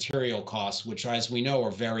current material costs, which, as we know,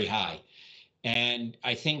 are very high. And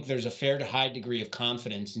I think there's a fair to high degree of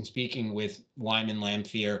confidence in speaking with Wyman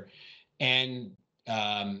Lamphere and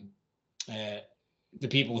the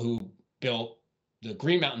people who built the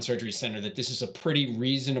Green Mountain Surgery Center that this is a pretty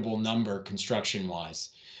reasonable number construction-wise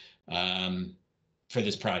for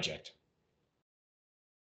this project.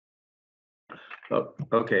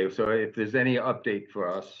 Okay, so if there's any update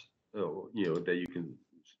for us, that you can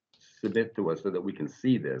submit to us so that we can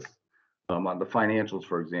see this, on the financials,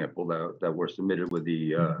 for example, that were submitted with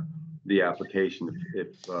the application. If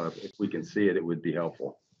we can see it, it would be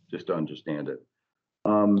helpful just to understand it.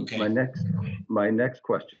 Okay. My next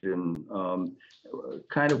question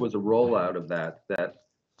kind of was a rollout of that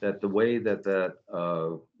the way that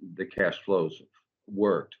the cash flows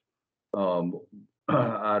worked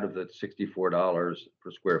out of the $64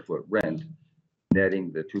 per square foot rent,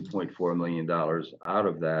 netting the $2.4 million out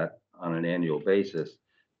of that on an annual basis,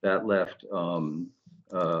 that left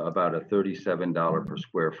about a $37 per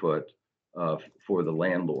square foot for the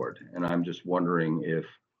landlord. And I'm just wondering if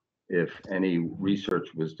any research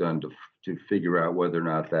was done to figure out whether or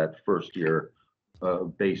not that first year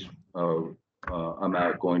base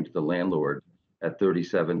amount going to the landlord at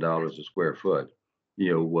 $37 a square foot,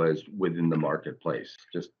 was within the marketplace.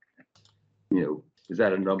 Just, is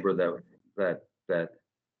that a number that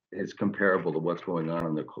is comparable to what's going on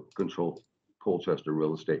in the Colchester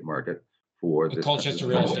real estate market for The this? Colchester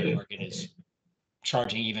real estate market is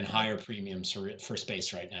charging even higher premiums for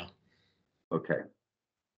space right now. Okay.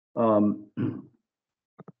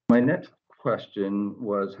 My next question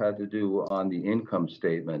had to do on the income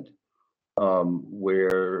statement,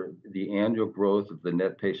 where the annual growth of the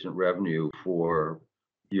net patient revenue for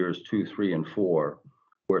years 2, 3, and 4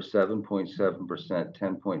 were 7.7%,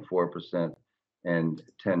 10.4%, and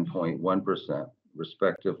 10.1%,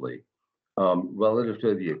 respectively. Relative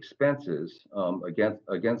to the expenses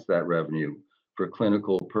against that revenue for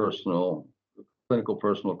clinical personal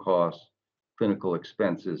costs, clinical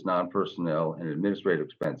expenses, non-personnel, and administrative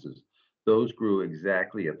expenses, those grew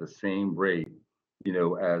exactly at the same rate,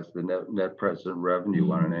 as the net present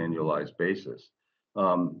revenue on an annualized basis.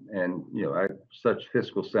 And such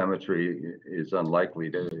fiscal symmetry is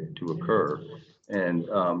unlikely to occur. And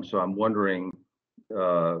so I'm wondering,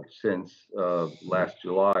 since last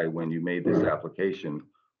July, when you made this application,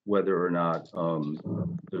 whether or not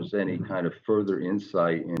there's any kind of further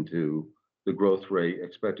insight into the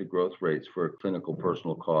expected growth rates for clinical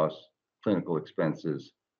personal costs, clinical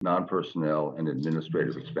expenses, non-personnel, and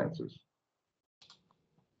administrative expenses.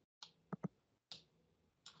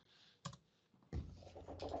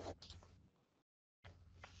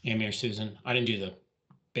 Amy or Susan, I didn't do the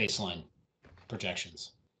baseline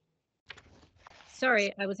projections.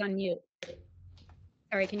 Sorry, I was on mute.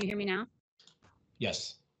 Sorry, can you hear me now?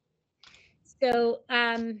 Yes. So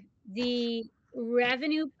the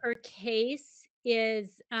revenue per case is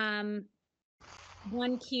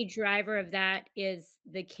one key driver of that is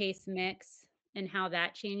the case mix and how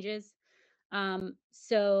that changes.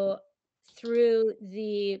 So through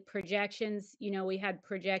the projections, we had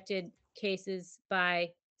projected cases by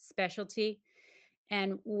specialty.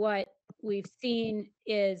 And what we've seen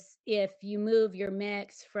is if you move your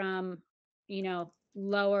mix from,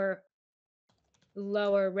 lower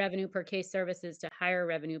revenue per case services to higher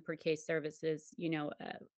revenue per case services,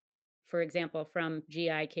 for example, from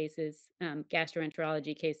GI cases,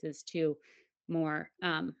 gastroenterology cases to more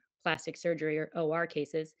plastic surgery or OR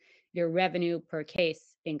cases, your revenue per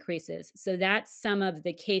case increases. So that's some of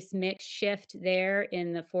the case mix shift there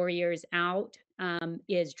in the 4 years out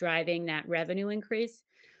is driving that revenue increase,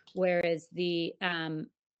 whereas the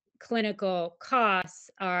clinical costs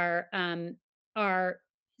are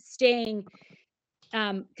staying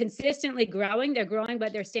consistently growing. They're growing,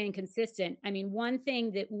 but they're staying consistent. I mean, one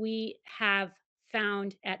thing that we have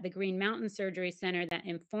found at the Green Mountain Surgery Center that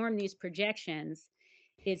inform these projections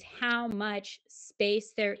is how much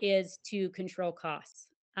space there is to control costs.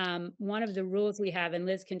 One of the rules we have, and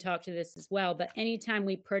Liz can talk to this as well, but anytime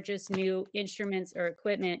we purchase new instruments or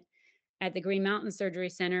equipment at the Green Mountain Surgery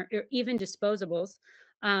Center, or even disposables,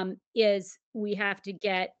 is we have to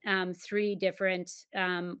get 3 different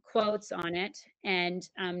quotes on it and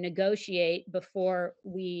negotiate before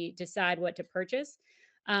we decide what to purchase.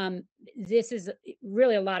 This is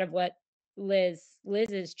really a lot of what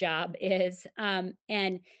Liz's job is,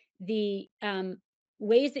 and the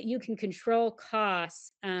ways that you can control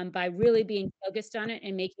costs by really being focused on it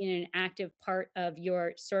and making it an active part of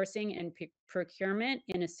your sourcing and procurement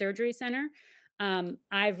in a surgery center.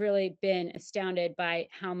 I've really been astounded by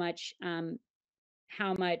how much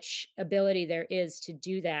ability there is to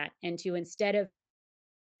do that, and to, instead of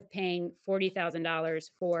paying $40,000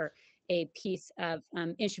 for a piece of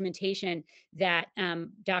instrumentation that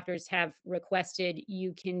doctors have requested,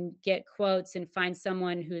 you can get quotes and find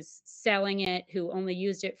someone who's selling it, who only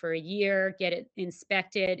used it for a year, get it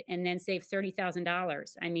inspected, and then save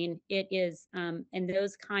 $30,000. I mean, it is, and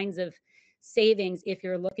those kinds of savings, if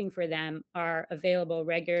you're looking for them, are available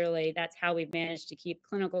regularly. That's how we've managed to keep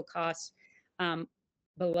clinical costs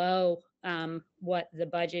below what the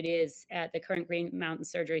budget is at the current Green Mountain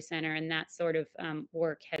Surgery Center, and that sort of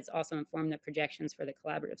work has also informed the projections for the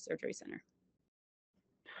Collaborative Surgery Center.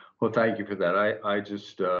 Well, thank you for that. I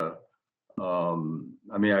just, I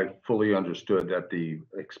mean, I fully understood that the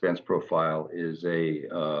expense profile is a,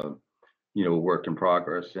 work in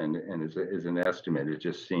progress and is an estimate. It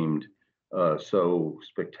just seemed so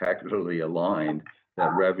spectacularly aligned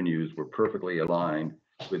that revenues were perfectly aligned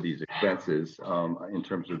with these expenses in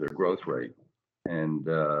terms of their growth rate. And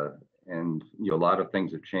a lot of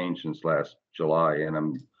things have changed since last July, and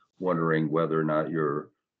I'm wondering whether or not you're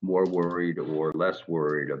more worried or less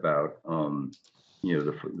worried about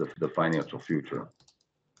the financial future,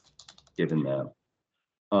 given that.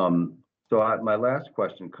 My last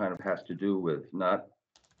question kind of has to do with not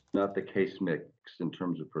the case mix in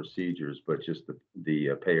terms of procedures, but just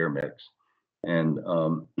the payer mix. And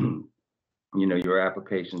your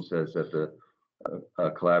application says that the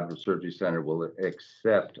Collaborative Surgery Center will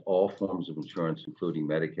accept all forms of insurance, including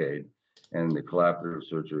Medicaid, and the Collaborative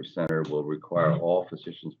Surgery Center will require all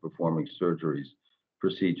physicians performing surgeries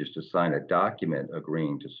procedures to sign a document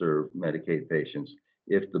agreeing to serve Medicaid patients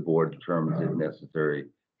if the board determines it necessary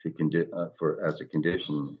as a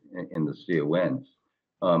condition in the CON.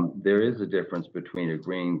 There is a difference between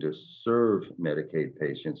agreeing to serve Medicaid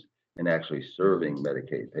patients and actually serving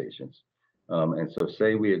Medicaid patients. And so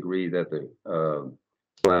say we agree that the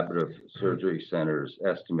Collaborative Surgery Center's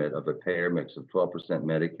estimate of a payer mix of 12%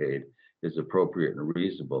 Medicaid is appropriate and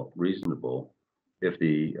reasonable. If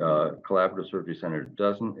the Collaborative Surgery Center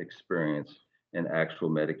doesn't experience an actual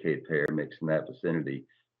Medicaid payer mix in that vicinity,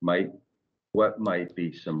 what might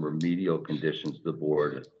be some remedial conditions the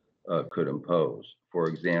board could impose? For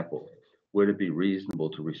example, would it be reasonable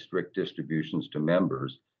to restrict distributions to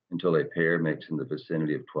members until a payer mix in the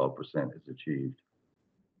vicinity of 12% is achieved?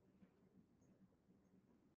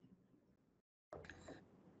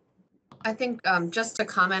 I think just to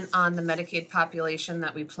comment on the Medicaid population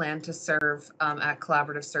that we plan to serve at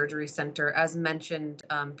Collaborative Surgery Center, as mentioned,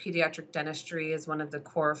 pediatric dentistry is one of the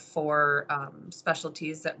core 4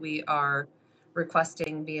 specialties that we are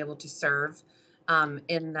requesting be able to serve.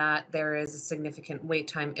 In that there is a significant wait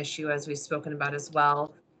time issue, as we've spoken about as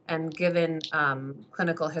well. And given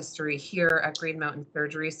clinical history here at Green Mountain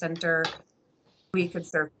Surgery Center, we could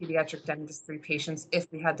serve pediatric dentistry patients if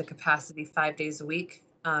we had the capacity 5 days a week.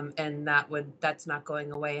 And that's not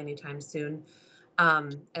going away anytime soon.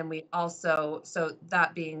 And we also, so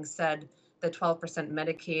that being said, the 12%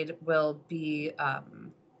 Medicaid will be,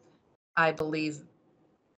 I believe,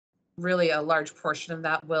 really a large portion of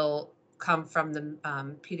that will come from the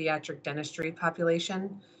pediatric dentistry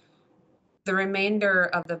population. The remainder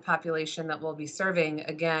of the population that we'll be serving,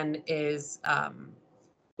 again, is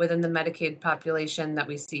within the Medicaid population that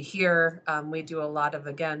we see here. We do a lot of,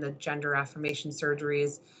 again, the gender affirmation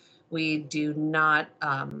surgeries. We do not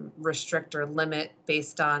restrict or limit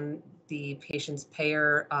based on the patient's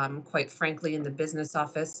payer. Quite frankly, in the business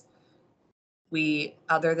office, we,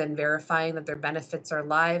 other than verifying that their benefits are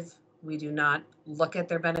live, we do not look at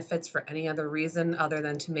their benefits for any other reason other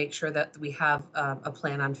than to make sure that we have a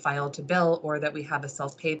plan on file to bill, or that we have a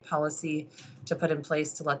self-paid policy to put in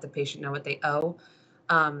place to let the patient know what they owe.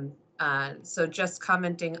 So just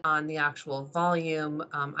commenting on the actual volume,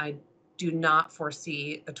 I do not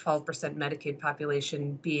foresee a 12% Medicaid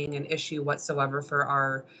population being an issue whatsoever for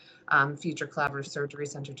our future Collaborative Surgery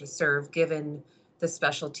Center to serve, given the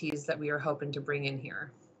specialties that we are hoping to bring in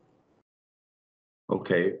here.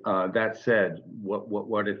 Okay, that said,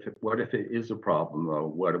 what if it is a problem though?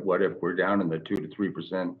 What if we're down in the 2 to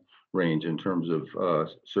 3% range in terms of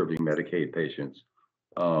serving Medicaid patients?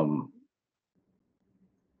 Do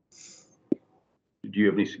you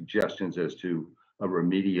have any suggestions as to a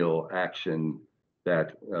remedial action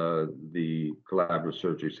that the Collaborative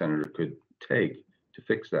Surgery Center could take to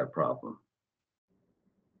fix that problem?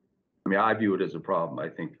 I mean, I view it as a problem. I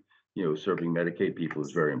think, serving Medicaid people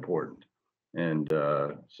is very important. And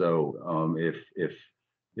so if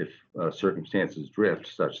circumstances drift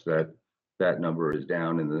such that that number is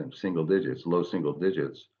down in the single digits, low single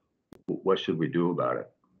digits, what should we do about it?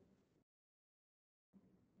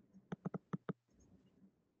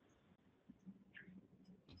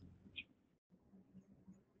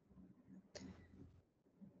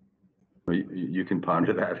 You can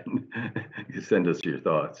ponder that and send us your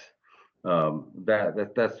thoughts.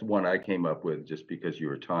 That's one I came up with just because you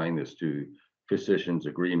were tying this to physicians'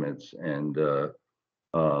 agreements, and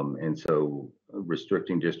so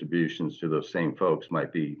restricting distributions to those same folks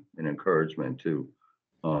might be an encouragement to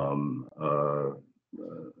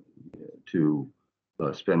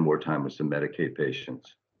spend more time with some Medicaid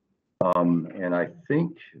patients. And I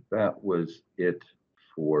think that was it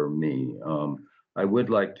for me. I would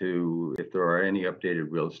like to, if there are any updated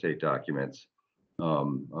real estate documents,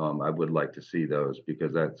 I would like to see those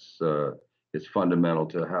because that's it's fundamental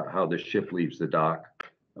to how the ship leaves the dock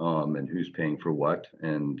and who's paying for what.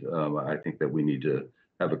 And I think that we need to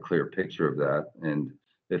have a clear picture of that. And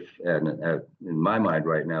if in my mind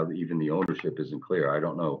right now, even the ownership isn't clear. I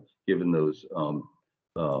don't know, given those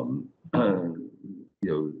you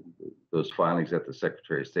know, those filings at the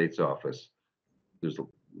Secretary of State's office,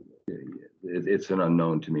 it's an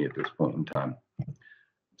unknown to me at this point in time.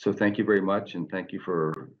 So thank you very much, and thank you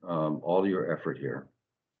for all your effort here.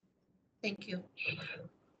 Thank you.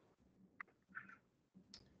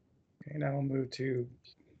 Okay, now we'll move to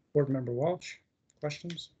Board Member Walsh.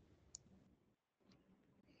 Questions?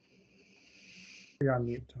 You're on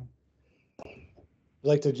mute, Tom. I'd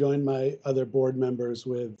like to join my other board members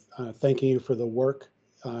with thanking you for the work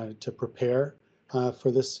to prepare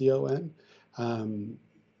for this CON.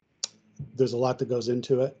 There's a lot that goes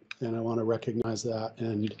into it, and I want to recognize that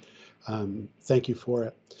and thank you for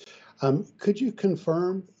it. Could you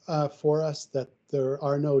confirm for us that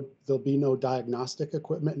there'll be no diagnostic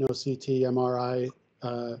equipment, no CT, MRI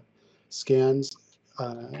scans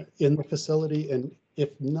in the facility? And if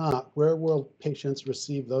not, where will patients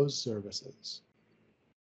receive those services?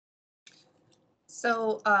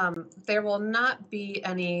 So there will not be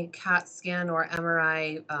any CAT scan or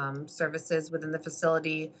MRI services within the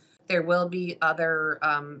facility. There will be other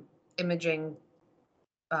imaging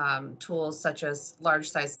tools such as large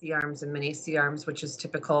size C-arms and mini C-arms, which is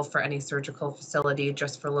typical for any surgical facility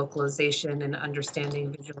just for localization and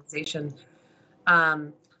understanding visualization.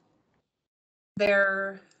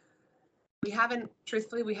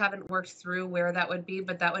 Truthfully, we haven't worked through where that would be,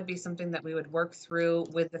 but that would be something that we would work through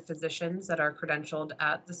with the physicians that are credentialed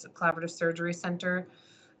at the Collaborative Surgery Center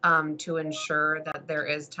to ensure that there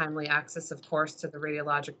is timely access, of course, to the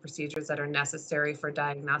radiologic procedures that are necessary for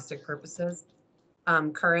diagnostic purposes.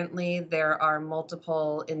 Currently, there are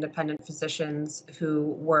multiple independent physicians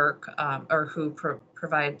who work or who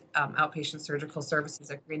provide outpatient surgical services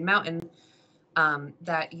at Green Mountain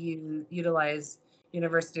that utilize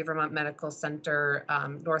University of Vermont Medical Center,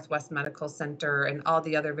 Northwest Medical Center, and all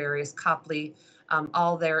the other various Copley,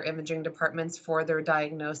 all their imaging departments for their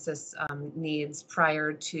diagnosis needs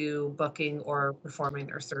prior to booking or performing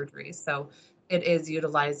their surgeries. So it is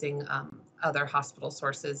utilizing other hospital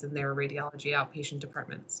sources in their radiology outpatient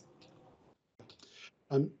departments.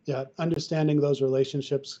 Yeah, understanding those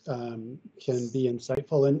relationships can be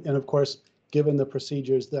insightful. And of course, given the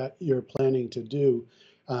procedures that you're planning to do,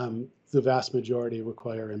 the vast majority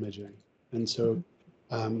require imaging. And so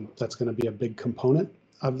that's going to be a big component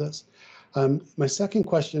of this. My second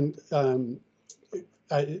question,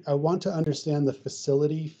 I want to understand the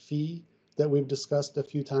facility fee that we've discussed a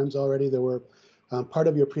few times already. There were part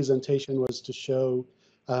of your presentation was to show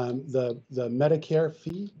the Medicare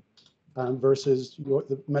fee versus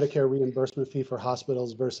the Medicare reimbursement fee for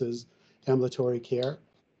hospitals versus ambulatory care.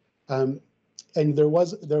 And there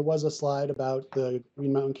was a slide about the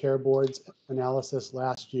Green Mountain Care Board's analysis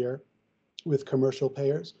last year with commercial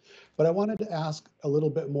payers. But I wanted to ask a little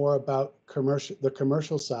bit more about the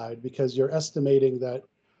commercial side, because you're estimating that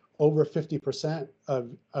over 50%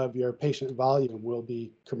 of your patient volume will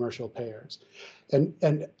be commercial payers.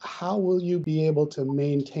 And how will you be able to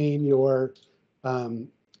maintain your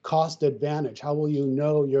cost advantage? How will you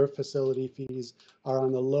know your facility fees are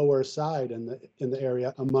on the lower side in the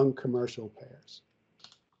area among commercial payers?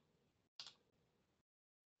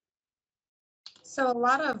 So a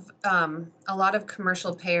lot of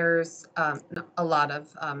commercial payers,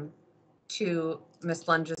 to Ms.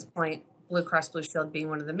 Lunge's point, Blue Cross Blue Shield being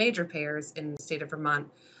one of the major payers in the state of Vermont,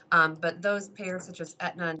 but those payers such as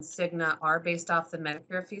Aetna and Cigna are based off the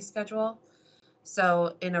Medicare fee schedule.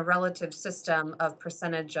 So in a relative system of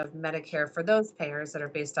percentage of Medicare for those payers that are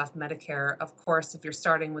based off Medicare, of course, if you're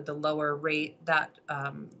starting with the lower rate that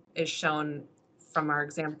is shown from our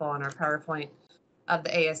example on our PowerPoint of the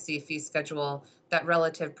ASC fee schedule, that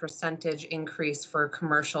relative percentage increase for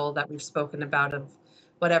commercial that we've spoken about of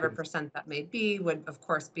whatever percent that may be would of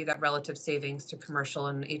course be that relative savings to commercial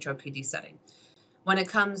and HOPD setting. When it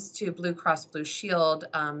comes to Blue Cross Blue Shield,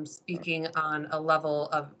 speaking on a level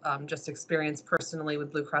of just experience personally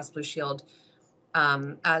with Blue Cross Blue Shield,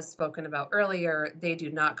 as spoken about earlier, they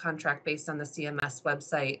do not contract based on the CMS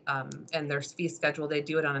website and their fee schedule. They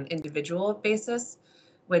do it on an individual basis,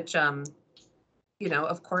 which,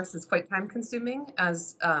 of course, is quite time consuming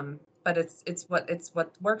but it's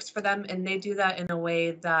what works for them. And they do that in a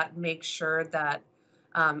way that makes sure that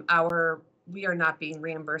we are not being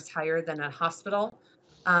reimbursed higher than a hospital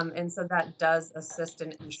And so that does assist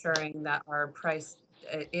in ensuring that our price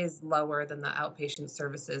is lower than the outpatient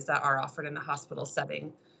services that are offered in a hospital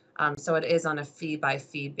setting. So it is on a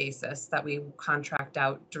fee-by-fee basis that we contract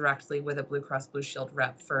out directly with a Blue Cross Blue Shield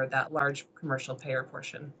rep for that large commercial payer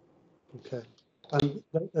portion. Okay.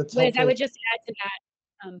 That's Liz, I helpful. would just add to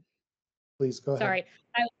that. Please go ahead. Sorry,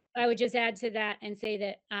 I would just add to that and say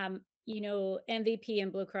that, MVP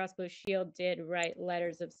and Blue Cross Blue Shield did write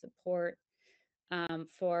letters of support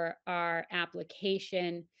for our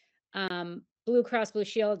application. Blue Cross Blue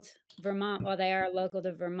Shield Vermont, while they are local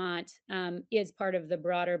to Vermont, is part of the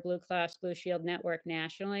broader Blue Cross Blue Shield network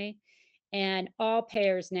nationally. And all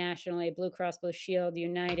payers nationally, Blue Cross Blue Shield,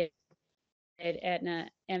 United, Aetna,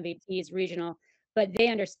 MVPs, regional, but they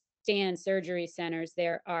understand surgery centers.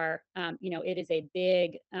 There are, it is a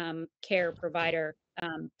big care provider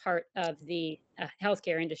part of the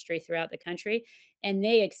healthcare industry throughout the country. And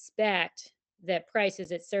they expect that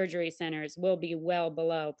prices at surgery centers will be well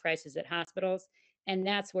below prices at hospitals. And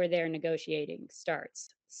that's where their negotiating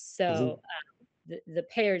starts. So the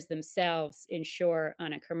payers themselves ensure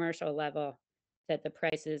on a commercial level that the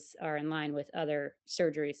prices are in line with other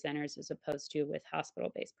surgery centers as opposed to with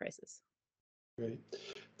hospital-based prices. Great.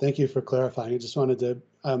 Thank you for clarifying. I just wanted to,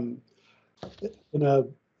 in a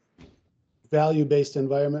value-based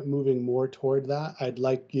environment, moving more toward that, I'd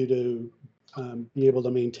like you to be able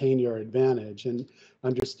to maintain your advantage and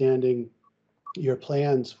understanding your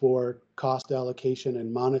plans for cost allocation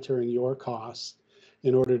and monitoring your costs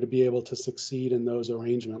in order to be able to succeed in those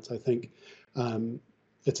arrangements. I think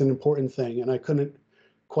it's an important thing, and I couldn't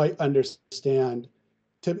quite understand.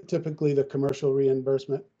 Typically, the commercial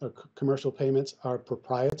reimbursement or commercial payments are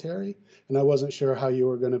proprietary, and I wasn't sure how you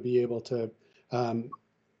were going to be able to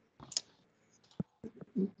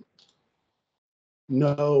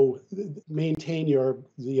maintain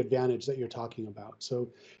the advantage that you're talking about. So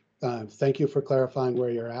thank you for clarifying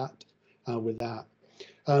where you're at with that.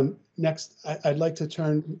 Next, I'd like to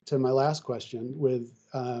turn to my last question with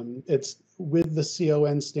it's with the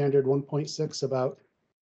CON standard 1.6 about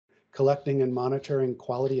collecting and monitoring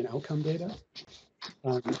quality and outcome data.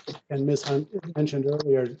 And Ms. Hunt mentioned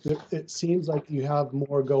earlier, it seems like you have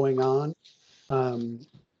more going on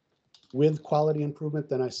with quality improvement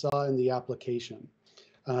than I saw in the application.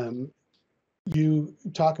 You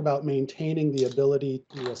talk about maintaining the ability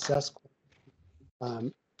to assess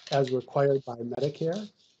as required by Medicare,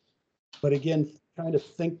 but again, trying to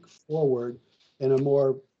think forward in a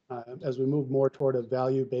more, as we move more toward a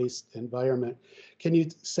value-based environment. Can you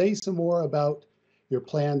say some more about your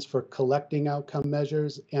plans for collecting outcome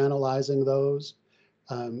measures, analyzing those,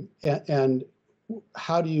 and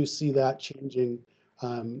how do you see that changing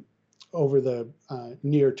over the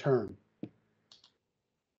near term?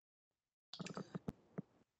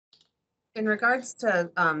 In regards to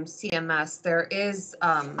CMS, there is,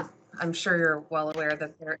 I'm sure you're well aware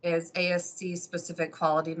that there is ASC-specific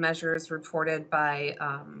quality measures reported by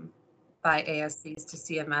ASCs to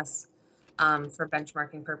CMS for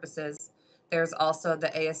benchmarking purposes. There's also the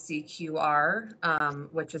ASC QR,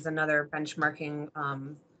 which is another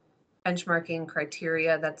benchmarking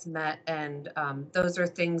criteria that's met, and those are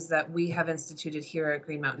things that we have instituted here at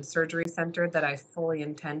Green Mountain Surgery Center that I fully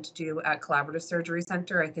intend to do at Collaborative Surgery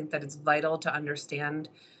Center. I think that it's vital to understand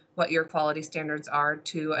what your quality standards are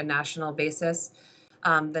to a national basis.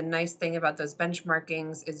 The nice thing about those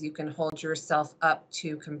benchmarkings is you can hold yourself up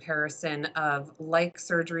to comparison of like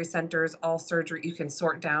surgery centers, all surgery, you can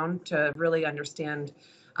sort down to really understand,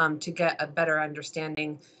 to get a better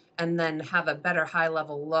understanding, and then have a better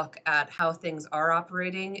high-level look at how things are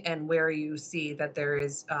operating and where you see that there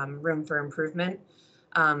is room for improvement.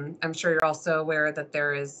 I'm sure you're also aware that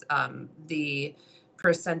there is the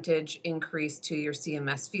percentage increase to your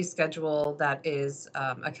CMS fee schedule that is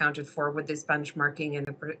accounted for with this benchmarking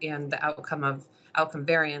and the outcome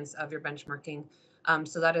variance of your benchmarking.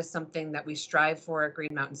 So that is something that we strive for at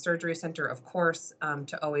Green Mountain Surgery Center, of course,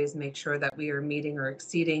 to always make sure that we are meeting or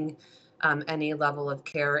exceeding any level of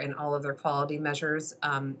care in all of their quality measures.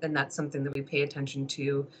 And that's something that we pay attention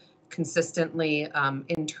to consistently.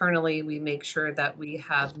 Internally, we make sure that we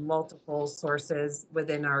have multiple sources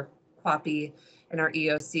within our QAPI and our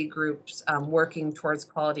EOC groups working towards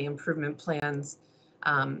quality improvement plans.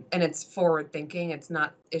 And it's forward thinking. It's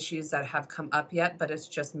not issues that have come up yet, but it's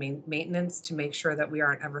just maintenance to make sure that we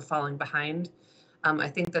aren't ever falling behind. I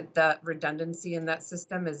think that that redundancy in that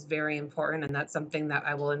system is very important, and that's something that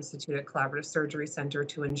I will institute at Collaborative Surgery Center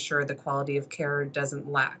to ensure the quality of care doesn't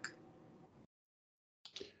lack.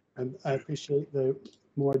 And I appreciate the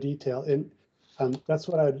more detail, and that's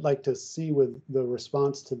what I'd like to see with the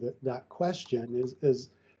response to that question is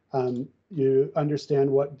you understand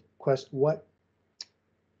what the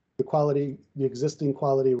existing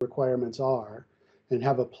quality requirements are, and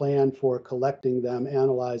have a plan for collecting them,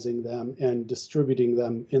 analyzing them, and distributing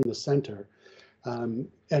them in the center, and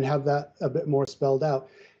have that a bit more spelled out,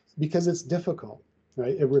 because it's difficult,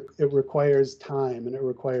 right? It requires time and it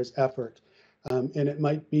requires effort. And it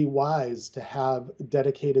might be wise to have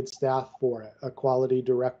dedicated staff for it, a quality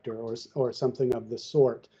director or something of the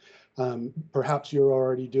sort. Perhaps you're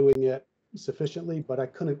already doing it sufficiently, but I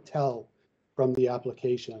couldn't tell from the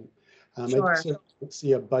application. Sure. I certainly don't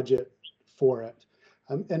see a budget for it.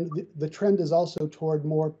 And the trend is also toward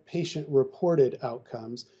more patient-reported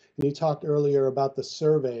outcomes. And you talked earlier about the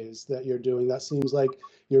surveys that you're doing. That seems like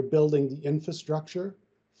you're building the infrastructure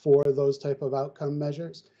for those type of outcome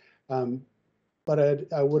measures. But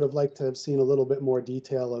I would have liked to have seen a little bit more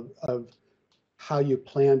detail of how you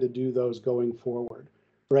plan to do those going forward.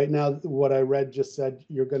 Right now, what I read just said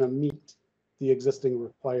you're going to meet the existing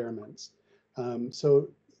requirements.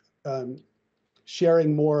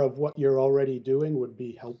 Sharing more of what you're already doing would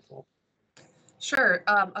be helpful. Sure.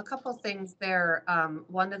 A couple things there.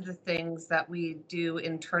 One of the things that we do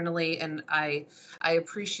internally, and I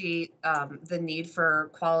appreciate the need for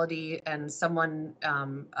quality and someone,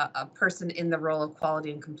 a person in the role of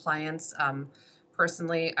quality and compliance.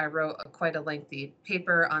 Personally, I wrote quite a lengthy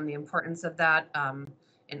paper on the importance of that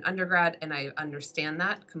in undergrad, and I understand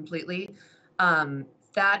that completely.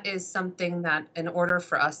 That is something that, in order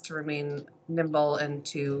for us to remain nimble and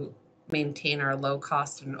to maintain our low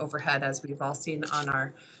cost and overhead, as we've all seen on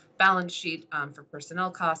our balance sheet for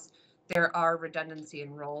personnel costs, there are redundancy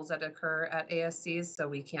in roles that occur at ASCs. So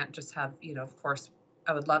we can't just have, of course,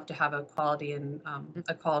 I would love to have a quality and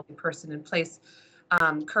a quality person in place.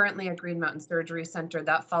 Currently at Green Mountain Surgery Center,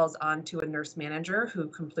 that falls onto a nurse manager who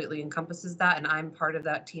completely encompasses that. And I'm part of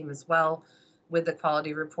that team as well with the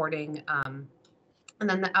quality reporting. And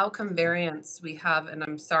then the outcome variance we have, and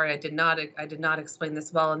I'm sorry, I did not explain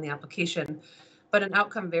this well in the application, but an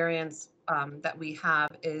outcome variance that we have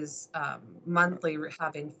is monthly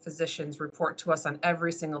having physicians report to us on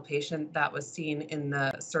every single patient that was seen in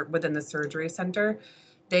within the surgery center.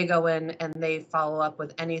 They go in and they follow up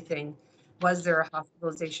with anything. Was there a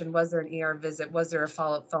hospitalization? Was there an ER visit? Was there a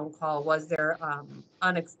follow-up phone call? Was there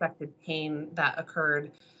unexpected pain that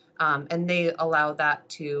occurred? And they allow that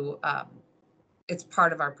to it's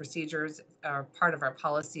part of our procedures, or part of our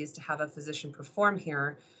policies to have a physician perform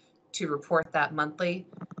here to report that monthly.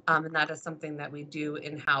 And that is something that we do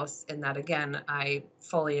in-house, and that, again, I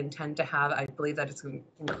fully intend to have. I believe that it's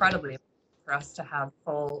incredibly important for us to have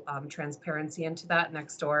full transparency into that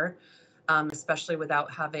next door, especially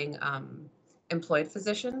without having employed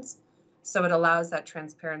physicians. So it allows that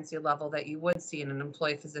transparency level that you would see in an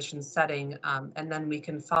employee physician setting. And then we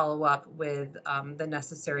can follow up with the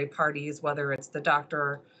necessary parties, whether it's the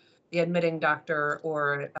doctor, the admitting doctor,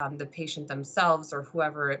 or the patient themselves, or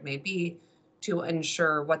whoever it may be, to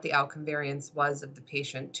ensure what the outcome variance was of the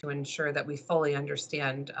patient, to ensure that we fully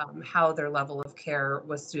understand how their level of care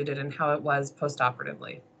was suited and how it was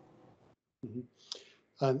post-operatively.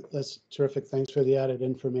 That's terrific. Thanks for the added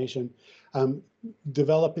information.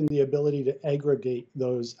 Developing the ability to aggregate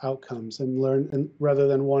those outcomes and learn, and rather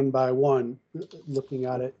than one by one, looking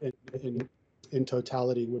at it in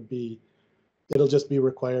totality it'll just be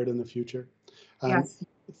required in the future. Yes.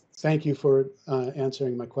 Thank you for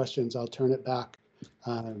answering my questions. I'll turn it back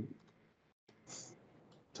to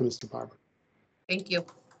Mr. Barber. Thank you.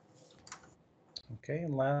 Okay,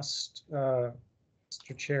 and last, Mr.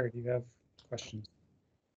 Chair, do you have questions?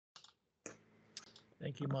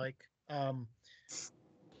 Thank you, Mike.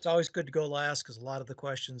 It's always good to go last because a lot of the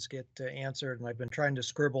questions get answered, and I've been trying to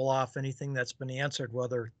scribble off anything that's been answered,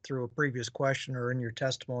 whether through a previous question or in your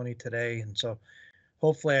testimony today. And so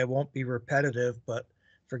hopefully I won't be repetitive, but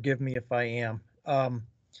forgive me if I am.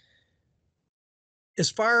 As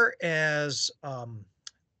far as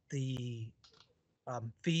the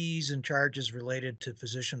fees and charges related to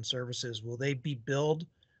physician services, will they be billed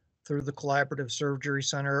through the Collaborative Surgery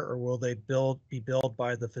Center, or will they be billed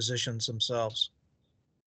by the physicians themselves?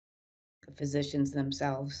 The physicians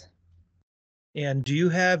themselves. And do you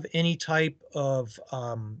have any type of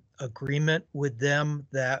agreement with them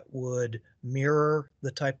that would mirror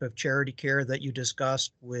the type of charity care that you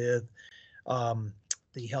discussed with the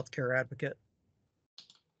healthcare advocate?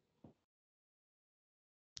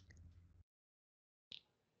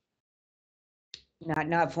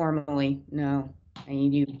 Not formally, no. I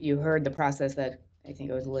mean, you heard the process that I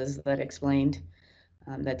think it was Liz that explained,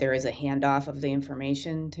 that there is a handoff of the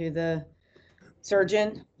information to the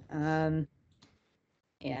surgeon, and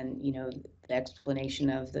the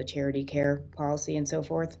explanation of the charity care policy and so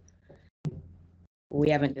forth. We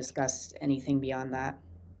haven't discussed anything beyond that.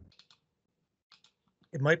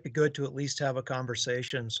 It might be good to at least have a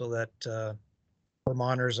conversation so that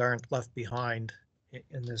Vermonters aren't left behind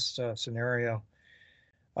in this scenario.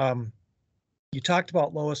 You talked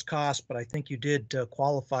about lowest cost, but I think you did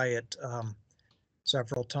qualify it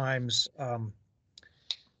several times.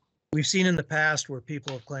 We've seen in the past where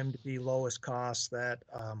people have claimed to be lowest cost that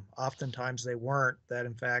oftentimes they weren't, that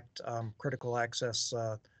in fact critical access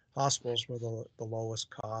hospitals were the lowest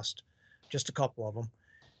cost, just a couple of them.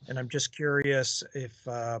 And I'm just curious if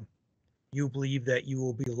you believe that you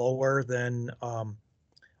will be lower than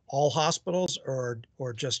all hospitals or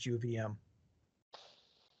just UVM?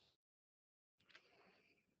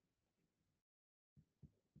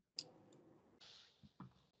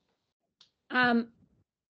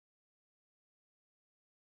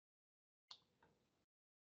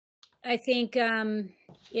 I think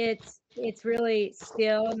it's really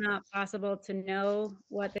still not possible to know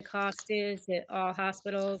what the cost is at all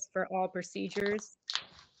hospitals for all procedures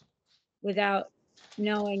without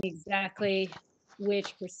knowing exactly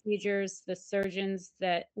which procedures the surgeons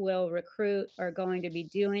that will recruit are going to be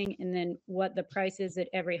doing, and then what the price is at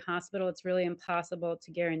every hospital. It's really impossible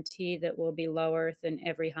to guarantee that we'll be lower than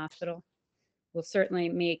every hospital. We'll certainly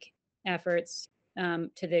make efforts to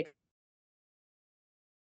the.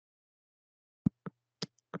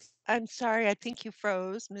 I'm sorry, I think you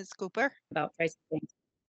froze, Ms. Cooper. About pricing.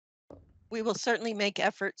 We will certainly make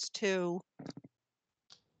efforts to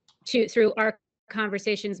Through our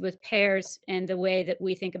conversations with payers and the way that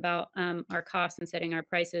we think about our costs and setting our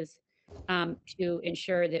prices to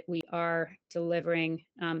ensure that we are delivering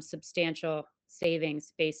substantial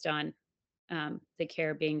savings based on the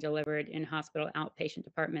care being delivered in hospital outpatient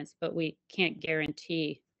departments. But we can't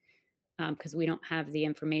guarantee, because we don't have the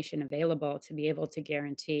information available to be able to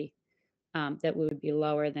guarantee that we would be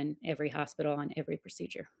lower than every hospital on every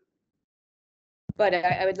procedure. But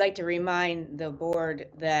I would like to remind the board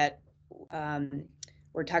that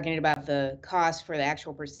we're talking about the cost for the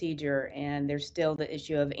actual procedure, and there's still the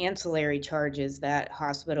issue of ancillary charges that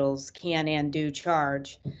hospitals can and do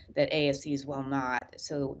charge that ASCs will not.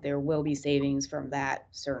 So there will be savings from that,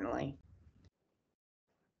 certainly.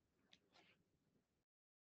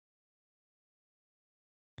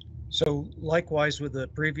 So likewise with the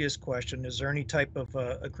previous question, is there any type of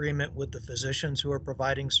agreement with the physicians who are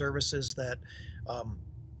providing services that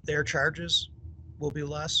their charges will be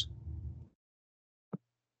less?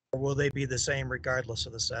 Or will they be the same regardless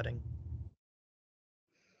of the setting?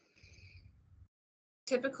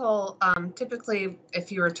 Typically,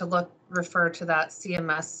 if you were to refer to that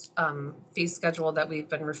CMS fee schedule that we've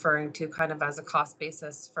been referring to kind of as a cost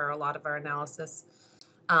basis for a lot of our analysis,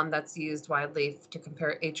 that's used widely to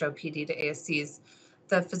compare HOPD to ASCs.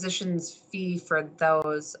 The physician's fee for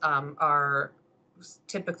those are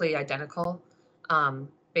typically identical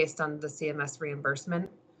based on the CMS reimbursement.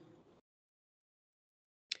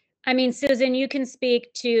 I mean, Susan, you can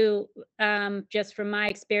speak to, just from my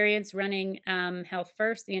experience running Health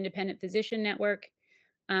First, the independent physician network,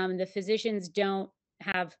 the physicians don't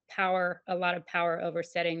have a lot of power over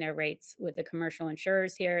setting their rates with the commercial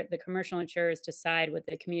insurers here. The commercial insurers decide what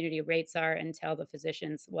the community rates are and tell the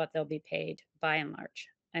physicians what they'll be paid by and large.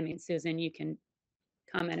 I mean, Susan, you can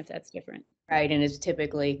comment if that's different. Right, and it's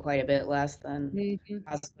typically quite a bit less than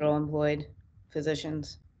hospital employed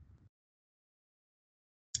physicians.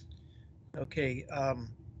 Okay.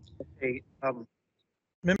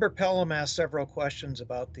 Member Pelham asked several questions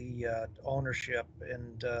about the ownership,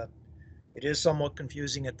 and it is somewhat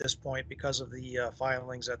confusing at this point because of the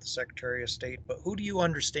filings at the Secretary of State. But who do you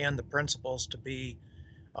understand the principals to be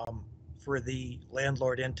for the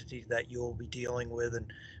landlord entity that you will be dealing with,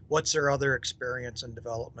 and what's their other experience and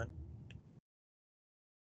development?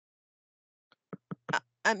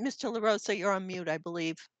 Mr. LaRosa, you're on mute, I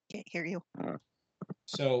believe. Can't hear you.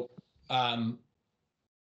 So,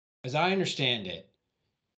 as I understand it,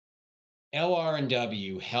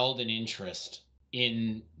 LR&W held an interest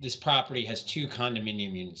in this property. Has two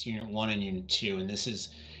condominium units, unit 1 and unit 2, and this is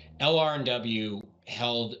LR&W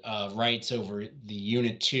held rights over the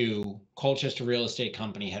unit 2. Colchester Real Estate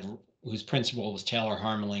Company whose principal was Taylor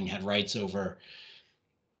Harmeling, had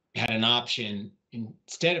an option.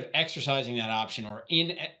 Instead of exercising that option, or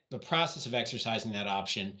in the process of exercising that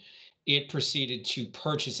option, it proceeded to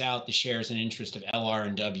purchase out the shares and interest of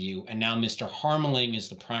LR&W, and now Mr. Harmeling is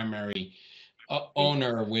the primary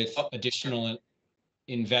owner with additional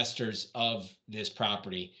investors of this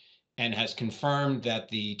property, and has confirmed that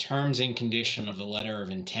the terms and condition of the letter of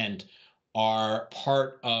intent are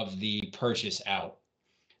part of the purchase out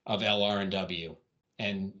of LR&W.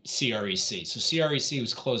 and CREC. So CREC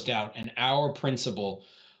was closed out, and our principal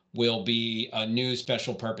will be a new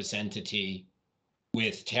special purpose entity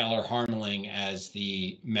with Taylor Harmeling as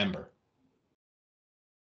the member.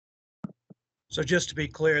 So just to be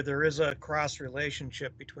clear, there is a cross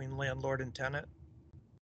relationship between landlord and tenant?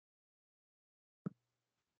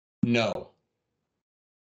 No.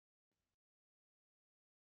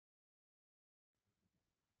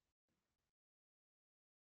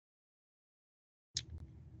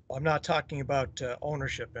 I'm not talking about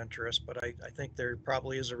ownership interest, but I think there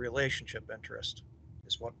probably is a relationship interest,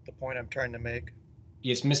 is what the point I'm trying to make.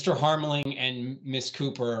 Yes, Mr. Harmeling and Miss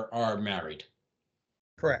Cooper are married.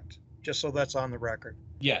 Correct. Just so that's on the record.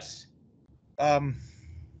 Yes. You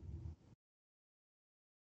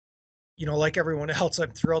know, like everyone else,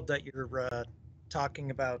 I'm thrilled that you're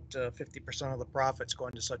talking about 50% of the profits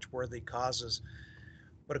going to such worthy causes.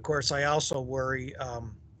 But of course, I also worry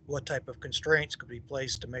what type of constraints could be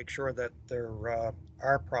placed to make sure that there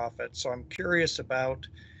are profits. So I'm curious about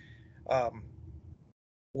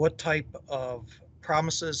what type of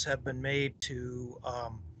promises have been made to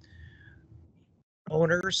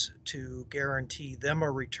owners to guarantee them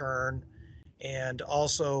a return, and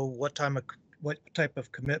also what type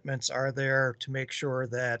of commitments are there to make sure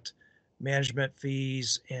that management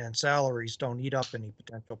fees and salaries don't eat up any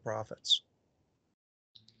potential profits.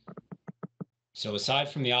 So aside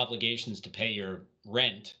from the obligations to pay your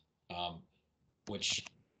rent, which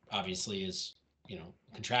obviously is,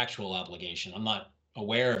 contractual obligation, I'm not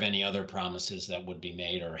aware of any other promises that would be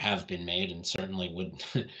made or have been made, and certainly would,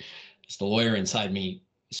 as the lawyer inside me,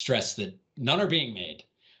 stress that none are being made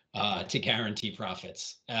to guarantee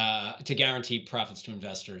profits to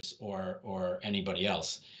investors or anybody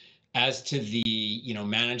else. As to the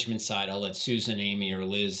management side, I'll let Susan, Amy, or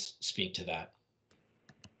Liz speak to that.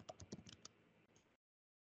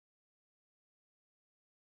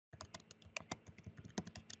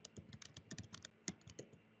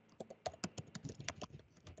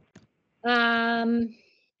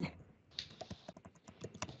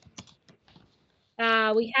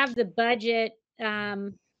 We have the budget.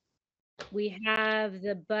 We have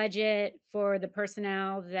the budget for the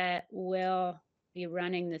personnel that will be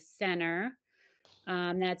running the center.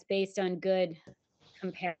 That's based on good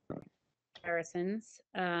comparisons.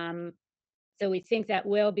 So we think that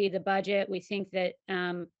will be the budget. We think that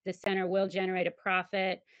the center will generate a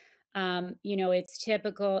profit. It's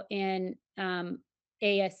typical in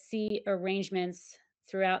ASC arrangements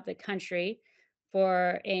throughout the country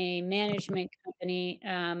for a management company,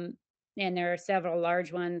 and there are several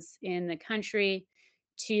large ones in the country,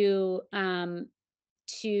 to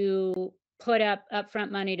put up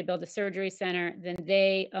upfront money to build a surgery center. Then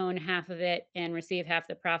they own half of it and receive half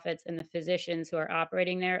the profits, and the physicians who are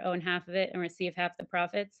operating there own half of it and receive half the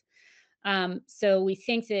profits. So we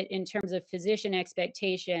think that in terms of physician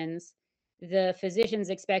expectations, the physicians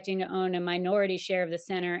expecting to own a minority share of the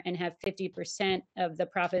center and have 50% of the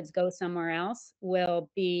profits go somewhere else will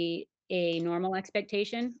be a normal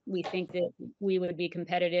expectation. We think that we would be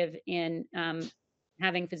competitive in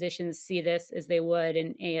having physicians see this as they would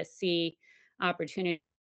an ASC opportunity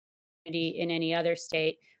in any other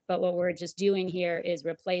state. But what we're just doing here is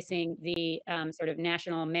replacing the sort of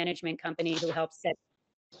national management company who helps set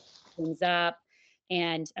things up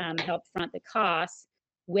and help front the costs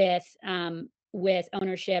with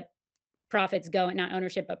ownership, profits going, not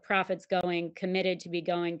ownership, but profits going, committed to be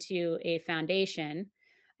going to a foundation.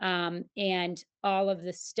 And all of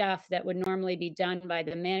the stuff that would normally be done by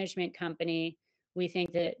the management company, we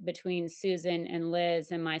think that between Susan and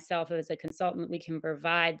Liz and myself as a consultant, we can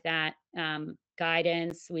provide that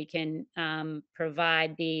guidance. We can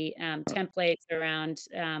provide the templates around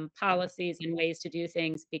policies and ways to do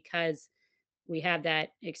things, because we have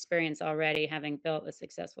that experience already, having built a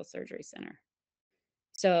successful surgery center.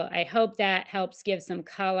 So I hope that helps give some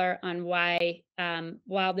color on why,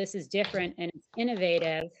 while this is different and it's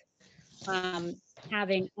innovative,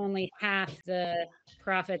 having only half the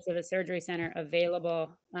profits of a surgery center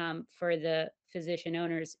available for the physician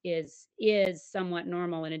owners is somewhat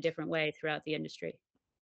normal in a different way throughout the industry.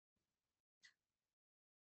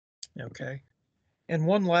 Okay. And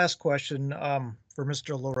one last question for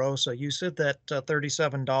Mr. LaRosa. You said that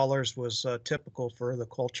 $37 was typical for the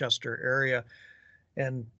Colchester area.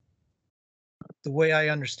 And the way I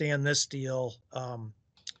understand this deal,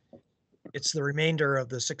 it's the remainder of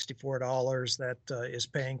the $64 that is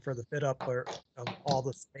paying for the fit up of all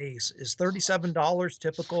the space. Is $37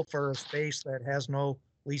 typical for a space that has no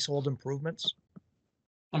leasehold improvements?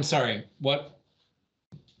 I'm sorry, what?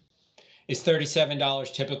 Is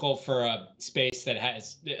 $37 typical for a space that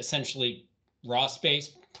has essentially raw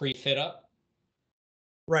space pre-fit up?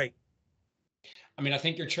 Right. I mean, I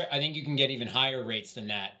think I think you can get even higher rates than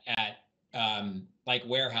that at like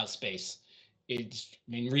warehouse space. I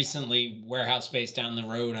mean, recently warehouse space down the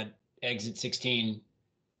road at exit 16,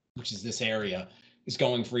 which is this area, is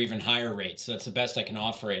going for even higher rates. So that's the best I can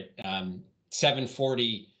offer it.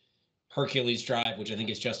 740 Hercules Drive, which I think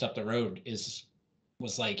is just up the road,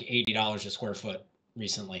 was like $80 a square foot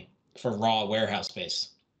recently for raw warehouse space.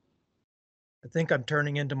 I think I'm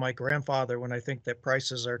turning into my grandfather when I think that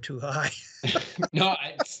prices are too high. No,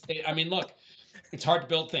 I mean, look, it's hard to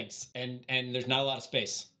build things, and there's not a lot of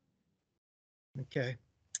space. Okay.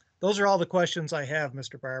 Those are all the questions I have,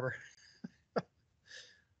 Mr. Barber.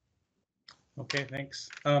 Okay, thanks.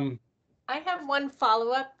 I have one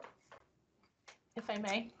follow-up, if I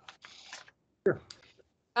may. Sure.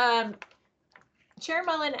 Chair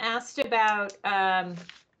Mullen asked about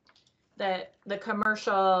the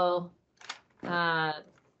commercial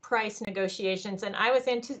price negotiations, and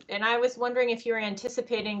I was wondering if you were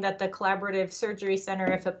anticipating that the Collaborative Surgery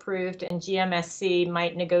Center, if approved, and GMSC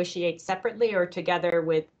might negotiate separately or together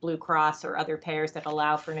with Blue Cross or other payers that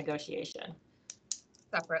allow for negotiation.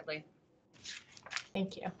 Separately.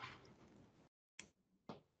 Thank you.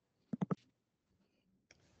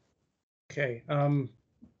 Okay.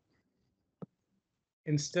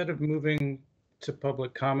 Instead of moving to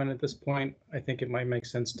public comment at this point, I think it might make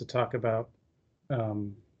sense to talk about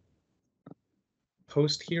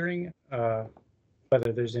post-hearing,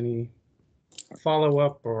 whether there's any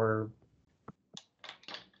follow-up or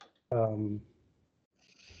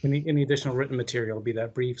any additional written material, be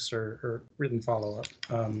that briefs or written follow-up.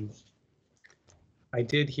 I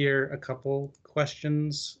did hear a couple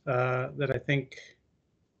questions that I think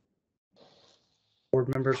board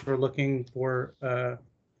members were looking for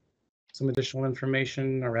some additional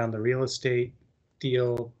information around the real estate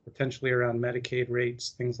deal, potentially around Medicaid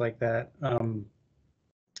rates, things like that. And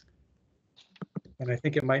I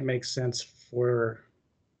think it might make sense for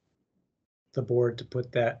the board to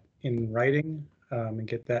put that in writing and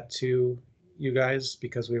get that to you guys,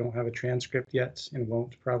 because we don't have a transcript yet and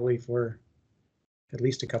won't probably for at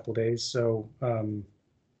least a couple days. So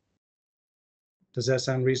does that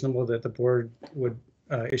sound reasonable, that the board would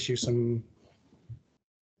issue some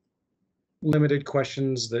limited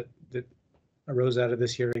questions that arose out of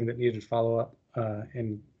this hearing that needed follow-up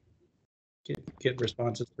and get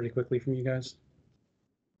responses pretty quickly from you guys?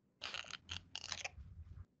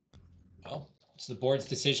 Well, it's the board's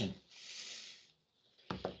decision.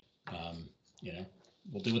 You know,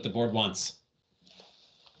 we'll do what the board wants.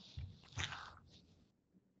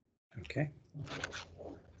 Okay.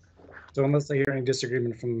 So unless I hear any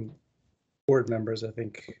disagreement from board members, I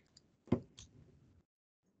think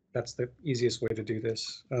that's the easiest way to do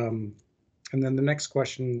this. And then the next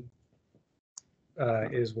question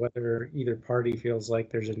is whether either party feels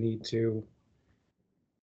like there's a need to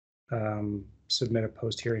submit a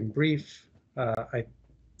post-hearing brief.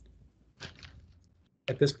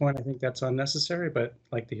 At this point, I think that's unnecessary, but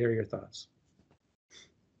I'd like to hear your thoughts.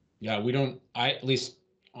 Yeah, at least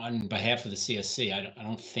on behalf of the CSC, I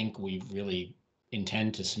don't think we really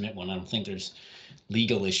intend to submit one. I don't think there's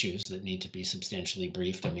legal issues that need to be substantially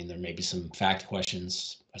briefed. I mean, there may be some fact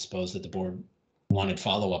questions, I suppose, that the board wanted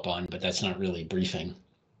follow-up on, but that's not really briefing.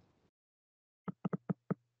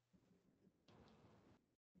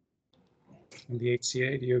 And the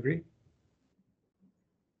HCA, do you agree?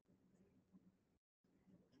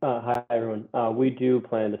 Hi, everyone. We do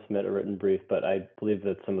plan to submit a written brief, but I believe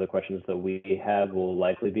that some of the questions that we have will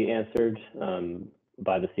likely be answered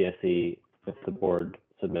by the CSC if the board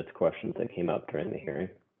submits questions that came up during the hearing.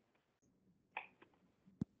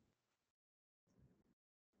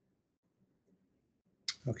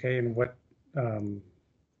 Okay, and what,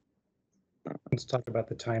 let's talk about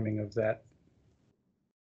the timing of that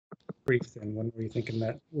brief then. When were you thinking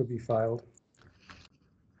that would be filed?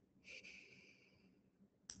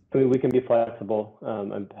 I mean, we can be flexible.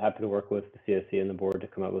 I'm happy to work with the CSC and the board to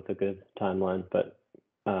come up with a good timeline, but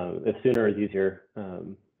if sooner is easier,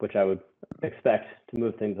 which I would expect to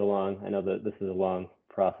move things along. I know that this is a long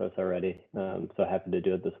process already, so happy to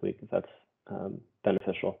do it this week if that's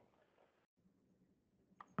beneficial.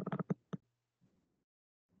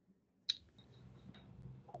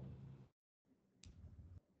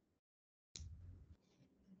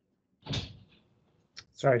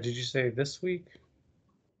 Sorry, did you say this week?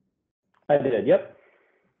 I did, yep.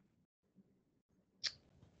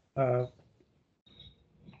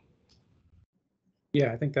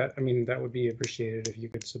 Yeah, I think that, I mean, that would be appreciated if you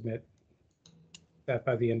could submit that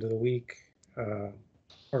by the end of the week,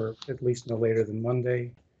 or at least no later than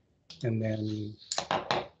Monday. And then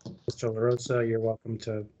Mr. LaRosa, you're welcome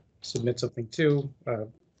to submit something to.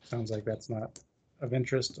 Sounds like that's not of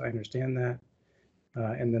interest. I understand that.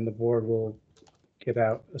 And then the board will get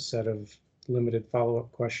out a set of limited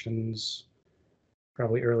follow-up questions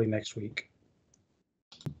probably early next week.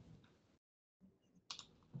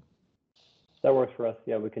 That works for us.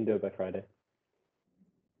 Yeah, we can do it by Friday.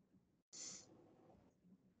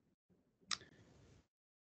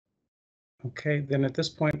 Okay, then at this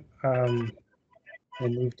point, we'll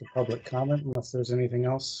move to public comment unless there's anything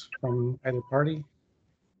else from either party.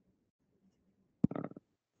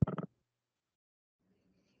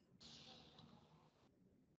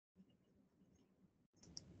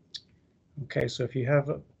 Okay, so if you have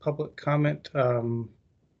a public comment to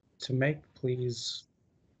make, please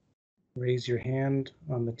raise your hand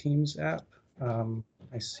on the Teams app.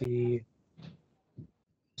 I see,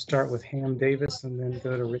 start with Ham Davis and then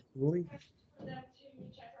go to Rick Woolley.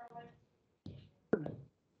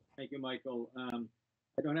 Thank you, Michael.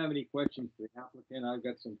 I don't have any questions for the applicant. I've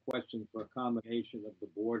got some questions for a combination of the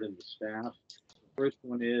board and the staff. The first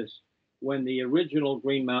one is, when the original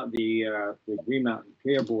Green Mountain, the Green Mountain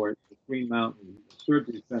Care Board, the Green Mountain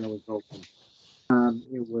Surgery Center was open,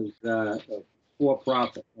 it was for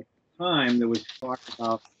profit. At the time, there was talk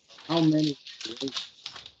about how many.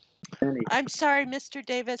 I'm sorry, Mr.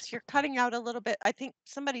 Davis, you're cutting out a little bit. I think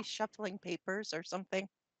somebody's shuffling papers or something.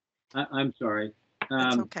 I'm sorry.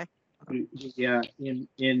 It's okay.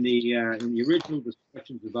 In the original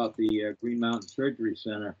discussions about the Green Mountain Surgery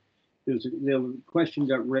Center, the question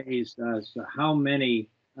got raised as to how many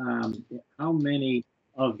of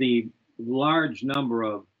the large number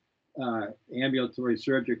of ambulatory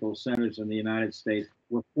surgical centers in the United States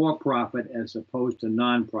were for profit as opposed to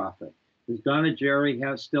nonprofit. Does Donna Jerry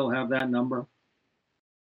still have that number?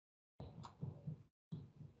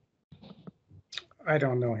 I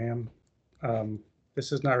don't know, Ham.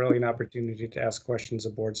 This is not really an opportunity to ask questions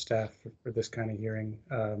of board staff for this kind of hearing.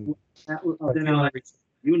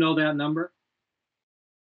 You know that number?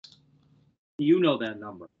 You know that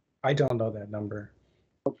number? I don't know that number.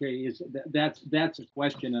 Okay, that's a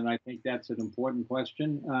question, and I think that's an important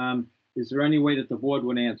question. Is there any way that the board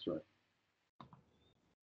would answer it?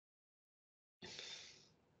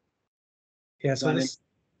 Yeah, so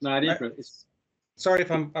not interested. Sorry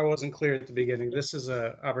if I wasn't clear at the beginning. This is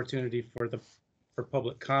an opportunity for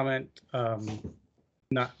public comment,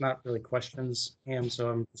 not really questions, Ham.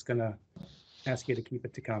 So I'm just gonna ask you to keep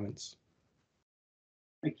it to comments.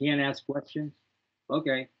 I can't ask questions.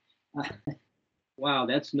 Okay. Wow,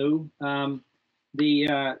 that's new.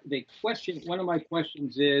 The question, one of my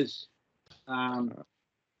questions is, well,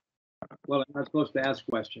 I'm not supposed to ask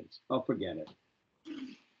questions. I'll forget it.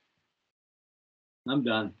 I'm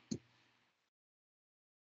done.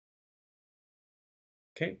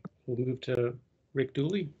 Okay, we'll move to Rick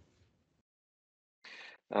Dooley.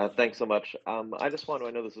 Thanks so much. I just want to,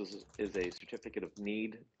 I know this is a certificate of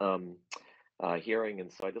need hearing,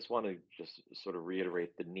 and so I just want to just sort of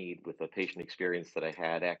reiterate the need with a patient experience that I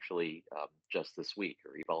had actually just this week,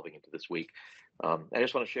 or evolving into this week. I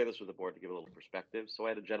just want to share this with the board to give a little perspective. So I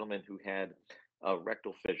had a gentleman who had a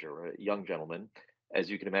rectal fissure, a young gentleman. As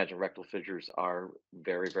you can imagine, rectal fissures are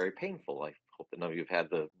very, very painful. I hope that none of you have had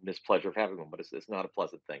the mispleasure of having one, but it's not a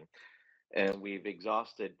pleasant thing. And we've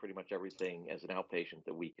exhausted pretty much everything as an outpatient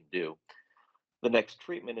that we can do. The next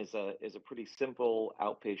treatment is a pretty simple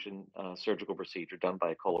outpatient surgical procedure done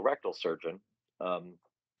by a colorectal surgeon.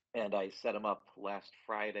 And I set him up last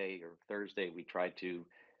Friday or Thursday. We tried to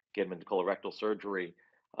get him into colorectal surgery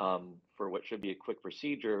for what should be a quick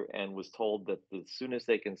procedure, and was told that as soon as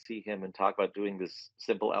they can see him and talk about doing this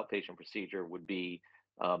simple outpatient procedure would be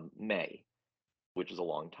May, which is a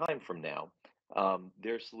long time from now.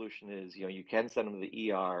 Their solution is, you can send them to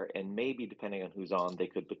the ER, and maybe depending on who's on, they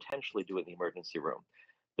could potentially do it in the emergency room.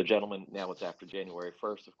 The gentleman, now it's after January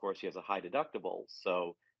 1st, of course, he has a high deductible.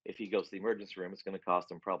 So if he goes to the emergency room, it's going to cost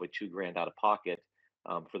him probably $2,000 out of pocket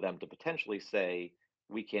for them to potentially say,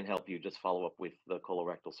 we can't help you, just follow up with the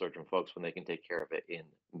colorectal surgeon folks when they can take care of it in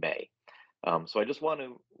May. So I just want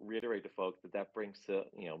to reiterate to folks that brings to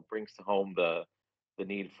home the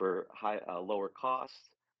need for lower costs,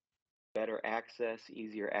 better access,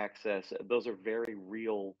 easier access. Those are very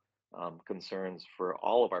real concerns for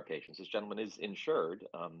all of our patients. This gentleman is insured,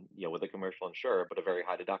 with a commercial insurer, but a very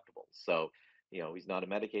high deductible. So, he's not a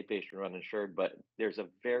Medicaid patient or uninsured, but there's a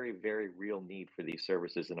very, very real need for these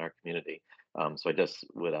services in our community. So I just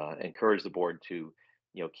would encourage the board to,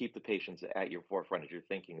 keep the patients at your forefront as you're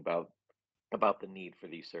thinking about the need for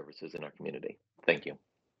these services in our community. Thank you.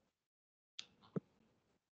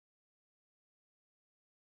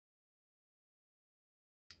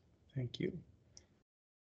 Thank you.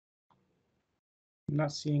 I'm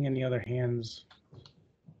not seeing any other hands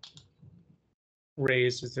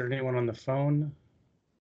raised. Is there anyone on the phone,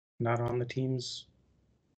 not on the Teams,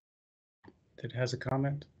 that has a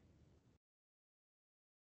comment?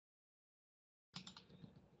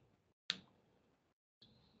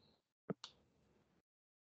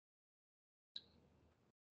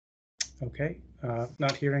 Okay,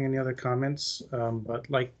 not hearing any other comments, but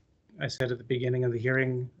like I said at the beginning of the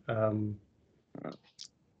hearing,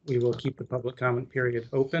 we will keep the public comment period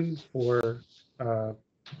open for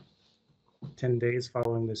 10 days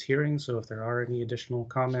following this hearing. So if there are any additional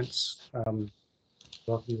comments,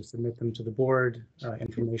 welcome to submit them to the board.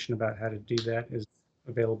 Information about how to do that is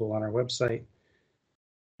available on our website.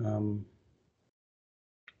 And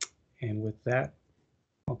with that,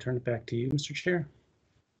 I'll turn it back to you, Mr. Chair.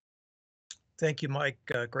 Thank you, Mike.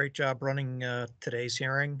 Great job running today's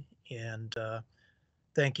hearing, and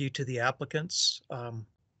thank you to the applicants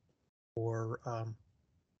for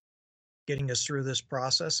getting us through this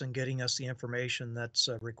process and getting us the information that's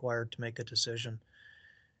required to make a decision.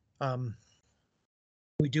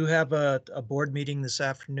 We do have a board meeting this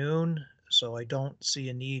afternoon, so I don't see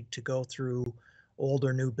a need to go through old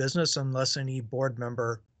or new business unless any board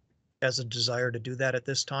member has a desire to do that at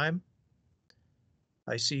this time.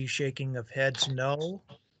 I see shaking of heads no.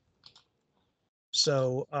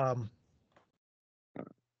 So,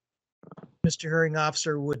 Mr. Hearing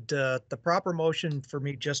Officer, would the proper motion for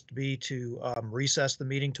me just be to recess the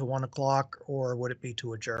meeting to 1 o'clock, or would it be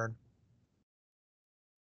to adjourn?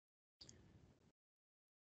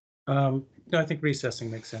 No, I think recessing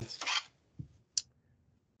makes sense.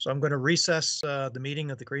 So I'm going to recess the meeting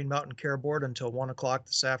of the Green Mountain Care Board until 1 o'clock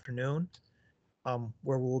this afternoon,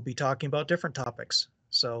 where we'll be talking about different topics.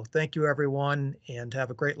 So thank you, everyone, and have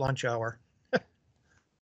a great lunch hour.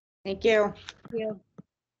 Thank you. Thank you.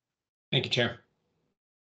 Thank you, Chair.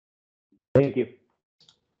 Thank you.